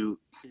wants to,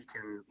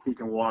 he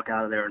can walk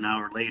out of there an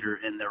hour later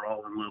and they're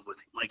all in love with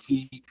him. Like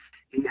he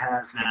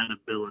has that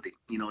ability.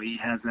 He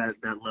has that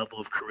level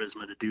of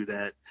charisma to do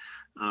that.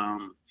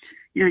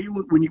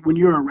 When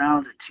you're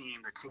around a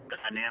team, the team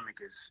dynamic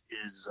is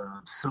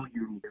so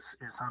unique. It's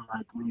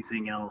unlike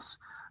anything else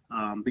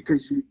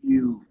because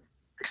you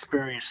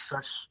experience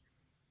such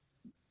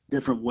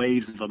different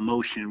waves of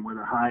emotion,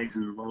 whether highs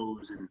and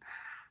lows, and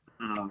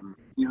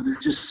there's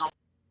just so many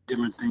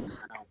different things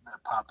that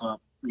pop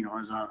up.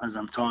 As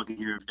I'm talking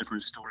here,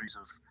 different stories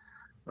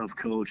of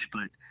Coach.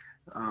 But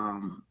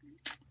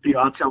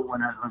I'll tell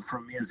one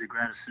from me as a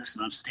grad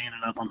assistant. I'm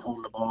standing up, I'm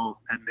holding the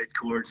ball at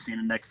midcourt,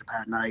 standing next to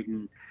Pat Knight,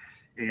 and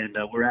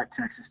we're at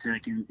Texas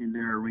Tech in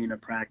their arena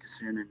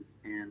practicing,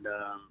 and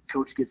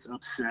Coach gets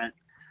upset,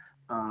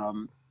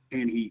 and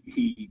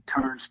he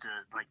turns to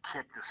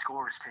kick the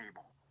scores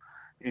table,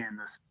 and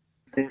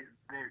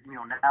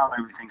now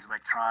everything's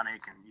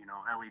electronic and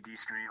LED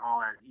screen, all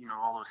that,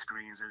 all those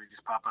screens that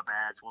just pop up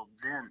ads. Well,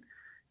 then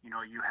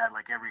you had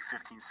every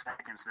 15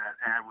 seconds that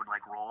ad would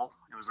roll.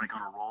 It was on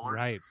a roller,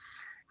 right?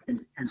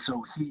 And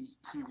so he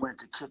went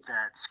to kick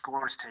that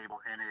scores table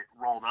and it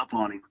rolled up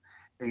on him,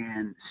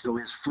 and so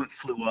his foot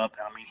flew up.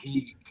 I mean,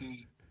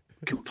 he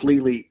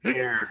completely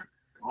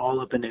all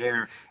up in the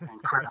air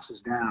and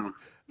crashes down,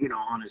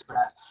 on his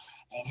back.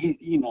 And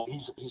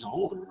he's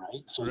older,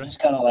 right? So he's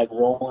kind of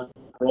rolling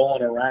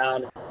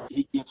around.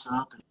 He gets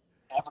up,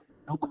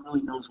 and nobody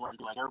really knows what to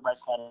do. Like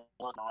everybody's kind of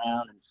looking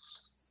around, and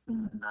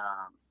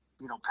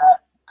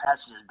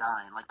Pat's just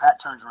dying. Like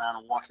Pat turns around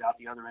and walks out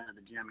the other end of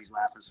the gym. He's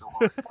laughing so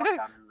hard. He walks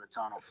out into the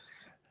tunnel.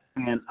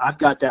 And I've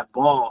got that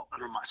ball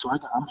under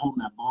I'm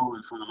holding that ball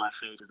in front of my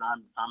face because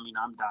I'm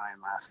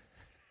dying laughing.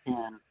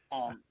 And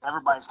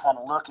everybody's kind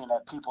of looking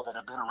at people that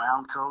have been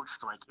around Coach,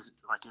 is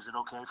it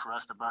okay for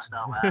us to bust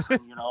out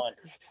laughing,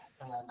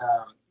 And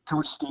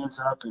Coach stands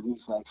up and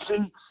he's like,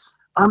 "See,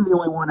 I'm the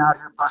only one out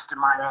here busting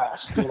my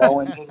ass," And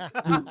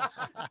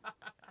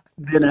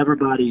then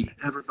everybody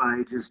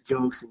just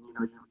jokes and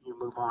you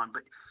move on.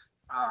 But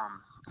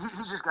he's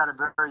just got a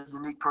very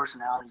unique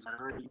personality. He's got a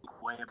very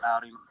unique way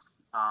about him.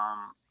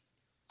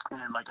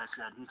 And like I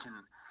said, he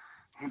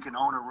can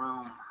own a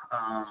room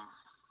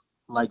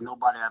like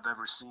nobody I've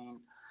ever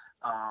seen,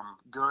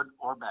 good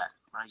or bad,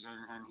 right?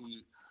 And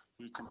he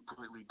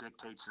completely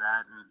dictates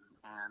that,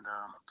 and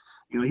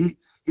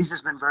he's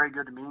just been very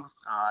good to me.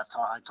 I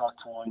talked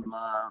to him,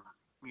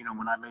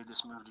 when I made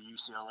this move to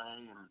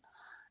UCLA,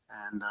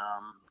 and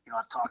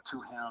I've talked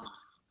to him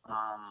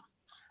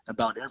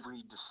about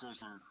every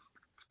decision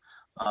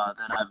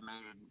that I've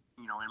made,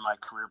 in my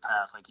career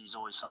path. Like he's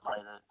always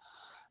somebody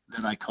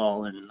that I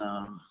call and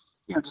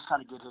just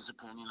kind of get his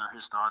opinion or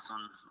his thoughts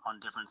on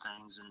different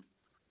things, and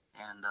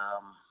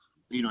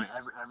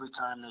every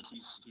time that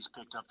he's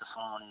picked up the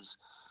phone,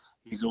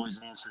 he's always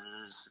answered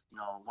it as,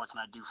 "What can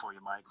I do for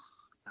you, Mike?"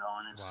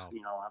 And it's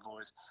I've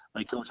always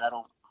like, "Coach, I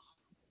don't,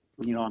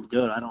 I'm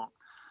good. I don't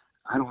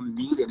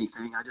need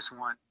anything. I just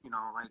want, and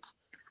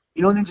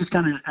then just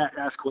kind of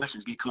ask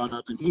questions, get caught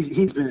up." And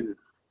he's been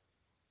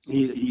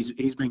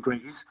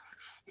great.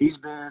 He's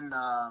been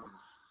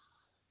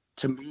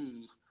to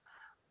me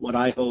what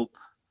I hope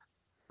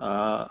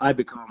I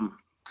become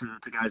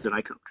to guys that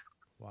I coach.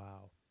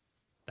 Wow.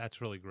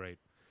 That's really great.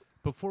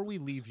 Before we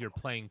leave your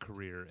playing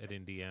career at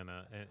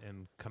Indiana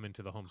and come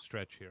into the home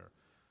stretch here,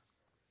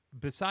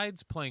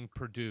 besides playing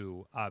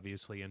Purdue,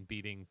 obviously, and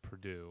beating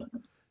Purdue,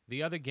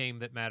 the other game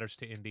that matters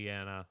to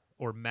Indiana,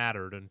 or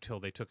mattered until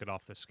they took it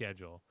off the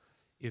schedule,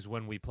 is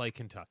when we play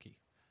Kentucky.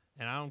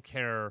 And I don't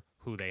care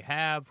who they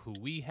have, who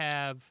we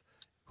have,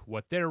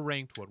 what they're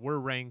ranked, what we're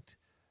ranked.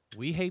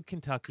 We hate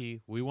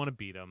Kentucky. We want to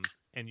beat them.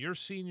 And your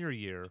senior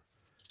year,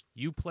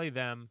 you play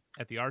them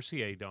at the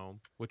RCA Dome,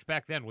 which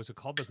back then, was it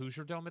called the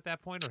Hoosier Dome at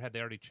that point, or had they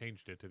already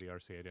changed it to the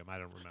RCA Dome? I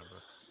don't remember.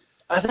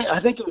 I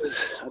think it was.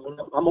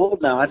 I'm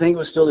old now. I think it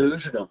was still the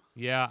Hoosier Dome.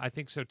 Yeah, I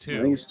think so too.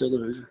 I think it's still the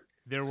Hoosier.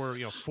 There were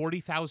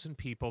 40,000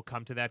 people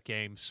come to that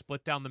game,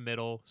 split down the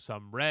middle,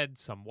 some red,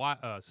 some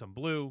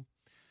blue,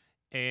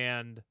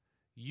 and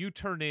you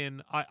turn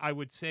in, I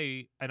would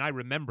say, and I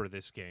remember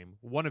this game,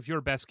 one of your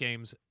best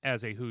games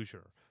as a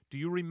Hoosier. Do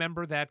you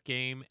remember that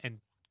game,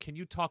 and can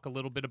you talk a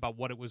little bit about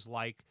what it was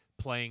like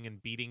playing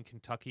and beating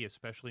Kentucky,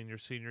 especially in your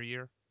senior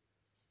year?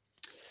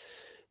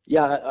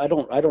 Yeah, I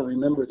don't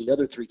remember the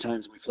other 3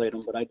 times we played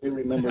them, but I do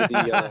remember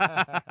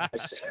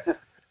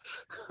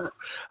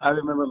I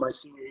remember my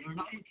senior year.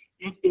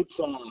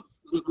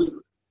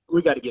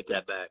 We got to get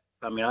that back.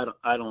 I mean, I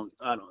don't.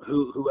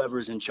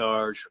 Whoever's in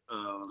charge,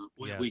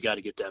 we got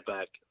to get that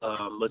back.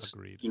 Let's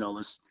Agreed.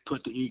 Let's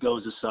put the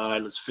egos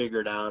aside. Let's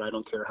figure it out. I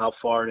don't care how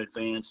far in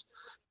advance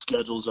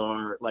schedules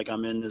are. Like,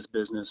 I'm in this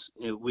business.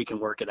 We can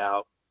work it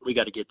out. We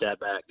got to get that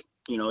back.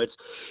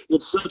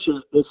 It's such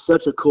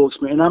a cool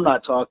experience. And I'm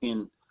not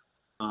talking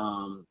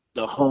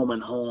the home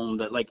and home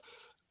that, like,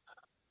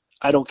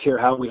 I don't care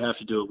how we have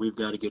to do it. We've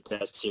got to get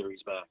that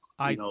series back.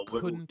 I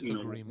couldn't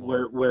agree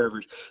more.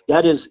 Wherever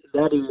that is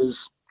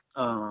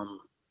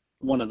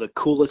one of the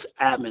coolest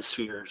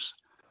atmospheres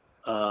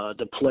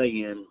to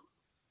play in.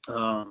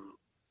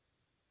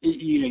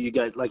 You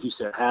got, like you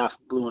said, half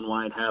blue and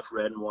white, half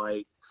red and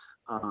white.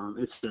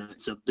 It's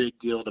a big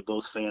deal to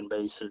both fan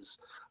bases.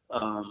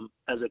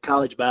 As a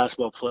college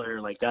basketball player,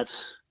 like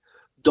those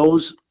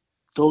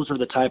are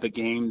the type of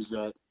games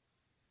that,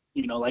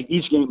 like,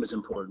 each game is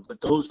important, but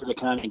those are the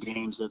kind of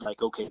games that,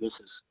 like, okay, this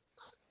is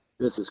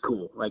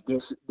cool. Like,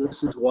 this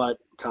is what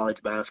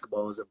college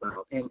basketball is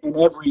about. And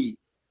every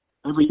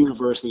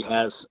university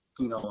has,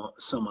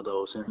 some of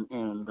those. And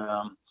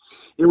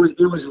it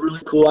was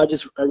really cool. I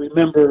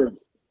remember,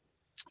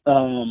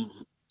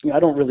 I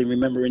don't really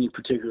remember any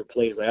particular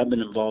plays. Like, I've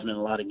been involved in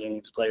a lot of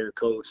games, player,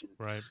 coach, and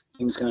right.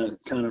 Things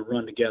kind of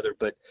run together.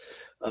 But,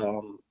 I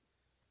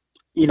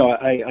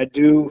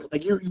do,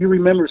 like, you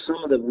remember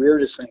some of the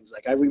weirdest things.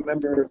 Like, I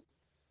remember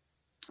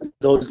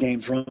those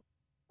games running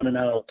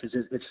out because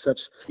it's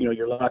such,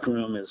 your locker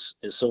room is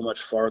so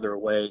much farther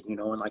away, and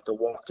like the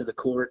walk to the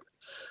court.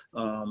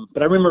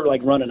 But I remember,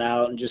 like, running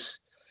out and just,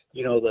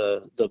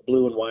 the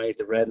blue and white,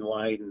 the red and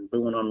white, and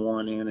booing on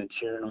one end and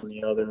cheering on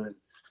the other.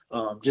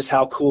 And just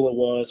how cool it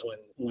was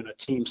when a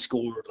team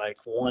scored, like,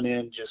 one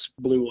end just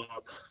blew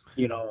up,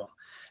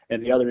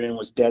 and the other end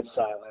was dead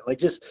silent. Like,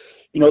 just,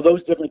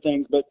 those different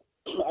things. But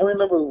I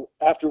remember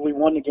after we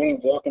won the game,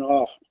 walking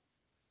off,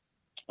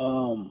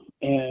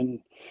 and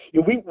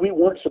we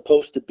weren't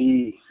supposed to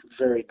be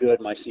very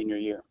good my senior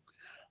year.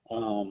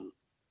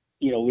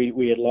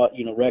 We had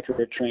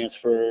record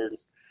transferred.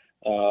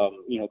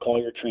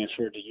 Collier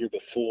transferred the year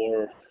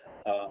before.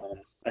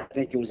 I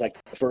think it was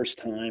like the first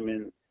time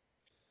in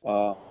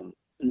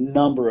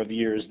number of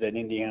years that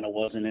Indiana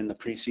wasn't in the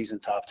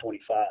preseason top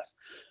 25.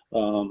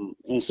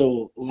 And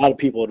so a lot of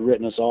people had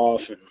written us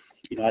off, and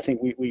I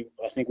think we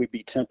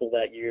beat Temple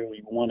that year.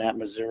 We won at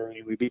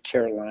Missouri. We beat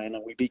Carolina.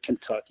 We beat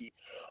Kentucky,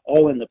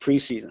 all in the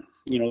preseason.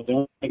 The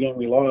only game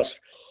we lost,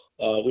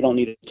 we don't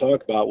need to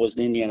talk about, was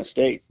the Indiana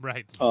State.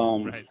 Right.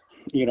 Right.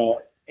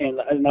 And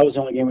that was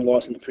the only game we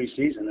lost in the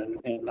preseason.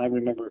 And I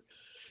remember,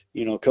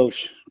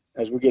 Coach,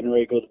 as we're getting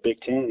ready to go to the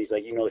Big Ten, he's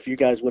like, if you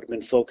guys would have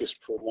been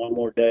focused for one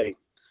more day,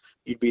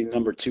 you'd be the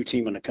number 2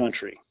 team in the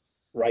country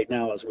right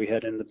now as we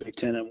head into the Big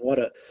Ten. And what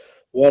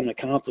an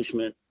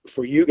accomplishment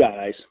for you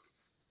guys,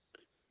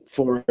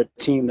 for a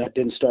team that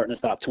didn't start in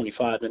the top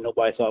 25 that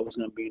nobody thought was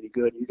going to be any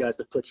good. You guys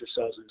have put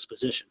yourselves in this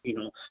position,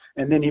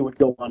 And then he would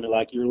go on to,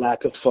 like, your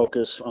lack of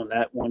focus on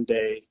that one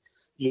day,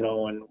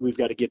 and we've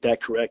got to get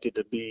that corrected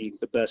to be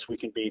the best we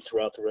can be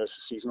throughout the rest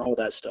of the season, all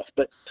that stuff.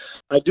 But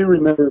I do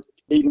remember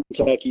beating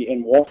Kentucky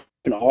and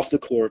walking off the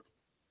court,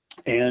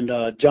 and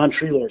John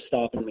Treelor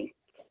stopping me.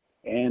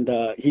 And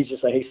he's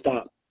just like, hey,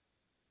 stop.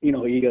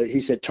 He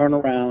said, turn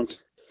around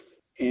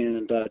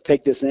and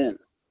take this in.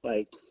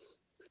 Like,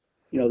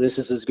 this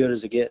is as good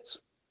as it gets.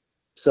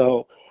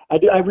 So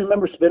I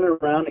remember spinning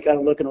around and kind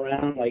of looking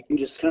around, like, and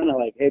just kind of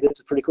like, hey, this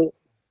is pretty cool.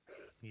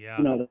 Yeah.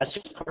 That's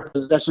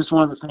just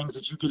one of the things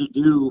that you get to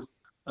do.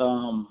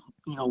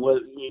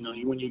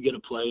 When you get to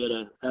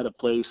play at a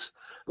place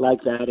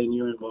like that and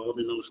you're involved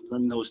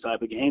in those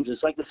type of games,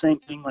 it's like the same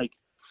thing. Like,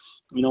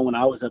 when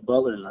I was at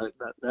Butler,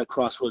 that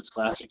Crossroads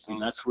Classic thing,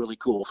 that's really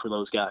cool for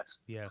those guys.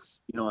 Yes.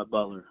 At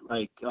Butler,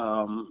 like,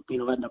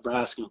 at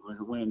Nebraska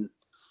when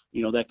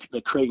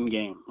that Creighton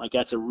game, like,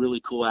 that's a really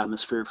cool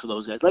atmosphere for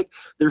those guys. Like,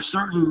 there's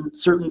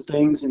certain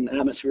things and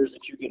atmospheres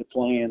that you get to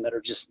play in that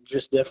are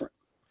just different.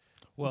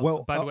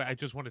 Well, by the way, I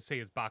just want to say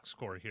his box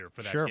score here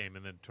for that Sure. game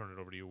and then turn it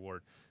over to you,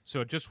 Ward.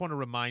 So I just want to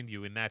remind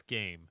you, in that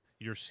game,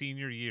 your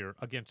senior year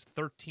against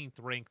 13th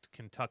ranked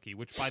Kentucky,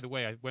 which, by the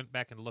way, I went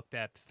back and looked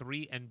at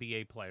 3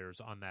 NBA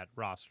players on that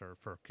roster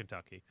for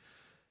Kentucky.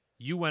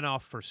 You went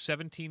off for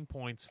 17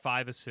 points,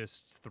 5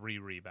 assists, 3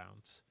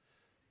 rebounds.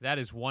 That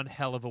is one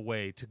hell of a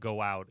way to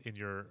go out in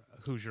your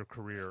Hoosier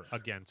career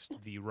against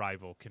the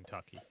rival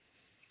Kentucky.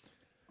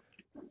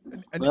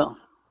 At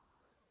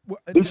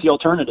least the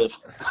alternative.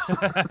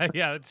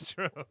 Yeah, that's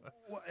true.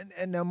 Well,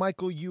 and now,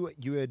 Michael, you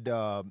had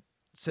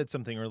said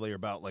something earlier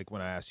about, like,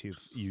 when I asked you if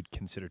you'd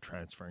consider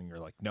transferring, you're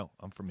like, no,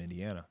 I'm from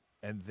Indiana.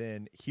 And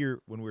then here,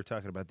 when we were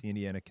talking about the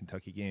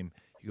Indiana-Kentucky game,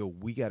 you go,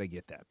 we got to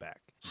get that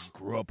back. You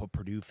grew up a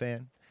Purdue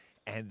fan,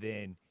 and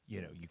then,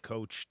 you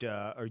coached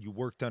or you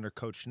worked under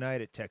Coach Knight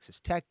at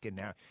Texas Tech, and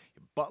now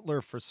you're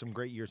Butler for some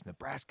great years in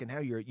Nebraska. Now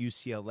you're at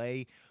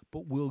UCLA.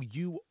 But will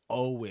you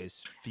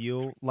always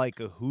feel like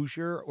a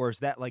Hoosier, or is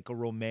that like a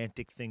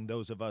romantic thing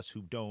those of us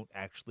who don't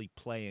actually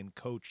play and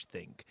coach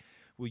think?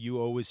 Will you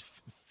always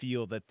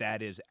feel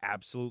that is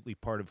absolutely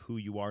part of who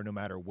you are no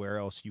matter where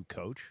else you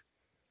coach?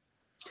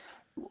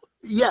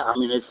 Yeah, I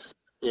mean, it's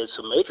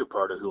a major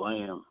part of who I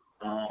am.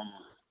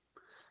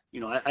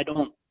 I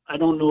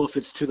don't know if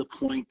it's to the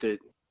point that,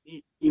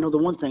 the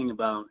one thing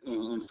about,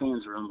 and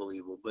fans are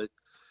unbelievable, but,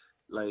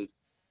 like,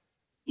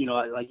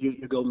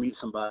 you go meet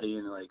somebody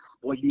and, like,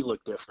 boy, you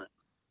look different.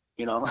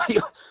 Well,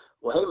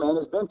 hey, man,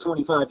 it's been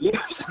 25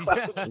 years.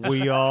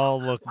 We all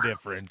look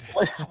different.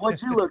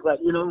 What you look like,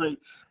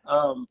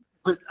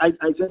 but I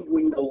think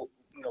when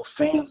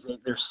fans,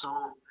 they're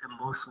so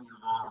emotionally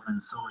involved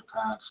and so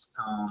attached,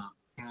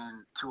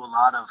 and to a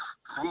lot of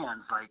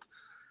fans, like,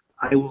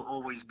 I will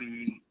always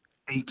be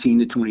 18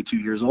 to 22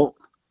 years old,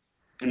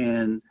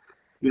 and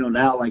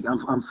now, like, I'm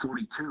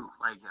 42.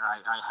 Like,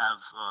 I have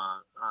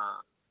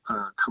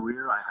a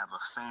career, I have a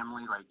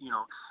family, like,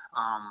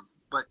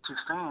 but to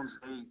fans,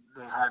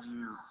 they have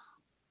you,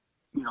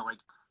 like,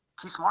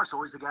 Keith Smart's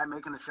always the guy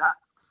making the shot.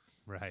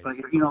 Right.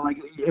 Like,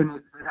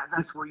 and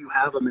that's where you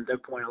have them at their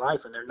point of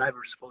life, and they're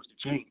never supposed to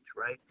change,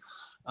 right?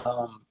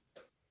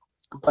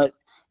 But,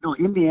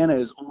 Indiana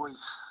is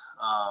always,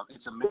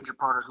 it's a major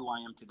part of who I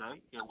am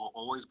today. It will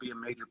always be a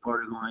major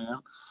part of who I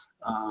am.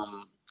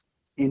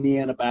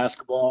 Indiana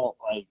basketball,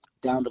 like,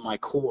 down to my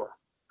core.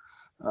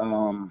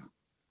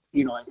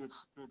 It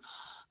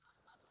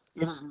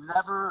is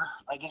never,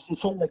 like,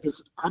 it's sort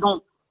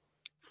of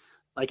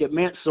like it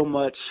meant so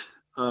much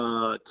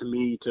to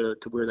me to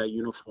wear that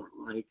uniform.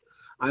 Like,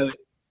 I'm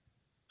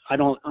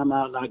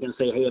not going to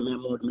say, hey, it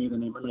meant more to me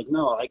than anybody. Like,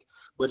 no, like,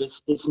 but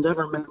it's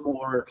never meant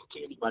more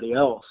to anybody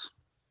else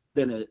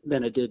than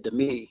it did to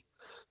me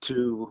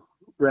to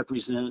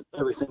represent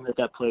everything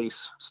that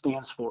place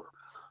stands for,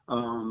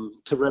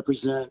 to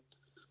represent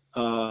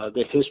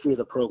the history of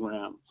the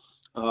program,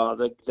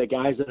 the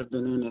guys that have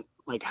been in it,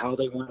 like, how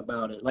they went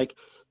about it. Like,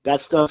 that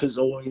stuff is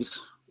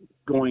always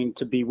going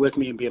to be with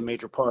me and be a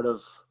major part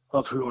of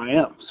who I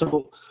am.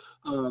 So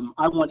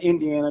I want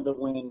Indiana to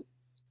win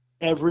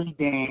every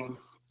game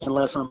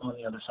unless I'm on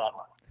the other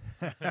sideline.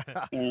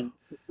 And,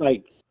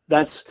 like,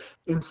 that's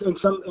and some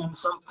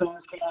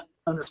fans can't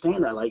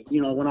understand that. Like,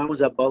 when I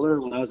was at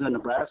Butler, when I was at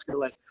Nebraska,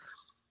 like,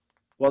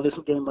 well, this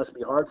game must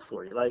be hard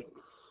for you. Like,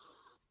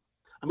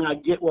 I mean, I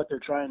get what they're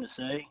trying to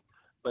say,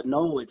 but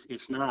no,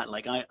 it's not.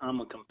 Like,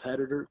 I'm a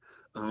competitor,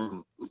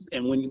 um,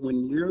 and when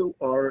you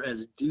are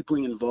as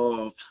deeply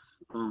involved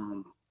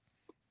um,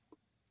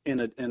 in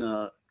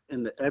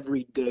the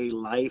everyday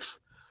life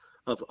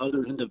of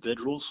other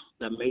individuals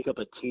that make up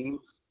a team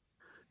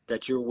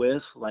that you're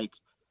with, like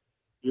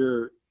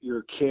your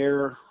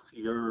care,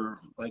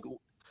 your like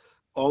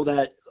all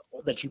that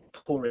you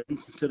pour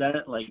into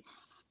that, like,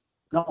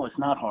 no, it's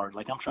not hard.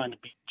 Like, I'm trying to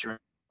beat your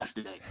ass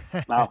today.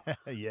 Now,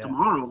 Yeah.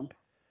 tomorrow,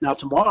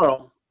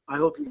 tomorrow, I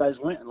hope you guys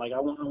win. Like, I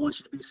want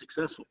you to be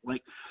successful.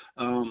 Like,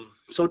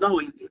 so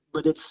no,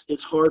 but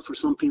it's hard for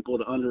some people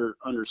to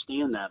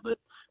understand that. But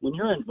when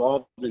you're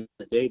involved in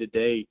the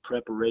day-to-day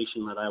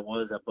preparation that I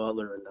was at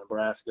Butler and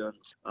Nebraska,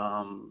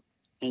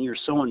 and you're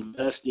so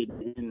invested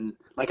in,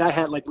 like,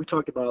 like we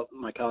talked about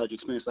my college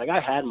experience. Like,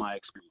 I had my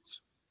experience.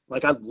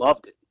 Like, I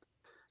loved it.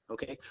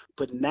 Okay,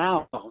 but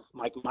now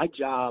my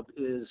job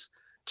is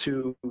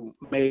to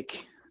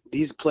make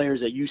these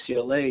players at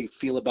UCLA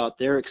feel about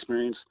their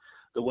experience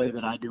the way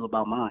that I do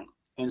about mine.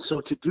 And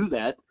so to do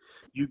that,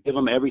 you give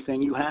them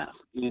everything you have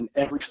in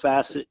every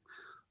facet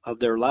of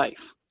their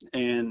life,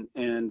 and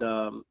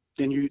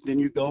then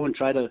you go and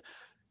try to.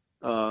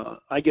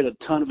 I get a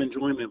ton of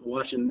enjoyment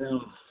watching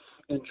them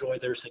enjoy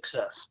their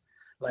success.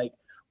 Like,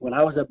 when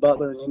I was at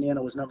Butler and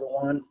Indiana was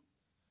 #1,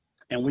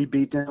 and we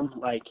beat them,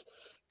 like,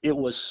 it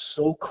was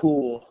so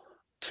cool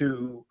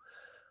to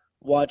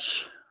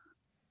watch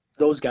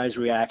those guys'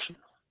 reaction,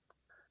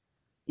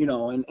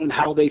 and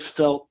how they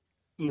felt,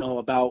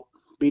 about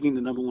beating the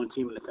 #1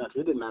 team in the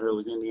country. It didn't matter if it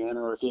was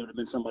Indiana or if it would have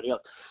been somebody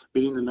else,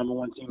 beating the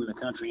 #1 team in the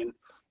country,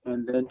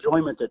 and the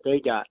enjoyment that they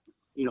got,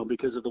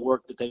 because of the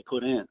work that they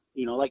put in.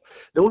 Like,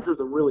 those are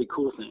the really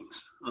cool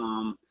things.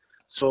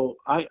 So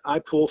I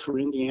pull for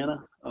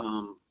Indiana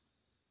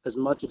as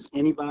much as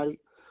anybody,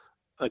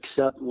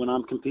 except when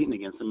I'm competing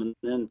against them, and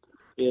then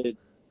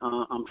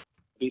I'm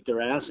beat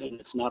their ass, and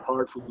it's not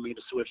hard for me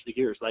to switch the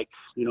gears. Like,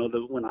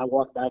 when I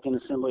walk back in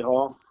Assembly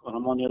Hall, when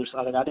I'm on the other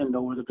side, like, I didn't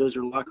know where the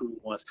visitor locker room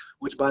was.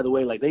 Which, by the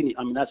way, like,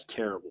 that's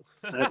terrible.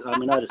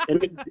 That is,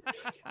 and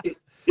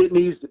it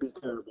needs to be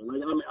terrible.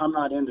 Like, I'm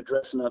not into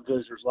dressing up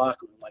visitors'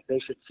 locker room. Like, they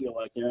should feel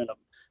like they're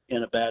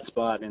in a bad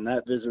spot, and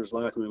that visitors'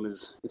 locker room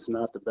it's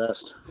not the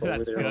best over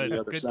That's there on good. the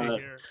other Good to side.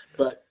 hear.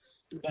 But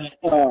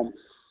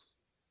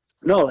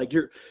no, like,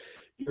 you're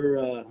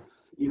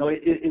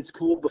it's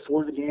cool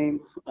before the game.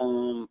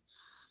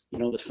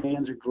 The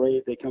fans are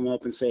great. They come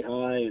up and say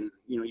hi, and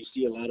you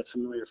see a lot of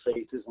familiar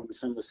faces. I mean,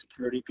 some of the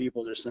security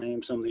people are the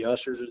same, some of the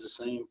ushers are the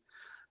same.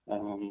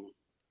 But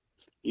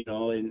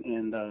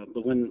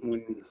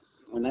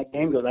when that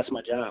game goes, that's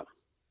my job.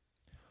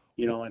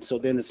 And so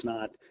then it's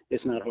not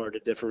hard to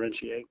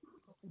differentiate.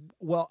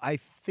 Well, I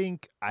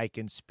think I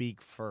can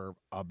speak for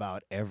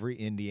about every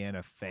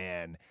Indiana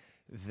fan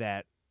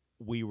that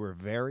we were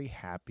very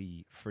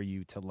happy for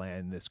you to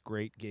land this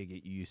great gig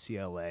at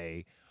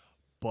UCLA,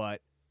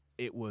 but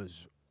it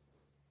was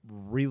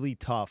really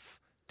tough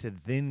to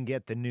then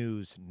get the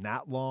news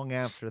not long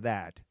after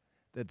that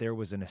there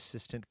was an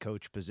assistant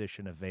coach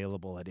position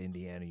available at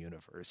Indiana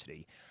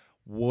University.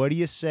 What do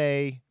you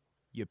say?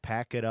 You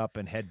pack it up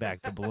and head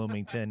back to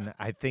Bloomington.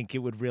 I think it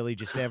would really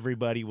just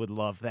everybody would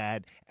love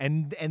that,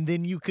 and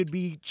then you could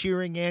be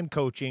cheering and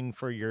coaching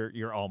for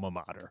your alma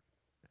mater.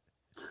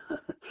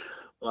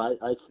 Well,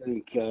 I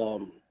think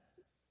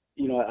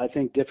I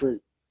think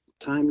different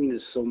timing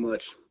is so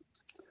much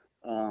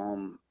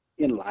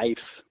in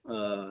life,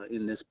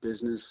 in this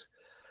business.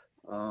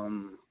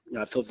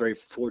 I feel very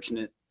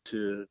fortunate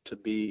to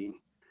be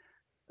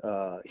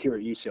here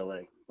at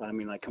UCLA. I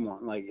mean, like, come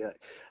on, like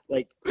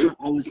I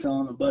was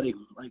telling a buddy,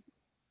 like,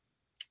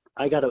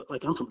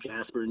 I'm from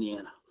Jasper,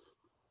 Indiana,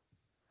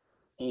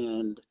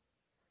 and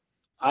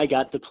I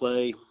got to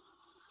play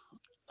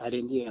at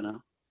Indiana,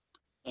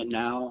 and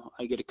now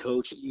I get to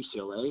coach at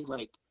UCLA.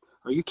 Like,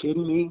 are you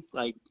kidding me?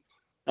 Like,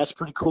 that's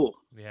pretty cool.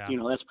 Yeah.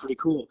 That's pretty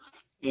cool.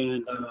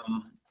 And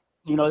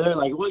they're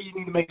like, well, you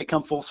need to make it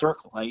come full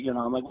circle. Like,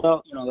 I'm like,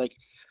 well, like,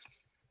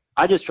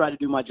 I just try to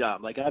do my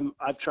job. Like,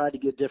 I've tried to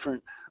get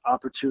different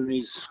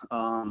opportunities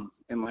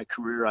in my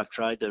career. I've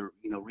tried to,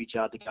 reach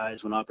out to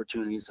guys when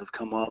opportunities have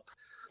come up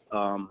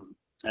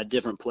at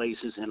different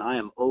places, and I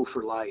am 0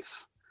 for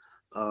life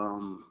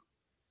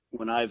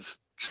when I've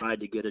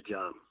tried to get a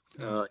job.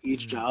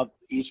 Each job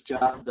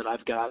that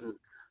I've gotten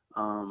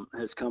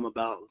has come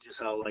about just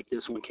how, like,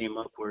 this one came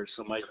up, where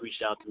somebody's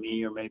reached out to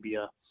me, or maybe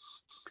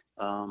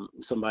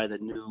somebody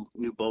that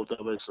knew both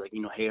of us, like,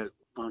 hey,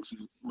 why don't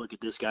you look at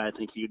this guy? I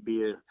think he'd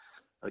be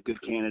a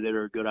good candidate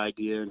or a good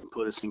idea, and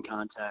put us in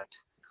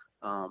contact.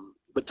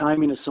 But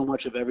timing is so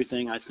much of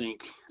everything. I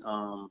think,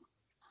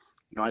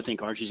 I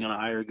think Archie's going to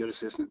hire a good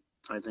assistant.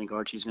 I think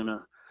Archie's going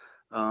to,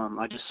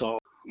 I just saw,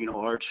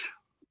 Arch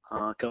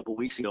a couple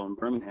weeks ago in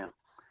Birmingham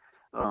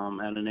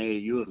at an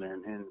AAU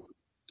event.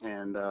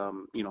 And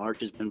Arch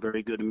has been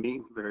very good to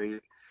me, very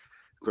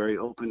very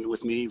open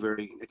with me,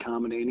 very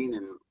accommodating,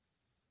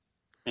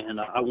 and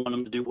I want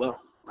them to do well.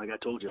 Like I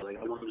told you, like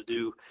I want them to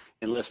do,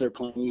 unless they're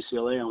playing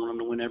UCLA, I want them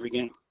to win every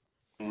game.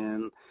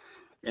 And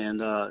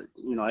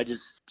I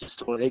just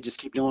told, hey, just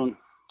keep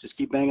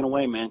banging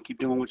away, man. Keep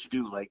doing what you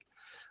do. Like,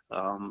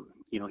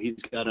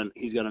 he's got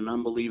an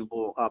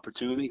unbelievable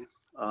opportunity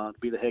to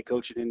be the head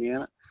coach at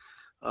Indiana,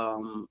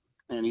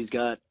 and he's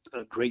got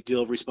a great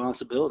deal of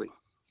responsibility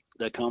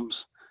that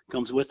comes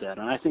with that.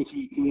 And I think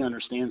he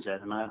understands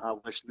that. And I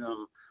wish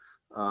them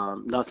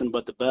nothing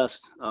but the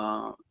best,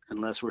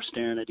 unless we're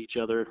staring at each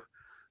other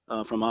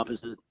from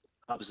opposite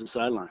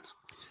sidelines.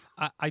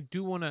 I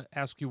do want to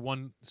ask you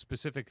one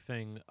specific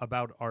thing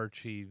about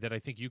Archie that I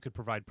think you could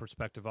provide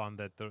perspective on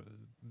that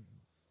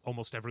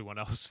almost everyone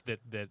else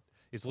that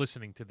is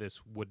listening to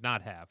this would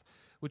not have,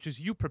 which is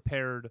you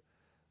prepared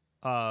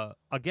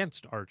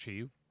against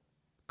Archie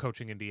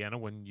coaching Indiana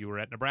when you were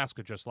at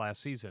Nebraska just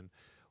last season.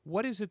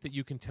 What is it that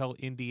you can tell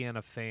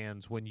Indiana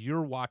fans when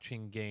you're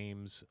watching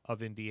games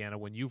of Indiana,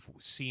 when you've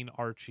seen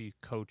Archie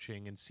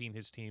coaching and seen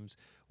his teams?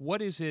 What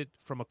is it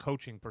from a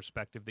coaching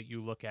perspective that you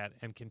look at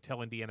and can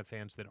tell Indiana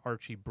fans that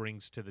Archie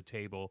brings to the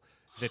table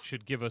that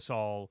should give us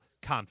all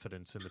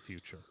confidence in the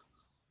future?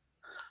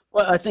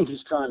 Well, I think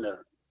he's trying to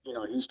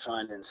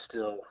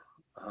instill,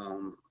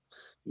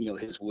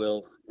 his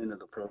will into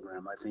the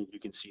program. I think you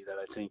can see that.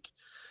 I think,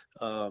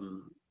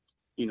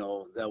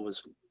 that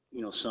was,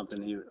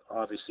 something he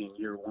obviously in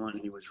year one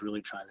he was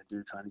really trying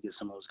to get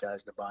some of those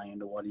guys to buy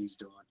into what he's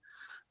doing.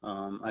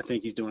 I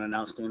think he's doing an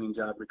outstanding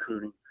job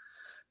recruiting.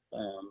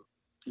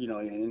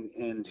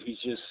 And he's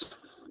just,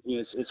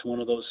 it's one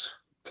of those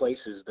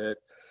places that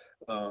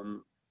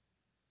I'm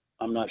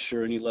not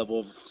sure any level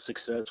of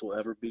success will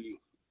ever be,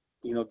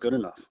 good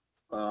enough.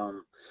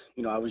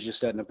 I was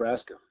just at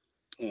Nebraska,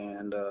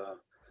 and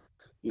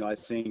I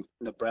think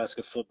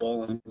Nebraska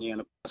football and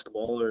Indiana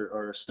basketball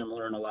are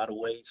similar in a lot of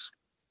ways.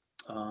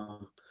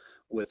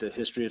 With a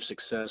history of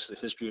success, the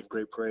history of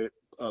great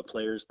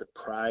players, the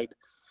pride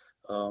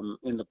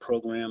in the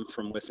program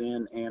from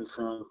within and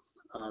from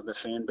the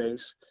fan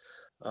base,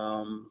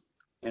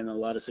 and a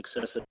lot of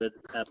success that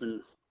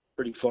happened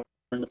pretty far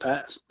in the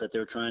past that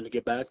they're trying to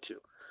get back to.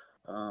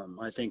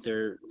 I think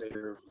they're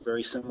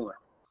very similar,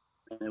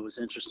 and it was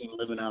interesting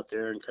living out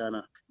there and kind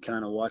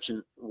of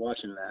watching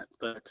that.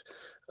 But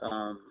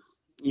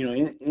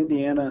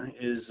Indiana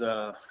is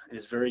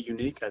very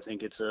unique. I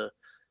think it's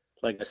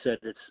like I said,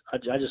 I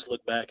just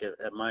look back at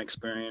my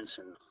experience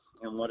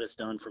and what it's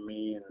done for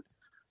me. And,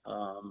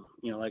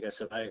 like I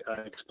said, I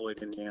exploit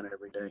Indiana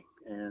every day.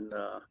 And,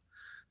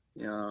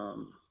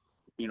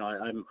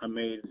 I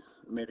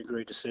made a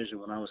great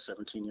decision when I was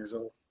 17 years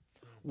old.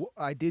 Well,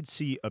 I did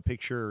see a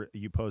picture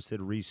you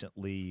posted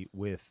recently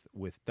with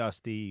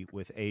Dusty,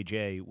 with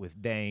AJ, with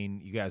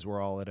Dane. You guys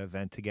were all at an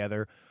event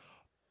together.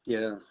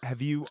 Yeah.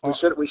 Have you? We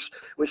should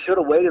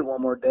have waited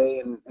one more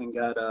day and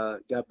got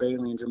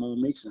Bailey and Jamal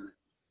Meeks in it.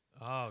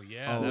 Oh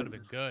yeah, that'd have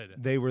been good.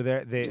 They were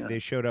there. They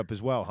showed up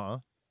as well, huh?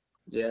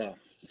 Yeah.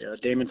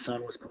 Damon's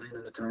son was playing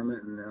in the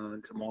tournament,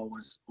 and Jamal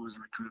was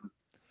recruiting.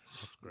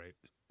 That's great.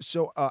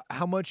 So,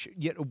 how much?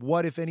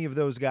 What if any of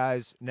those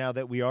guys? Now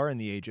that we are in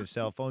the age of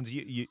cell phones,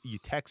 you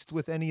text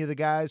with any of the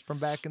guys from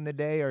back in the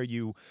day? Are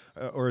you,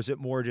 or is it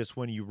more just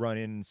when you run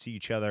in and see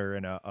each other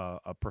in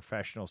a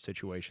professional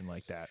situation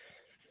like that?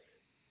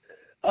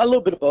 A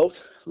little bit of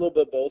both.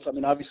 I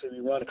mean, obviously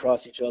we run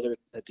across each other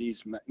at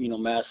these,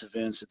 mass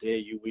events at the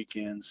AU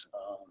weekends.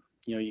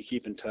 You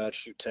keep in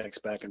touch, you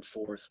text back and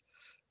forth.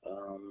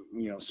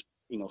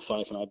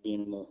 Fife and I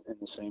being in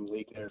the same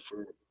league there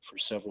for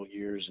several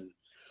years, and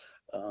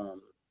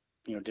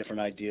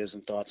different ideas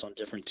and thoughts on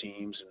different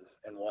teams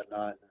and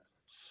whatnot.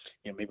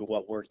 Maybe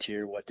what worked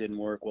here, what didn't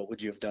work, what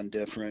would you have done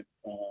different?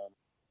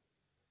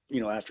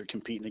 After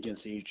competing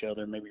against each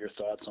other, maybe your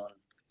thoughts on.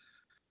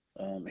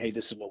 Hey,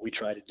 this is what we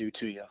try to do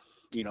to you,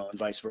 and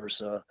vice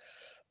versa.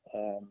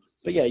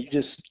 But yeah, you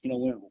just,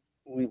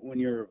 when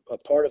you're a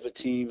part of a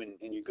team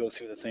and you go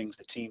through the things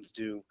that teams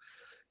do,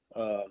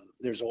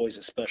 there's always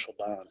a special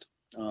bond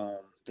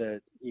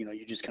that,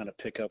 you just kind of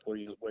pick up where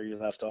you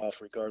left off,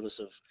 regardless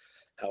of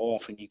how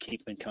often you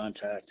keep in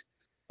contact.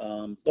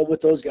 But with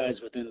those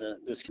guys within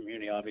this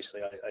community,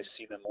 obviously I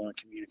see them more and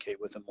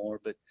communicate with them more,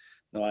 but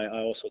I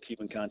also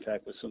keep in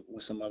contact with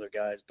some other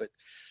guys, but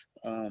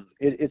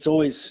it's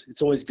always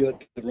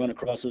good to run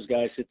across those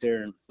guys, sit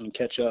there and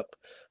catch up,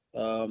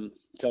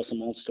 tell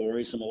some old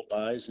stories, some old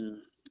lies,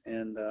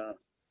 and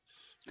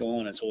go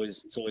on. It's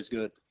always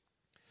good.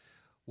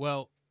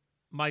 Well,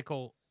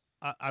 Michael,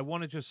 I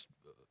want to just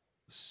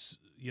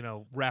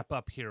wrap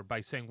up here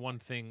by saying one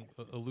thing,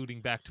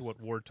 alluding back to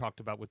what Ward talked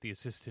about with the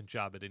assistant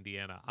job at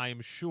Indiana. I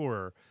am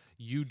sure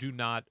you do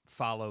not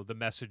follow the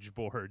message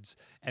boards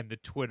and the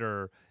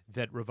Twitter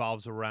that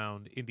revolves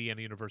around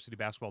Indiana University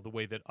basketball the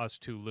way that us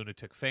two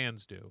lunatic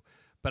fans do.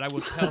 But I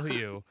will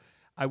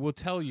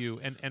tell you,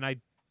 and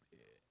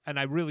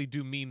I really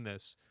do mean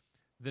this,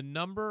 the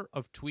number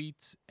of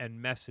tweets and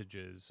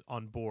messages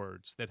on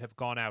boards that have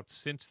gone out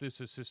since this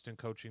assistant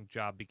coaching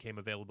job became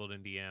available in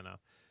Indiana,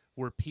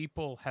 where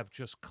people have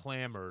just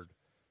clamored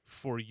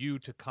for you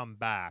to come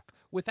back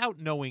without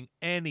knowing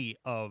any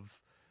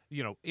of,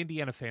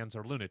 Indiana fans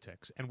are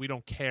lunatics and we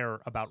don't care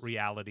about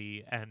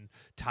reality and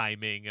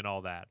timing and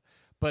all that.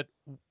 But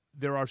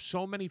there are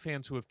so many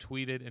fans who have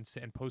tweeted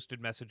and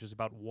posted messages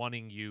about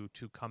wanting you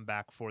to come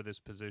back for this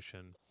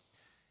position.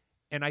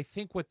 And I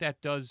think what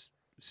that does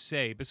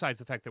say, besides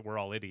the fact that we're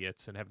all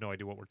idiots and have no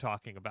idea what we're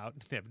talking about,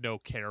 and have no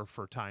care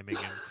for timing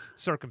and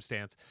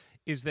circumstance,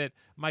 is that,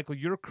 Michael,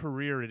 your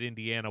career at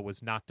Indiana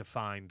was not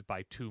defined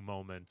by two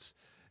moments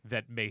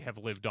that may have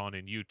lived on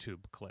in YouTube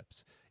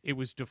clips. It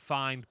was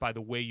defined by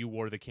the way you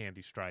wore the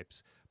candy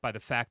stripes, by the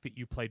fact that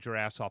you played your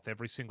ass off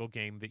every single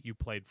game that you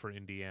played for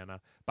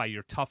Indiana, by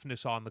your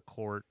toughness on the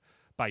court,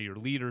 by your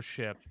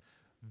leadership.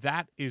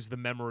 That is the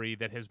memory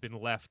that has been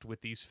left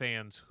with these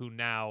fans who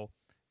now,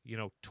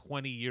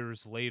 20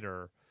 years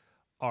later,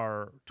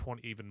 are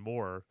 20 even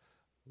more,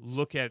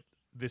 look at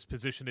this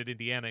position at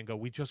Indiana and go,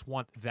 we just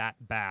want that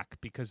back,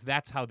 because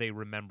that's how they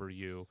remember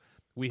you.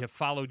 We have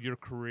followed your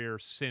career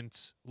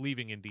since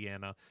leaving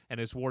Indiana, and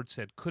as Ward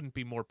said, couldn't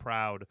be more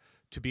proud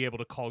to be able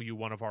to call you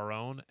one of our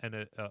own and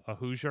a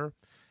Hoosier.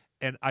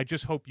 And I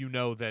just hope you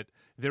know that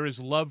there is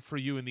love for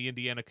you in the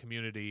Indiana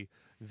community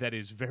that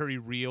is very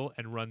real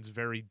and runs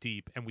very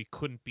deep, and we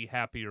couldn't be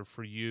happier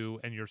for you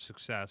and your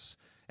success.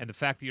 And the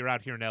fact that you're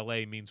out here in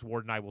L.A. means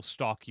Ward and I will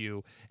stalk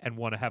you and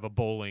want to have a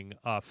bowling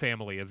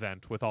family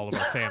event with all of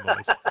our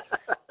families.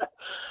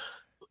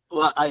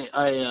 Well,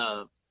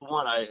 I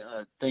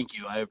thank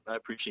you. I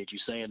appreciate you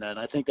saying that.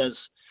 I think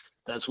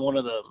that's one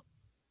of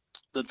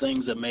the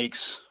things that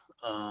makes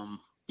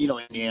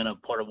Indiana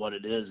part of what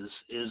it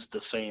is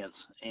the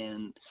fans.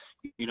 And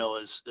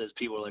as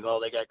people are like, oh,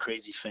 they got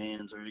crazy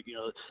fans, or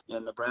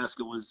and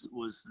Nebraska was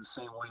the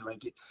same way.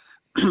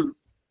 Like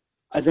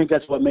I think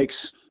that's what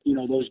makes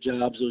those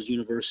jobs, those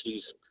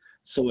universities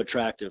so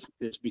attractive,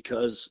 is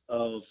because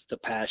of the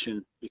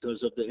passion,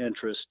 because of the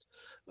interest,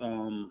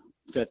 and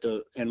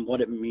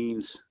what it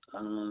means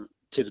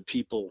to the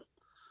people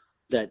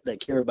that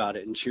care about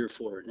it and cheer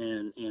for it,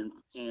 and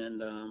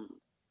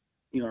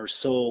are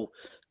so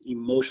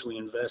emotionally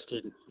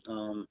invested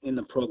in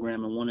the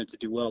program and wanted to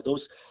do well.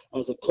 Those,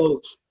 as a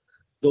coach,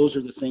 those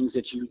are the things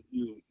that you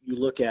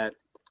look at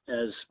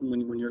as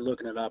when you're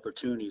looking at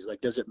opportunities.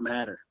 Like, does it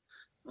matter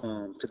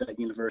to that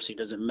university?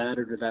 Does it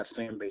matter to that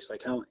fan base?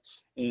 Like how,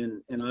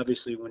 and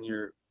obviously when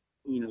you're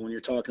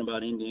talking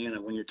about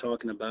Indiana, when you're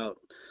talking about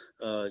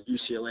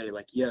UCLA,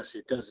 like, yes,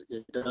 it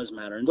does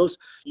matter. And those,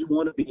 you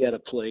want to be at a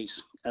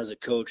place as a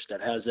coach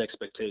that has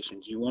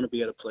expectations. You want to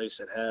be at a place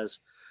that has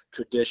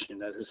tradition,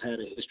 that has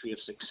had a history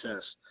of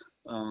success.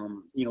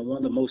 One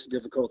of the most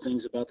difficult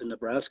things about the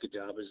Nebraska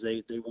job is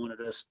they wanted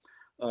us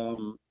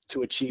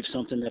to achieve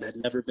something that had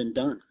never been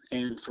done.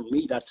 And for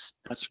me, that's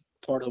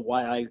part of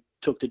why I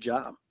took the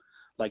job.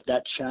 Like,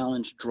 that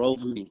challenge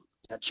drove me.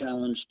 That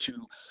challenge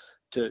to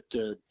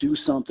do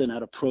something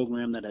at a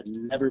program that had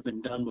never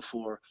been done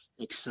before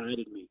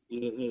excited me.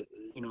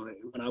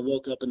 When I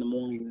woke up in the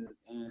morning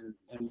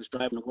and was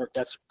driving to work,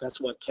 that's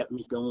what kept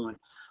me going,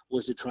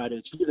 was to try to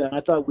achieve that. And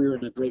I thought we were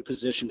in a great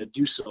position to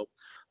do so,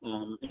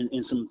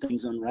 and some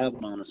things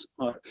unraveled on us.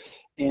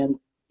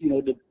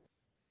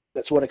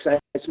 That's what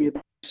excites me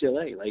about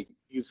UCLA. Like,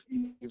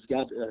 you've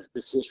got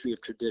this history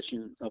of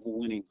tradition of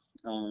winning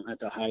at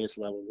the highest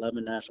level,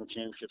 11 national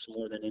championships,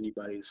 more than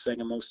anybody, the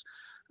second most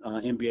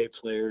NBA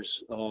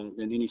players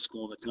than any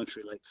school in the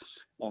country. Like,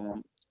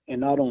 and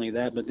not only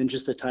that, but then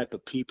just the type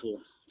of people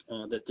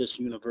that this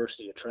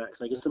university attracts.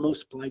 Like, it's the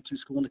most applied to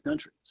school in the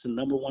country. It's the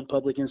number one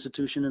public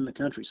institution in the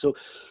country. So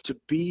to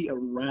be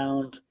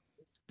around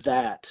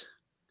that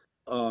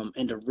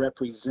and to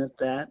represent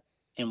that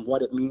and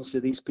what it means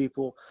to these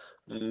people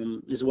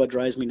is what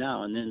drives me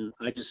now. And then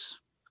I just,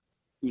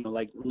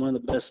 like, one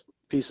of the best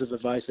pieces of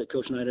advice that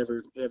Coach Knight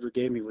ever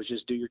gave me was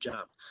just do your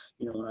job.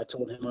 When I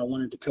told him I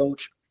wanted to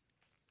coach,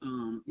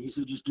 he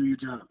said, just do your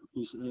job.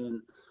 He said,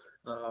 and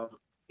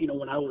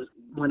when I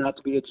went out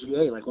to be a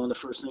GA, like, one of the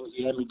first things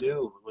he had me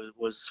do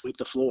was sweep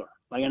the floor.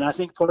 Like, and I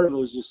think part of it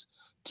was just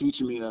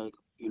teaching me, like,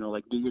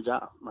 like, do your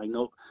job. Like,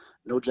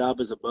 no job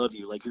is above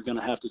you. Like, you're going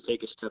to have to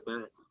take a step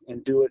back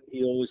and do it.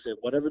 He always said,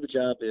 whatever the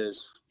job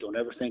is, don't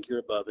ever think you're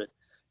above it.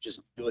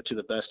 Just do it to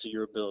the best of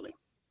your ability.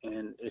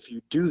 And if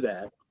you do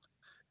that,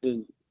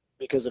 then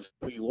because of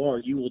who you are,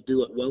 you will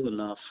do it well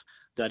enough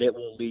that it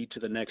will lead to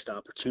the next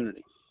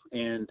opportunity.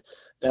 And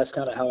that's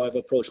kind of how I've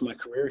approached my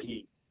career.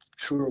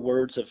 Truer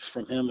words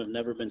from him have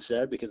never been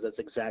said, because that's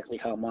exactly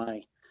how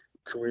my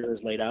career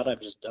is laid out. I've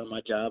just done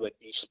my job at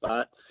each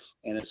spot,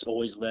 and it's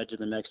always led to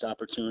the next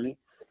opportunity.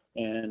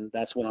 And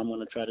that's what I'm going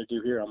to try to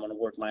do here. I'm going to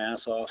work my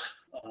ass off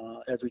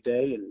every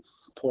day and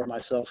pour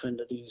myself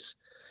into these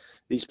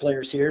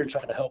players here and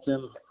try to help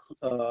them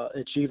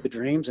achieve the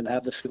dreams and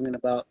have the feeling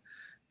about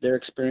their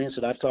experience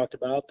that I've talked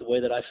about, the way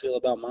that I feel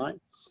about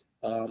mine.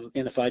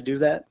 And if I do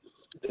that,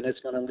 then it's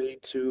going to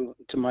lead to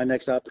my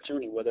next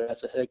opportunity, whether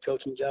that's a head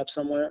coaching job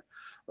somewhere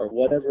or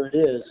whatever it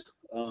is.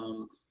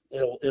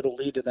 It'll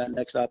lead to that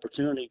next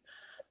opportunity,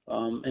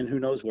 and who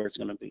knows where it's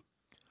going to be.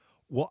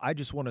 Well, I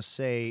just want to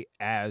say,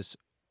 as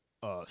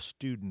a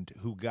student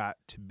who got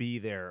to be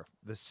there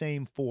the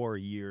same 4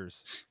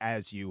 years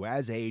as you,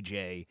 as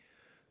AJ,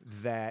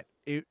 that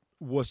it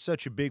was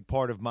such a big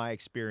part of my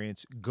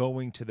experience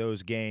going to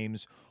those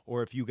games,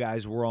 or if you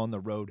guys were on the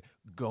road,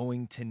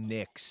 going to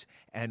Knicks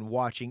and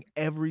watching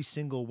every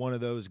single one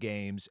of those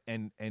games,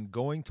 and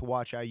going to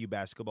watch IU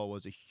basketball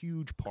was a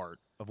huge part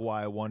of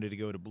why I wanted to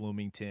go to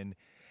Bloomington.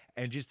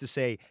 And just to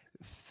say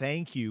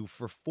thank you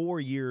for 4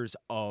 years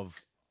of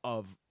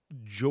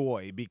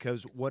joy,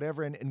 because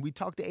whatever, and we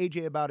talked to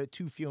AJ about it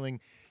too, feeling,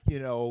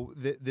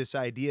 this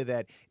idea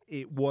that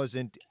it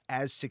wasn't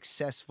as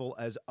successful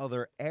as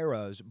other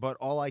eras, but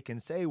all I can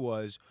say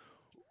was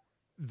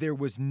there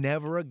was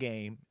never a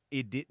game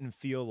it didn't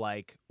feel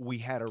like we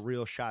had a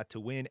real shot to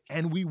win,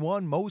 and we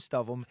won most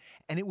of them,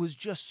 and it was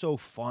just so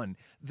fun.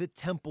 The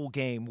Temple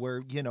game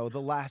where,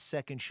 the last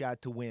second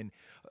shot to win,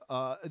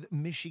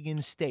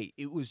 Michigan State,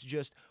 it was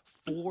just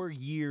 4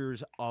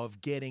 years of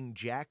getting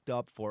jacked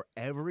up for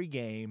every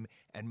game,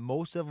 and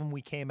most of them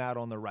we came out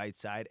on the right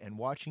side, and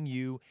watching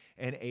you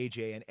and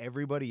AJ and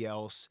everybody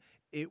else,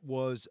 it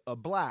was a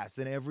blast,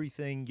 and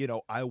everything,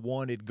 I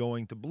wanted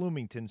going to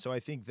Bloomington. So I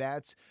think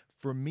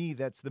for me,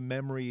 that's the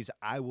memories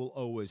I will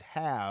always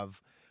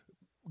have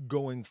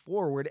going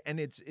forward. And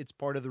it's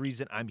part of the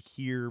reason I'm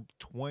here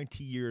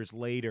 20 years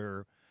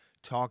later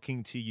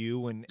talking to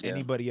you and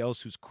anybody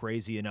else who's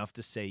crazy enough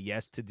to say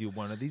yes to do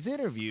one of these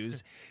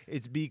interviews.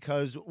 It's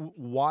because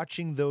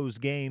watching those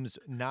games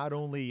not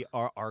only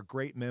are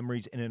great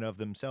memories in and of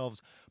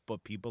themselves,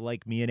 but people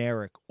like me and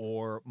Eric,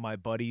 or my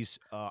buddies,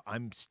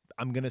 I'm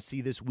going to see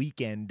this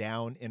weekend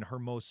down in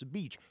Hermosa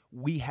Beach.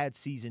 We had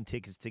season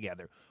tickets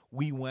together.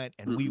 We went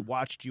and we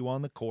watched you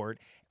on the court,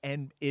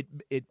 and it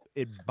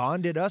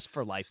bonded us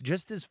for life.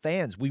 Just as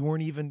fans, we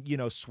weren't even,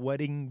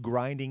 sweating,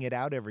 grinding it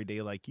out every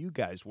day like you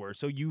guys were.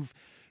 So you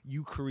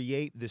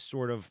create this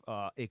sort of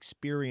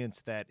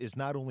experience that is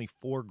not only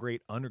 4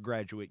 great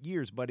undergraduate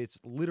years, but it's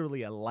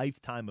literally a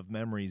lifetime of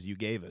memories you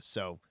gave us.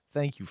 So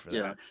thank you for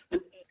that.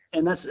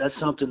 And that's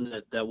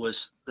something that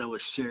was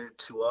shared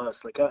to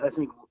us. Like I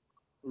think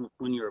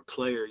when you're a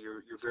player,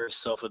 you're very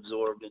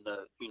self-absorbed in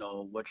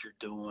what you're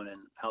doing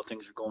and how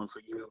things are going for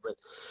you. But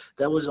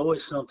that was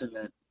always something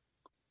that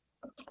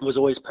was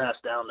always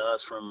passed down to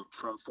us from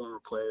former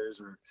players,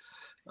 or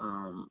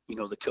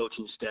the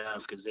coaching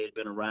staff, because they had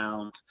been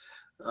around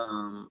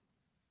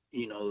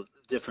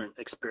different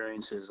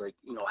experiences, like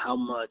how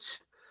much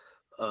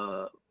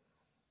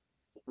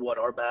what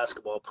our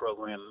basketball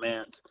program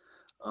meant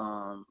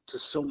to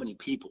so many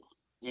people,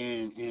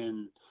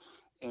 and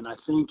I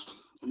think,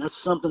 and that's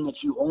something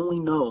that you only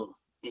know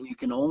and you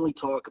can only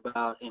talk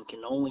about and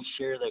can only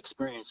share the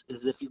experience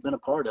is if you've been a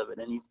part of it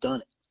and you've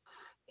done it.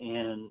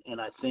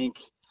 And I think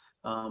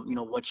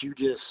what you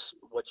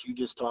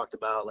just talked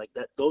about, like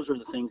that, those are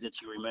the things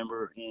that you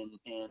remember, and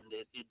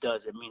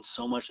it means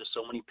so much to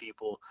so many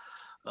people.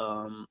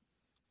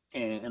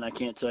 And I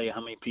can't tell you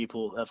how many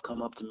people have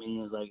come up to me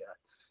and is like,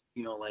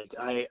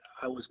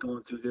 I was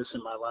going through this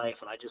in my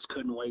life, and I just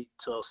couldn't wait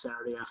till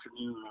Saturday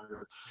afternoon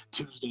or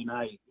Tuesday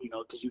night,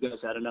 because you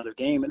guys had another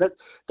game. And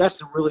that's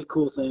the really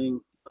cool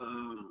thing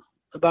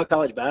about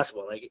college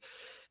basketball. Like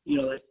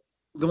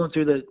going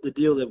through the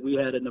deal that we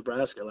had in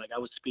Nebraska, like I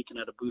was speaking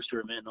at a booster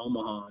event in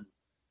Omaha,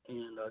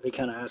 and they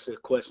kind of asked a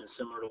question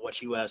similar to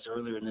what you asked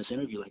earlier in this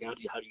interview. Like, how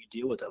do you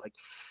deal with that? Like,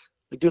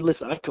 dude,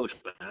 listen, I coach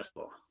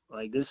basketball.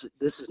 Like this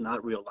is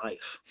not real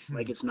life.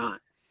 Like it's not.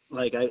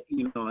 Like I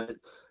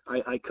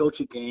coach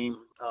a game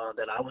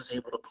that I was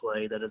able to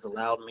play that has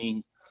allowed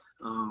me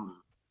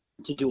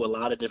to do a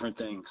lot of different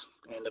things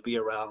and to be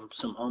around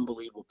some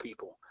unbelievable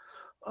people.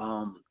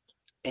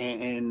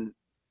 And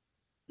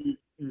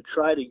you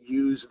try to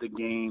use the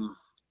game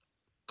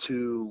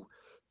to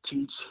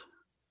teach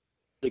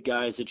the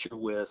guys that you're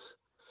with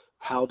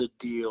how to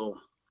deal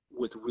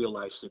with real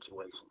life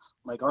situations.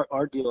 Like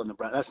our deal in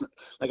Nebraska, that's not,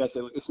 like I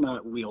said, it's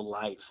not real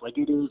life. Like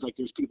it is, like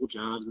there's people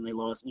jobs and they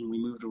lost and we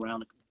moved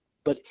around,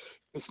 but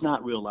it's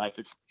not real life.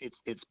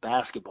 It's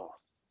basketball.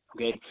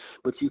 Okay.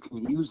 But you can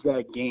use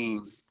that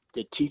game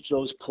to teach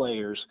those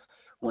players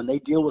when they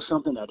deal with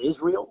something that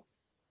is real,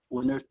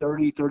 when they're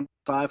 30,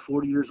 35,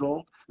 40 years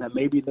old, that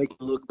maybe they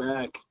can look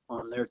back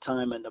on their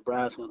time in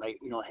Nebraska and like,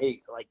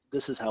 hey, like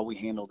this is how we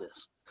handle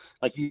this.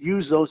 Like you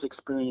use those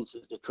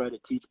experiences to try to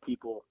teach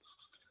people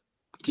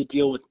to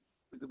deal with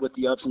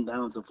the ups and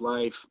downs of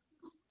life,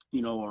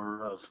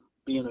 or of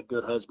being a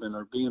good husband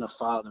or being a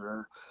father,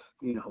 or,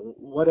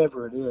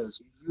 whatever it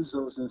is. You use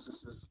those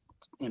instances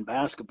in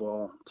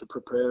basketball to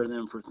prepare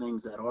them for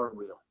things that are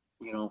real,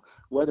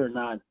 whether or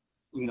not,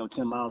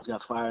 Tim Miles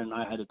got fired and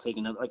I had to take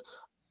another, like,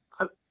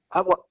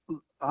 I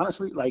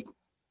honestly, like,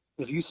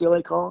 if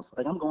UCLA calls,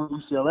 like, I'm going to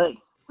UCLA,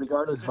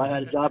 regardless if I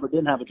had a job or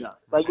didn't have a job.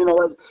 Like,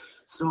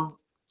 so,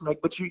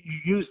 like, but you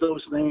use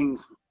those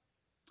things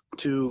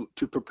to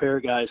prepare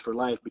guys for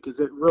life, because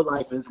real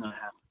life is going to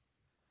happen.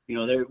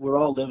 We're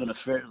all living a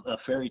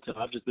fairy tale.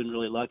 I've just been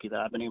really lucky that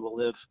I've been able to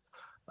live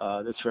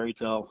this fairy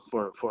tale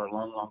for a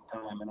long, long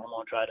time, and I'm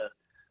going to try to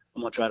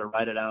I'm gonna try to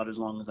ride it out as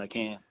long as I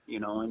can,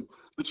 And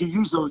but you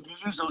use those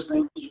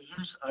things.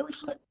 I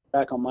reflect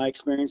back on my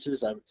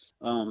experiences. And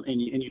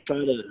you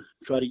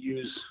try to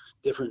use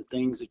different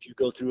things that you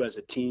go through as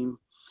a team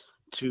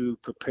to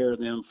prepare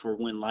them for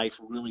when life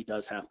really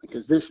does happen.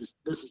 Because this is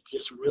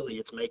just really,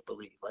 it's make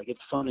believe. Like,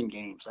 it's fun and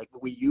games. Like,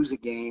 we use a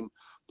game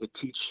to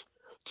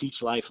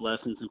teach life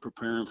lessons and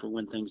prepare them for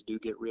when things do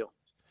get real.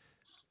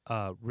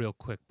 Real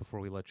quick before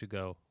we let you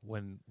go,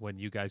 when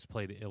you guys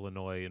played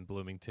Illinois and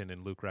Bloomington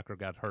and Luke Recker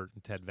got hurt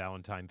and Ted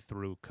Valentine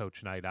threw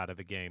Coach Knight out of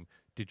the game,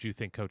 did you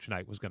think Coach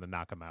Knight was going to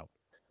knock him out?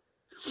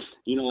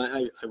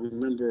 I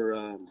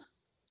remember,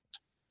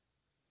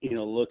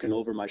 looking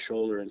over my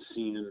shoulder and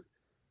seeing him.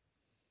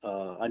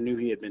 I knew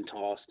he had been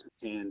tossed,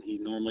 and he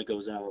normally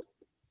goes out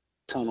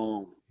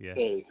tunnel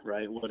A,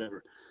 right,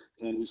 whatever,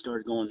 and he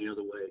started going the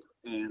other way,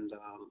 and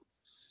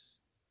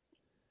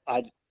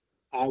I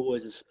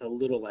was a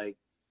little like,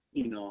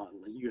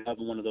 you have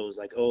one of those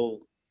like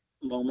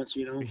moments,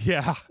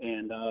 Yeah.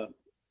 And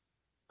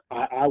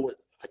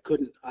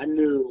I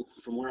knew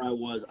from where I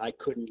was, I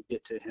couldn't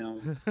get to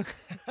him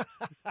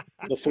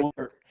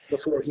before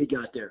he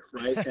got there,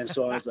 right? And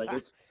so I was like,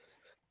 it's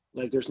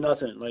like, there's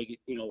nothing, like,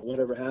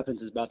 whatever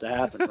happens is about to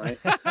happen, right?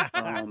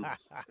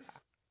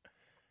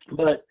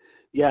 But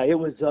yeah, it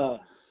was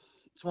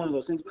it's one of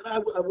those things. But I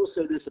will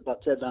say this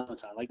about Ted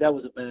Valentine, like, that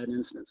was a bad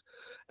instance.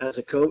 As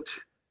a coach,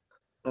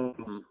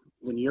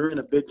 when you're in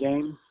a big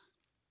game,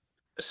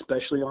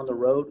 especially on the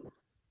road,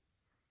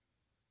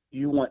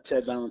 you want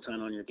Ted Valentine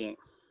on your game.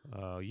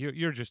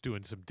 You're just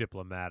doing some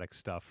diplomatic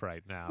stuff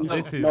right now. No,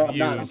 this is no,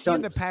 you. I'm Is he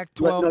in the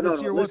Pac-12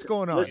 this year? What's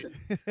going on?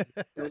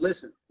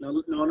 Listen.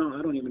 No,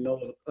 I don't even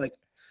know. Like,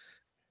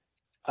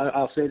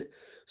 I'll say that.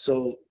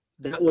 So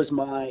that was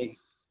my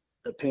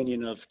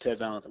opinion of Ted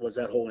Valentine, was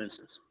that whole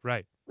instance.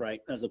 Right,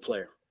 as a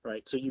player,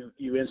 right? So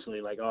you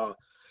instantly like,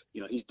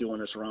 he's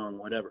doing us wrong,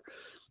 whatever.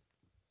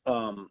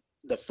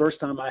 The first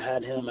time I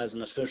had him as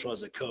an official,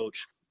 as a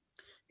coach,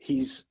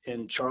 he's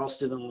in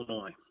Charleston,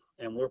 Illinois,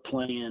 and we're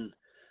playing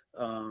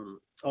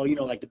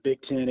like the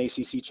Big Ten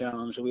ACC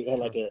Challenge. We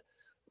had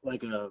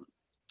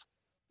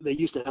they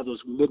used to have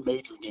those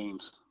mid-major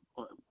games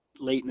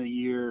late in the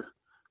year,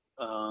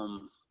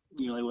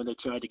 when they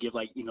tried to give,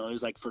 it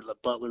was like for the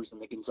Butlers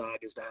and the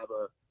Gonzagas to have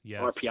a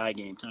RPI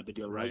game type of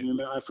deal, right? You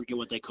remember, I forget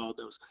what they called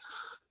those.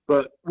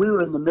 But we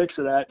were in the mix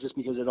of that just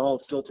because it all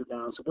filtered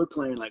down. So we're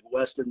playing like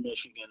Western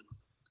Michigan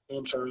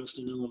in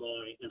Charleston,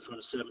 Illinois, in front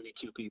of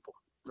 72 people,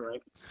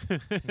 right?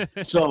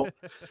 So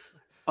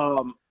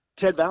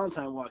Ted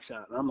Valentine walks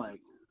out, and I'm like,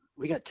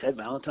 we got Ted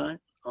Valentine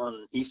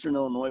on Eastern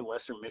Illinois,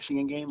 Western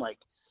Michigan game? Like,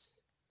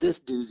 this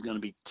dude's going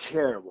to be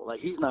terrible. Like,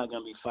 he's not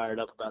going to be fired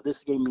up about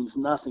this. Game means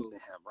nothing to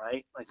him,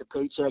 right? Like, the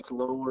paycheck's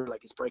lower.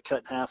 Like, it's probably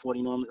cut in half what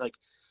he normally, like,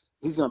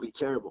 he's going to be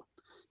terrible.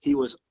 He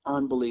was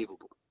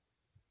unbelievable.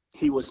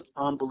 He was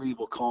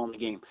unbelievable calling the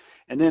game.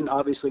 And then,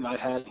 obviously, I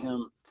had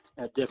him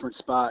at different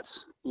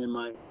spots in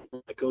my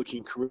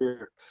coaching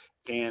career,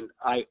 and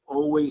I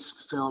always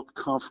felt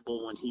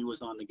comfortable when he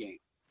was on the game.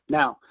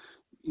 Now,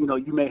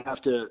 you may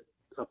have to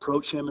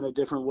approach him in a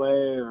different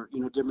way or,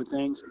 different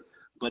things.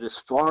 But as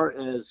far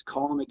as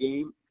calling the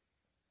game,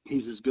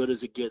 he's as good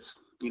as it gets.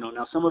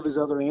 Now some of his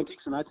other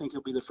antics, and I think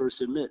he'll be the first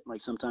to admit,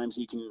 like, sometimes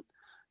he can,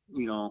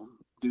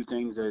 do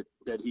things that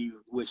he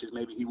wishes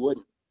maybe he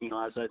wouldn't,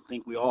 as I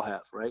think we all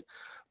have, right?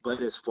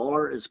 But as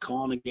far as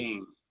calling a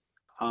game,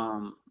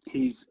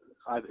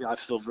 I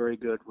feel very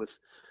good with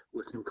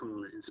him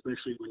calling it,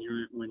 especially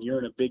when you're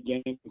in a big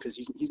game, because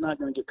he's not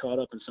going to get caught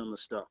up in some of the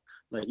stuff.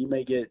 Like, he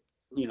may get,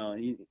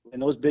 in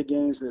those big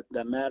games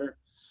that matter,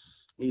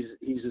 he's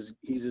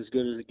as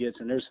good as it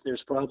gets. And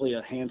there's probably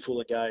a handful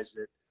of guys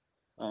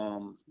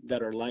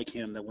that are like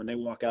him, that when they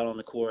walk out on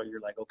the court,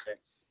 you're like, okay,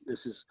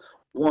 this is,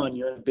 one,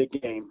 you're in a big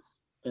game,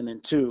 and then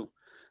two,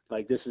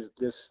 like,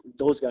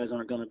 those guys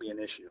aren't going to be an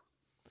issue.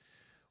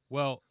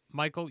 Well,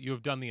 Michael, you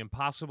have done the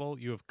impossible.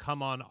 You have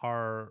come on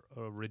our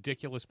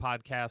ridiculous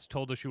podcast,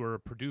 told us you were a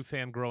Purdue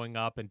fan growing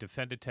up, and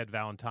defended Ted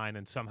Valentine,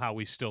 and somehow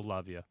we still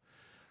love you.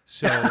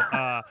 So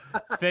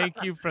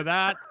thank you for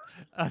that.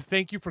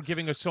 Thank you for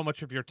giving us so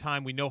much of your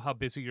time. We know how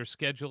busy your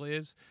schedule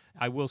is.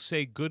 I will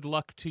say good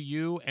luck to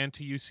you and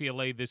to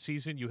UCLA this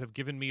season. You have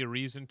given me a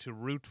reason to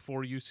root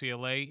for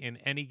UCLA in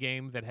any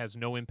game that has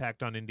no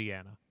impact on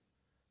Indiana.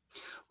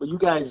 Well, you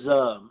guys,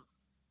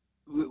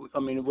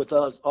 with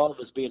us, all of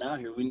us being out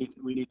here, we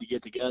need to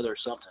get together or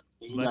something.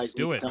 You Let's guys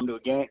do need it. To come to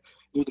a game.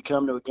 You need to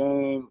come to a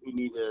game. You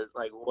need to,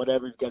 like,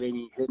 whatever. You've got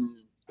any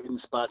hidden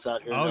spots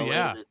out here in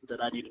LA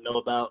that I need to know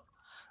about.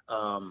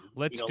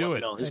 Let's do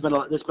it. It's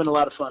been a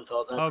lot of fun,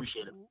 fellas. I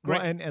appreciate it.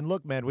 Well, and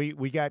look, man,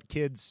 we got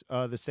kids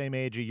the same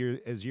age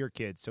as your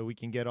kids, so we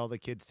can get all the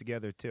kids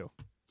together too.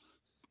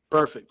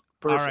 Perfect.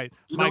 All right.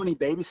 You know any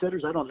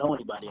babysitters? I don't know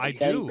anybody. I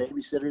do. Any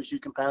babysitters you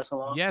can pass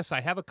along? Yes, I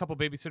have a couple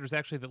babysitters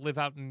actually that live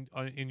out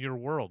in your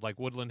world, like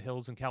Woodland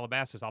Hills and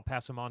Calabasas. I'll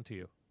pass them on to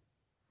you.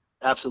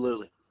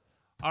 Absolutely.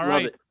 All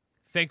right.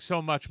 Thanks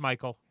so much,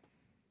 Michael.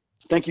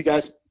 Thank you,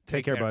 guys.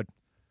 Take care, bud.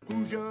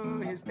 Hoosier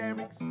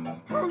Hysterics.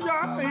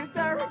 Hoosier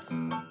Hysterics.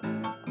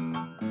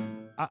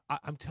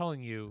 I'm I'm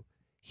telling you,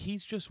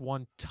 he's just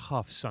one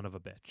tough son of a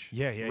bitch.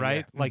 Yeah.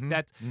 Right? Like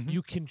that, Mm-hmm.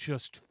 you can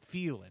just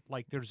feel it.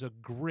 Like there's a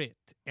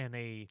grit and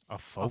a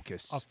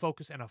focus. A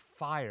focus and a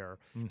fire.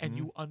 Mm-hmm. And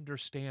you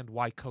understand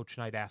why Coach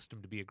Knight asked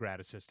him to be a grad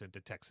assistant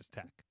at Texas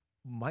Tech.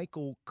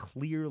 Michael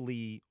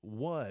clearly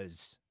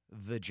was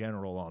the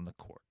general on the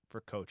court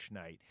for Coach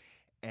Knight.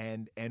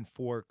 And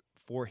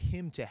for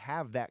him to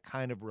have that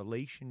kind of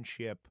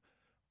relationship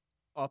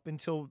up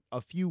until a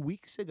few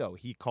weeks ago,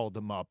 he called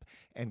him up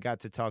and got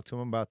to talk to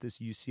him about this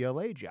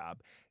UCLA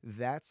job.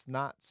 That's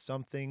not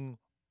something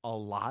a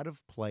lot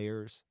of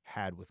players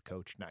had with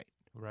Coach Knight.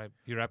 Right.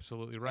 You're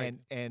absolutely right.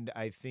 And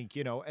I think,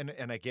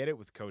 and I get it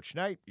with Coach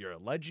Knight. You're a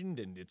legend,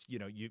 and it's,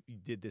 you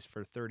did this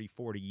for 30,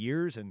 40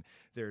 years, and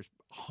there's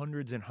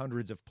hundreds and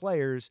hundreds of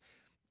players.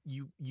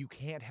 You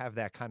can't have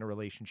that kind of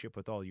relationship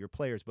with all your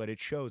players, but it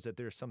shows that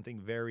there's something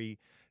very,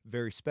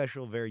 very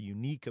special, very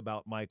unique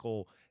about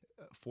Michael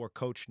for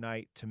Coach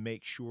Knight to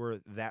make sure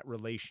that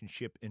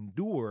relationship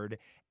endured.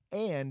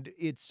 And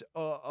it's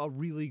a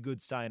really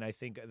good sign, I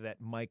think,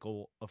 that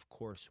Michael, of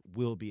course,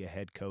 will be a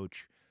head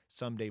coach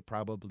someday,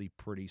 probably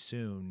pretty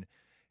soon.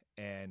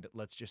 And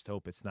let's just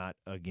hope it's not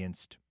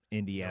against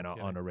Indiana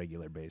on a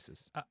regular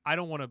basis. I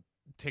don't want to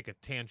take a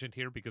tangent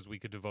here because we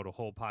could devote a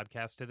whole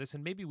podcast to this,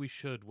 and maybe we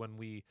should when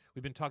we've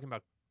been talking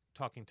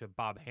to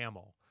Bob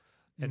Hamill,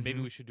 and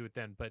maybe we should do it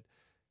then. But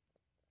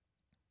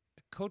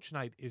Coach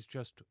Knight is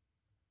just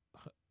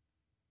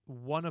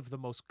one of the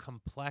most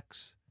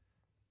complex,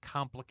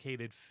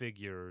 complicated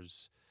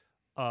figures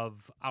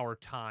of our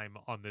time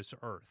on this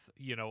earth,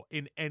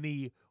 in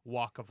any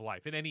walk of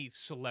life, in any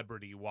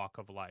celebrity walk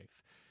of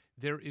life.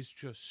 There is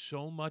just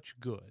so much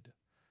good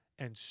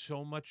and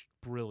so much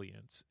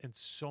brilliance and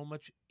so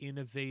much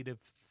innovative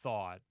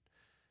thought,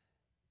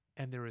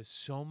 and there is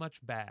so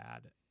much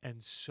bad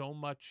and so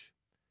much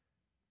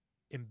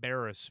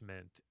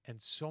embarrassment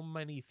and so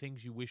many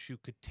things you wish you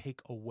could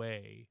take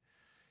away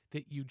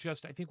that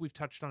I think we've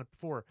touched on it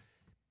before.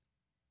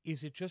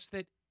 Is it just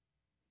that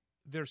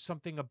there's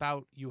something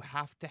about you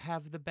have to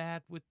have the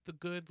bad with the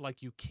good?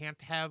 Like you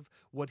can't have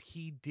what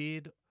he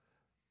did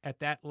at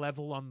that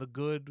level on the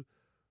good.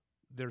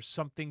 There's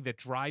something that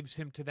drives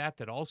him to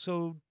that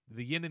also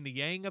the yin and the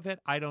yang of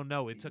it. I don't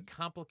know. It's a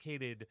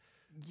complicated.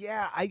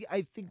 Yeah,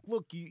 I think,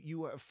 look,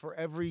 you for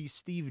every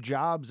Steve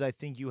Jobs, I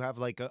think you have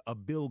like a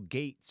Bill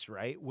Gates,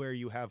 right? Where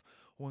you have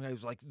one guy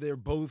who's like, they're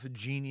both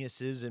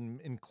geniuses and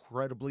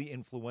incredibly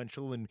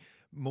influential and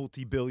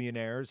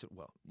multi-billionaires.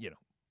 Well,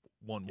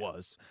 one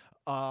was.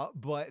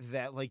 But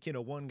that, like,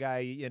 one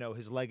guy,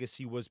 his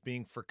legacy was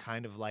being for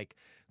kind of like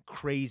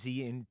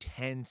crazy,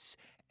 intense,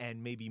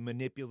 and maybe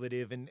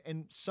manipulative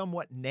and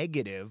somewhat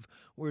negative,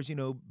 whereas,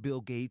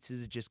 Bill Gates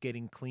is just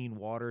getting clean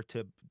water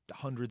to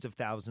hundreds of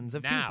thousands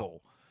of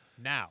people.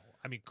 Now,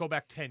 I mean, go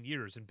back 10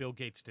 years and Bill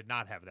Gates did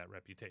not have that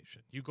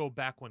reputation. You go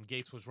back when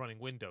Gates was running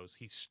Windows,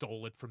 he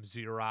stole it from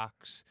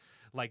Xerox.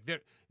 Like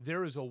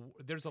there's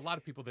a lot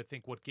of people that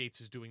think what Gates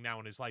is doing now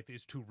in his life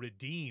is to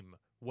redeem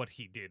what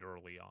he did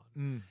early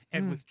on.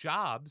 And with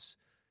Jobs,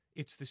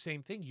 it's the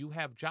same thing. You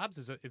have Jobs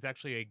is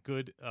actually a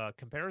good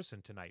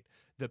comparison tonight.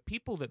 The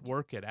people that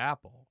work at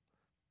Apple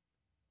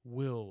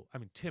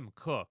Tim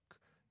Cook,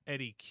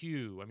 Eddie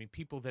Q,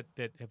 people that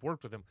have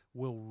worked with him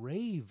will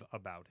rave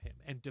about him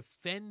and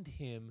defend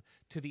him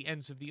to the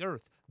ends of the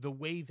earth, the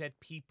way that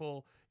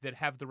people that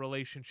have the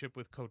relationship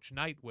with Coach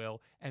Knight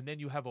will. And then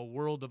you have a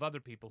world of other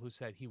people who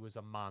said he was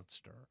a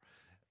monster.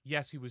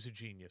 Yes, he was a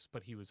genius,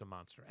 but he was a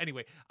monster.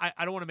 Anyway, I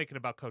don't want to make it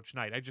about Coach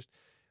Knight.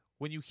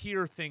 When you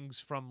hear things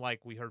from,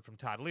 like we heard from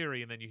Todd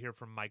Leary, and then you hear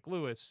from Mike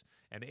Lewis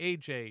and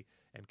AJ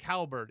and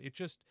Calbert,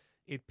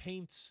 it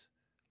paints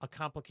a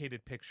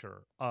complicated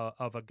picture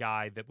of a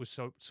guy that was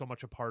so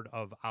much a part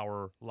of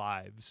our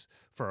lives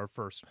for our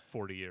first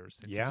 40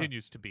 years. It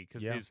continues to be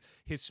because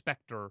his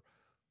specter,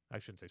 I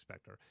shouldn't say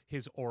specter,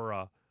 his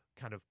aura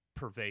kind of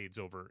pervades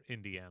over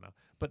Indiana.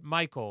 But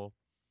Michael,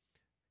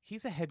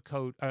 he's an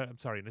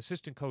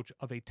assistant coach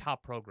of a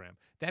top program.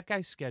 That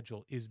guy's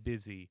schedule is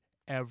busy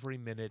every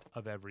minute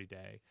of every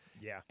day.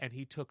 Yeah. And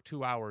he took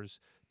 2 hours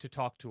to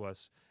talk to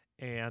us.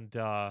 And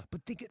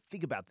but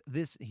think about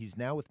this. He's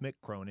now with Mick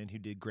Cronin, who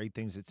did great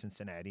things at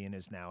Cincinnati and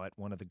is now at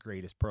one of the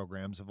greatest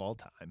programs of all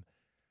time.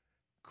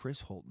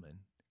 Chris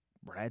Holtman,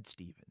 Brad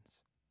Stevens,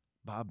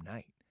 Bob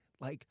Knight.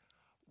 Like,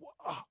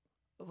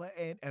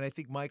 and I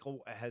think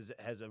Michael has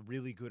a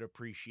really good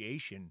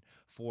appreciation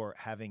for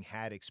having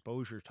had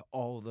exposure to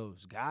all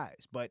those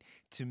guys. But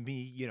to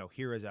me,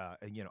 here as a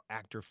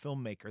actor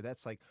filmmaker,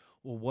 that's like,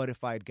 well, what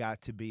if I'd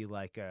got to be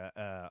like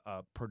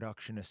a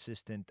production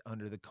assistant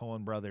under the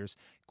Coen brothers,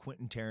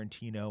 Quentin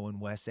Tarantino and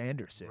Wes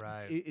Anderson?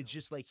 Right. It's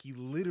just like he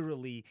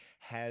literally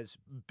has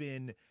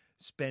been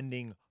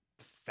spending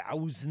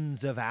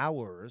thousands of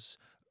hours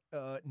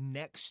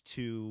next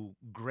to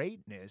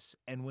greatness,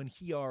 and when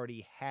he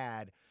already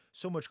had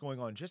so much going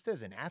on just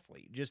as an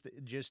athlete, just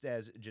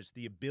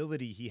the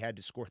ability he had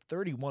to score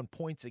 31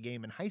 points a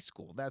game in high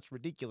school. That's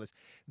ridiculous.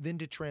 Then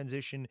to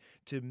transition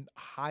to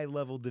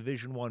high-level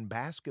Division I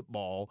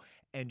basketball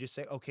and just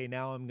say, okay,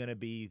 now I'm going to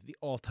be the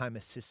all-time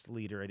assist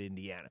leader at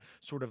Indiana.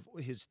 Sort of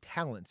his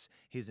talents,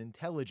 his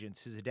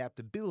intelligence, his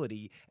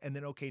adaptability, and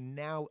then, okay,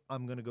 now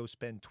I'm going to go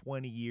spend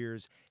 20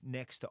 years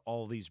next to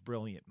all these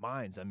brilliant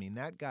minds. I mean,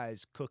 that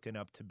guy's cooking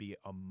up to be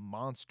a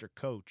monster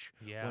coach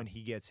when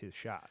he gets his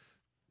shot.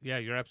 Yeah,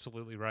 you're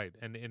absolutely right.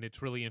 And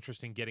it's really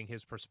interesting getting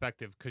his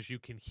perspective because you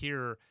can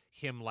hear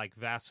him like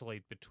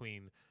vacillate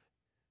between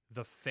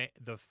the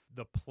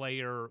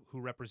player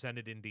who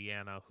represented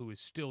Indiana, who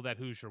is still that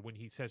Hoosier, when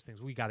he says things,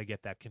 we got to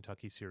get that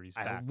Kentucky series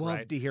back. I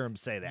love to hear him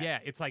say that. Yeah,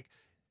 it's like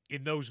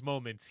in those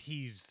moments,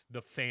 he's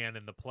the fan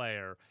and the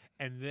player.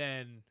 And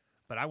then,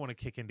 but I want to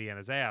kick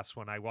Indiana's ass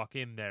when I walk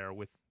in there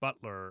with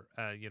Butler,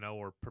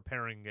 or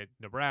preparing at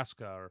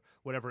Nebraska or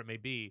whatever it may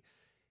be.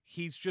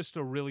 He's just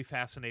a really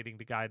fascinating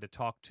guy to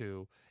talk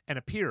to and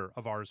a peer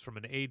of ours from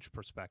an age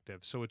perspective.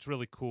 So it's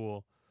really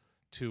cool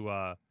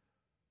to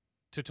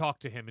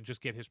talk to him and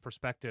just get his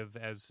perspective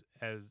as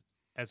a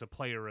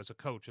player, as a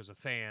coach, as a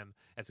fan,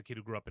 as a kid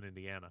who grew up in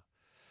Indiana.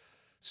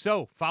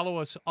 So follow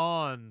us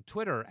on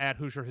Twitter at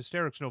Hoosier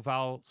Hysterics, no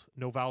vowels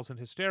in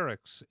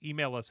hysterics.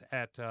 Email us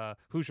at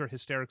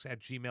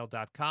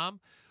HoosierHysterics@gmail.com.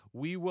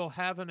 We will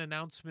have an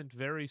announcement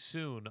very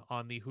soon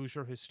on the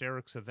Hoosier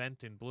Hysterics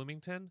event in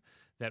Bloomington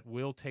that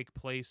will take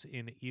place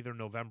in either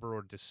November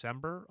or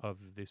December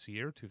of this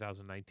year,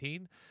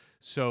 2019.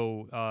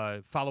 So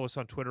follow us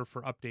on Twitter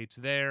for updates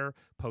there.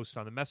 Post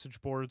on the message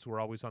boards. We're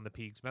always on the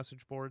Peegs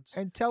message boards.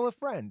 And tell a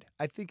friend.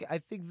 I think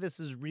this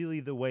is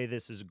really the way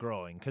this is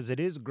growing, because it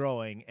is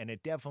growing, and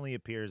it definitely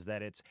appears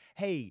that it's,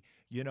 hey,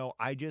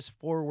 I just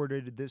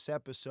forwarded this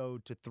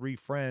episode to 3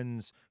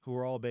 friends who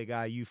are all big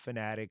IU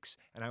fanatics,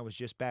 and I was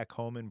just back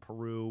home in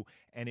Peru,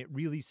 and it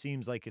really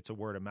seems like it's a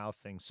word of mouth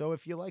thing. So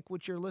if you like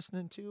what you're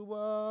listening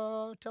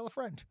to, tell a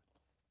friend.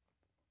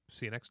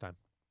 See you next time.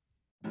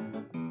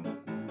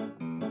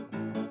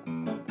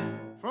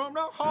 From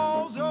the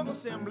halls of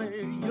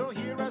assembly, you'll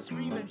hear us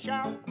scream and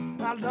shout.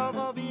 Our love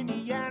of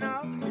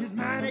Indiana is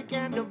manic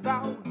and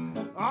devout.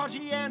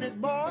 Archie and his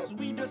boys,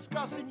 we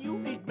discuss in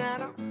unique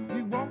manner.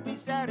 We won't be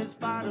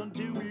satisfied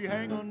until we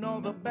hang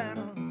another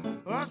banner.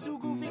 Us 2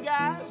 goofy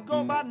guys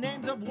go by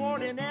names of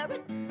Ward and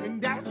Eric,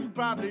 and as you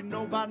probably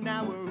know by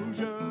now, we're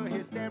Hoosier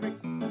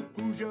Hysterics.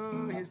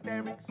 Hoosier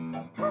Hysterics.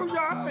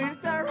 Hoosier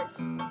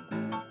Hysterics.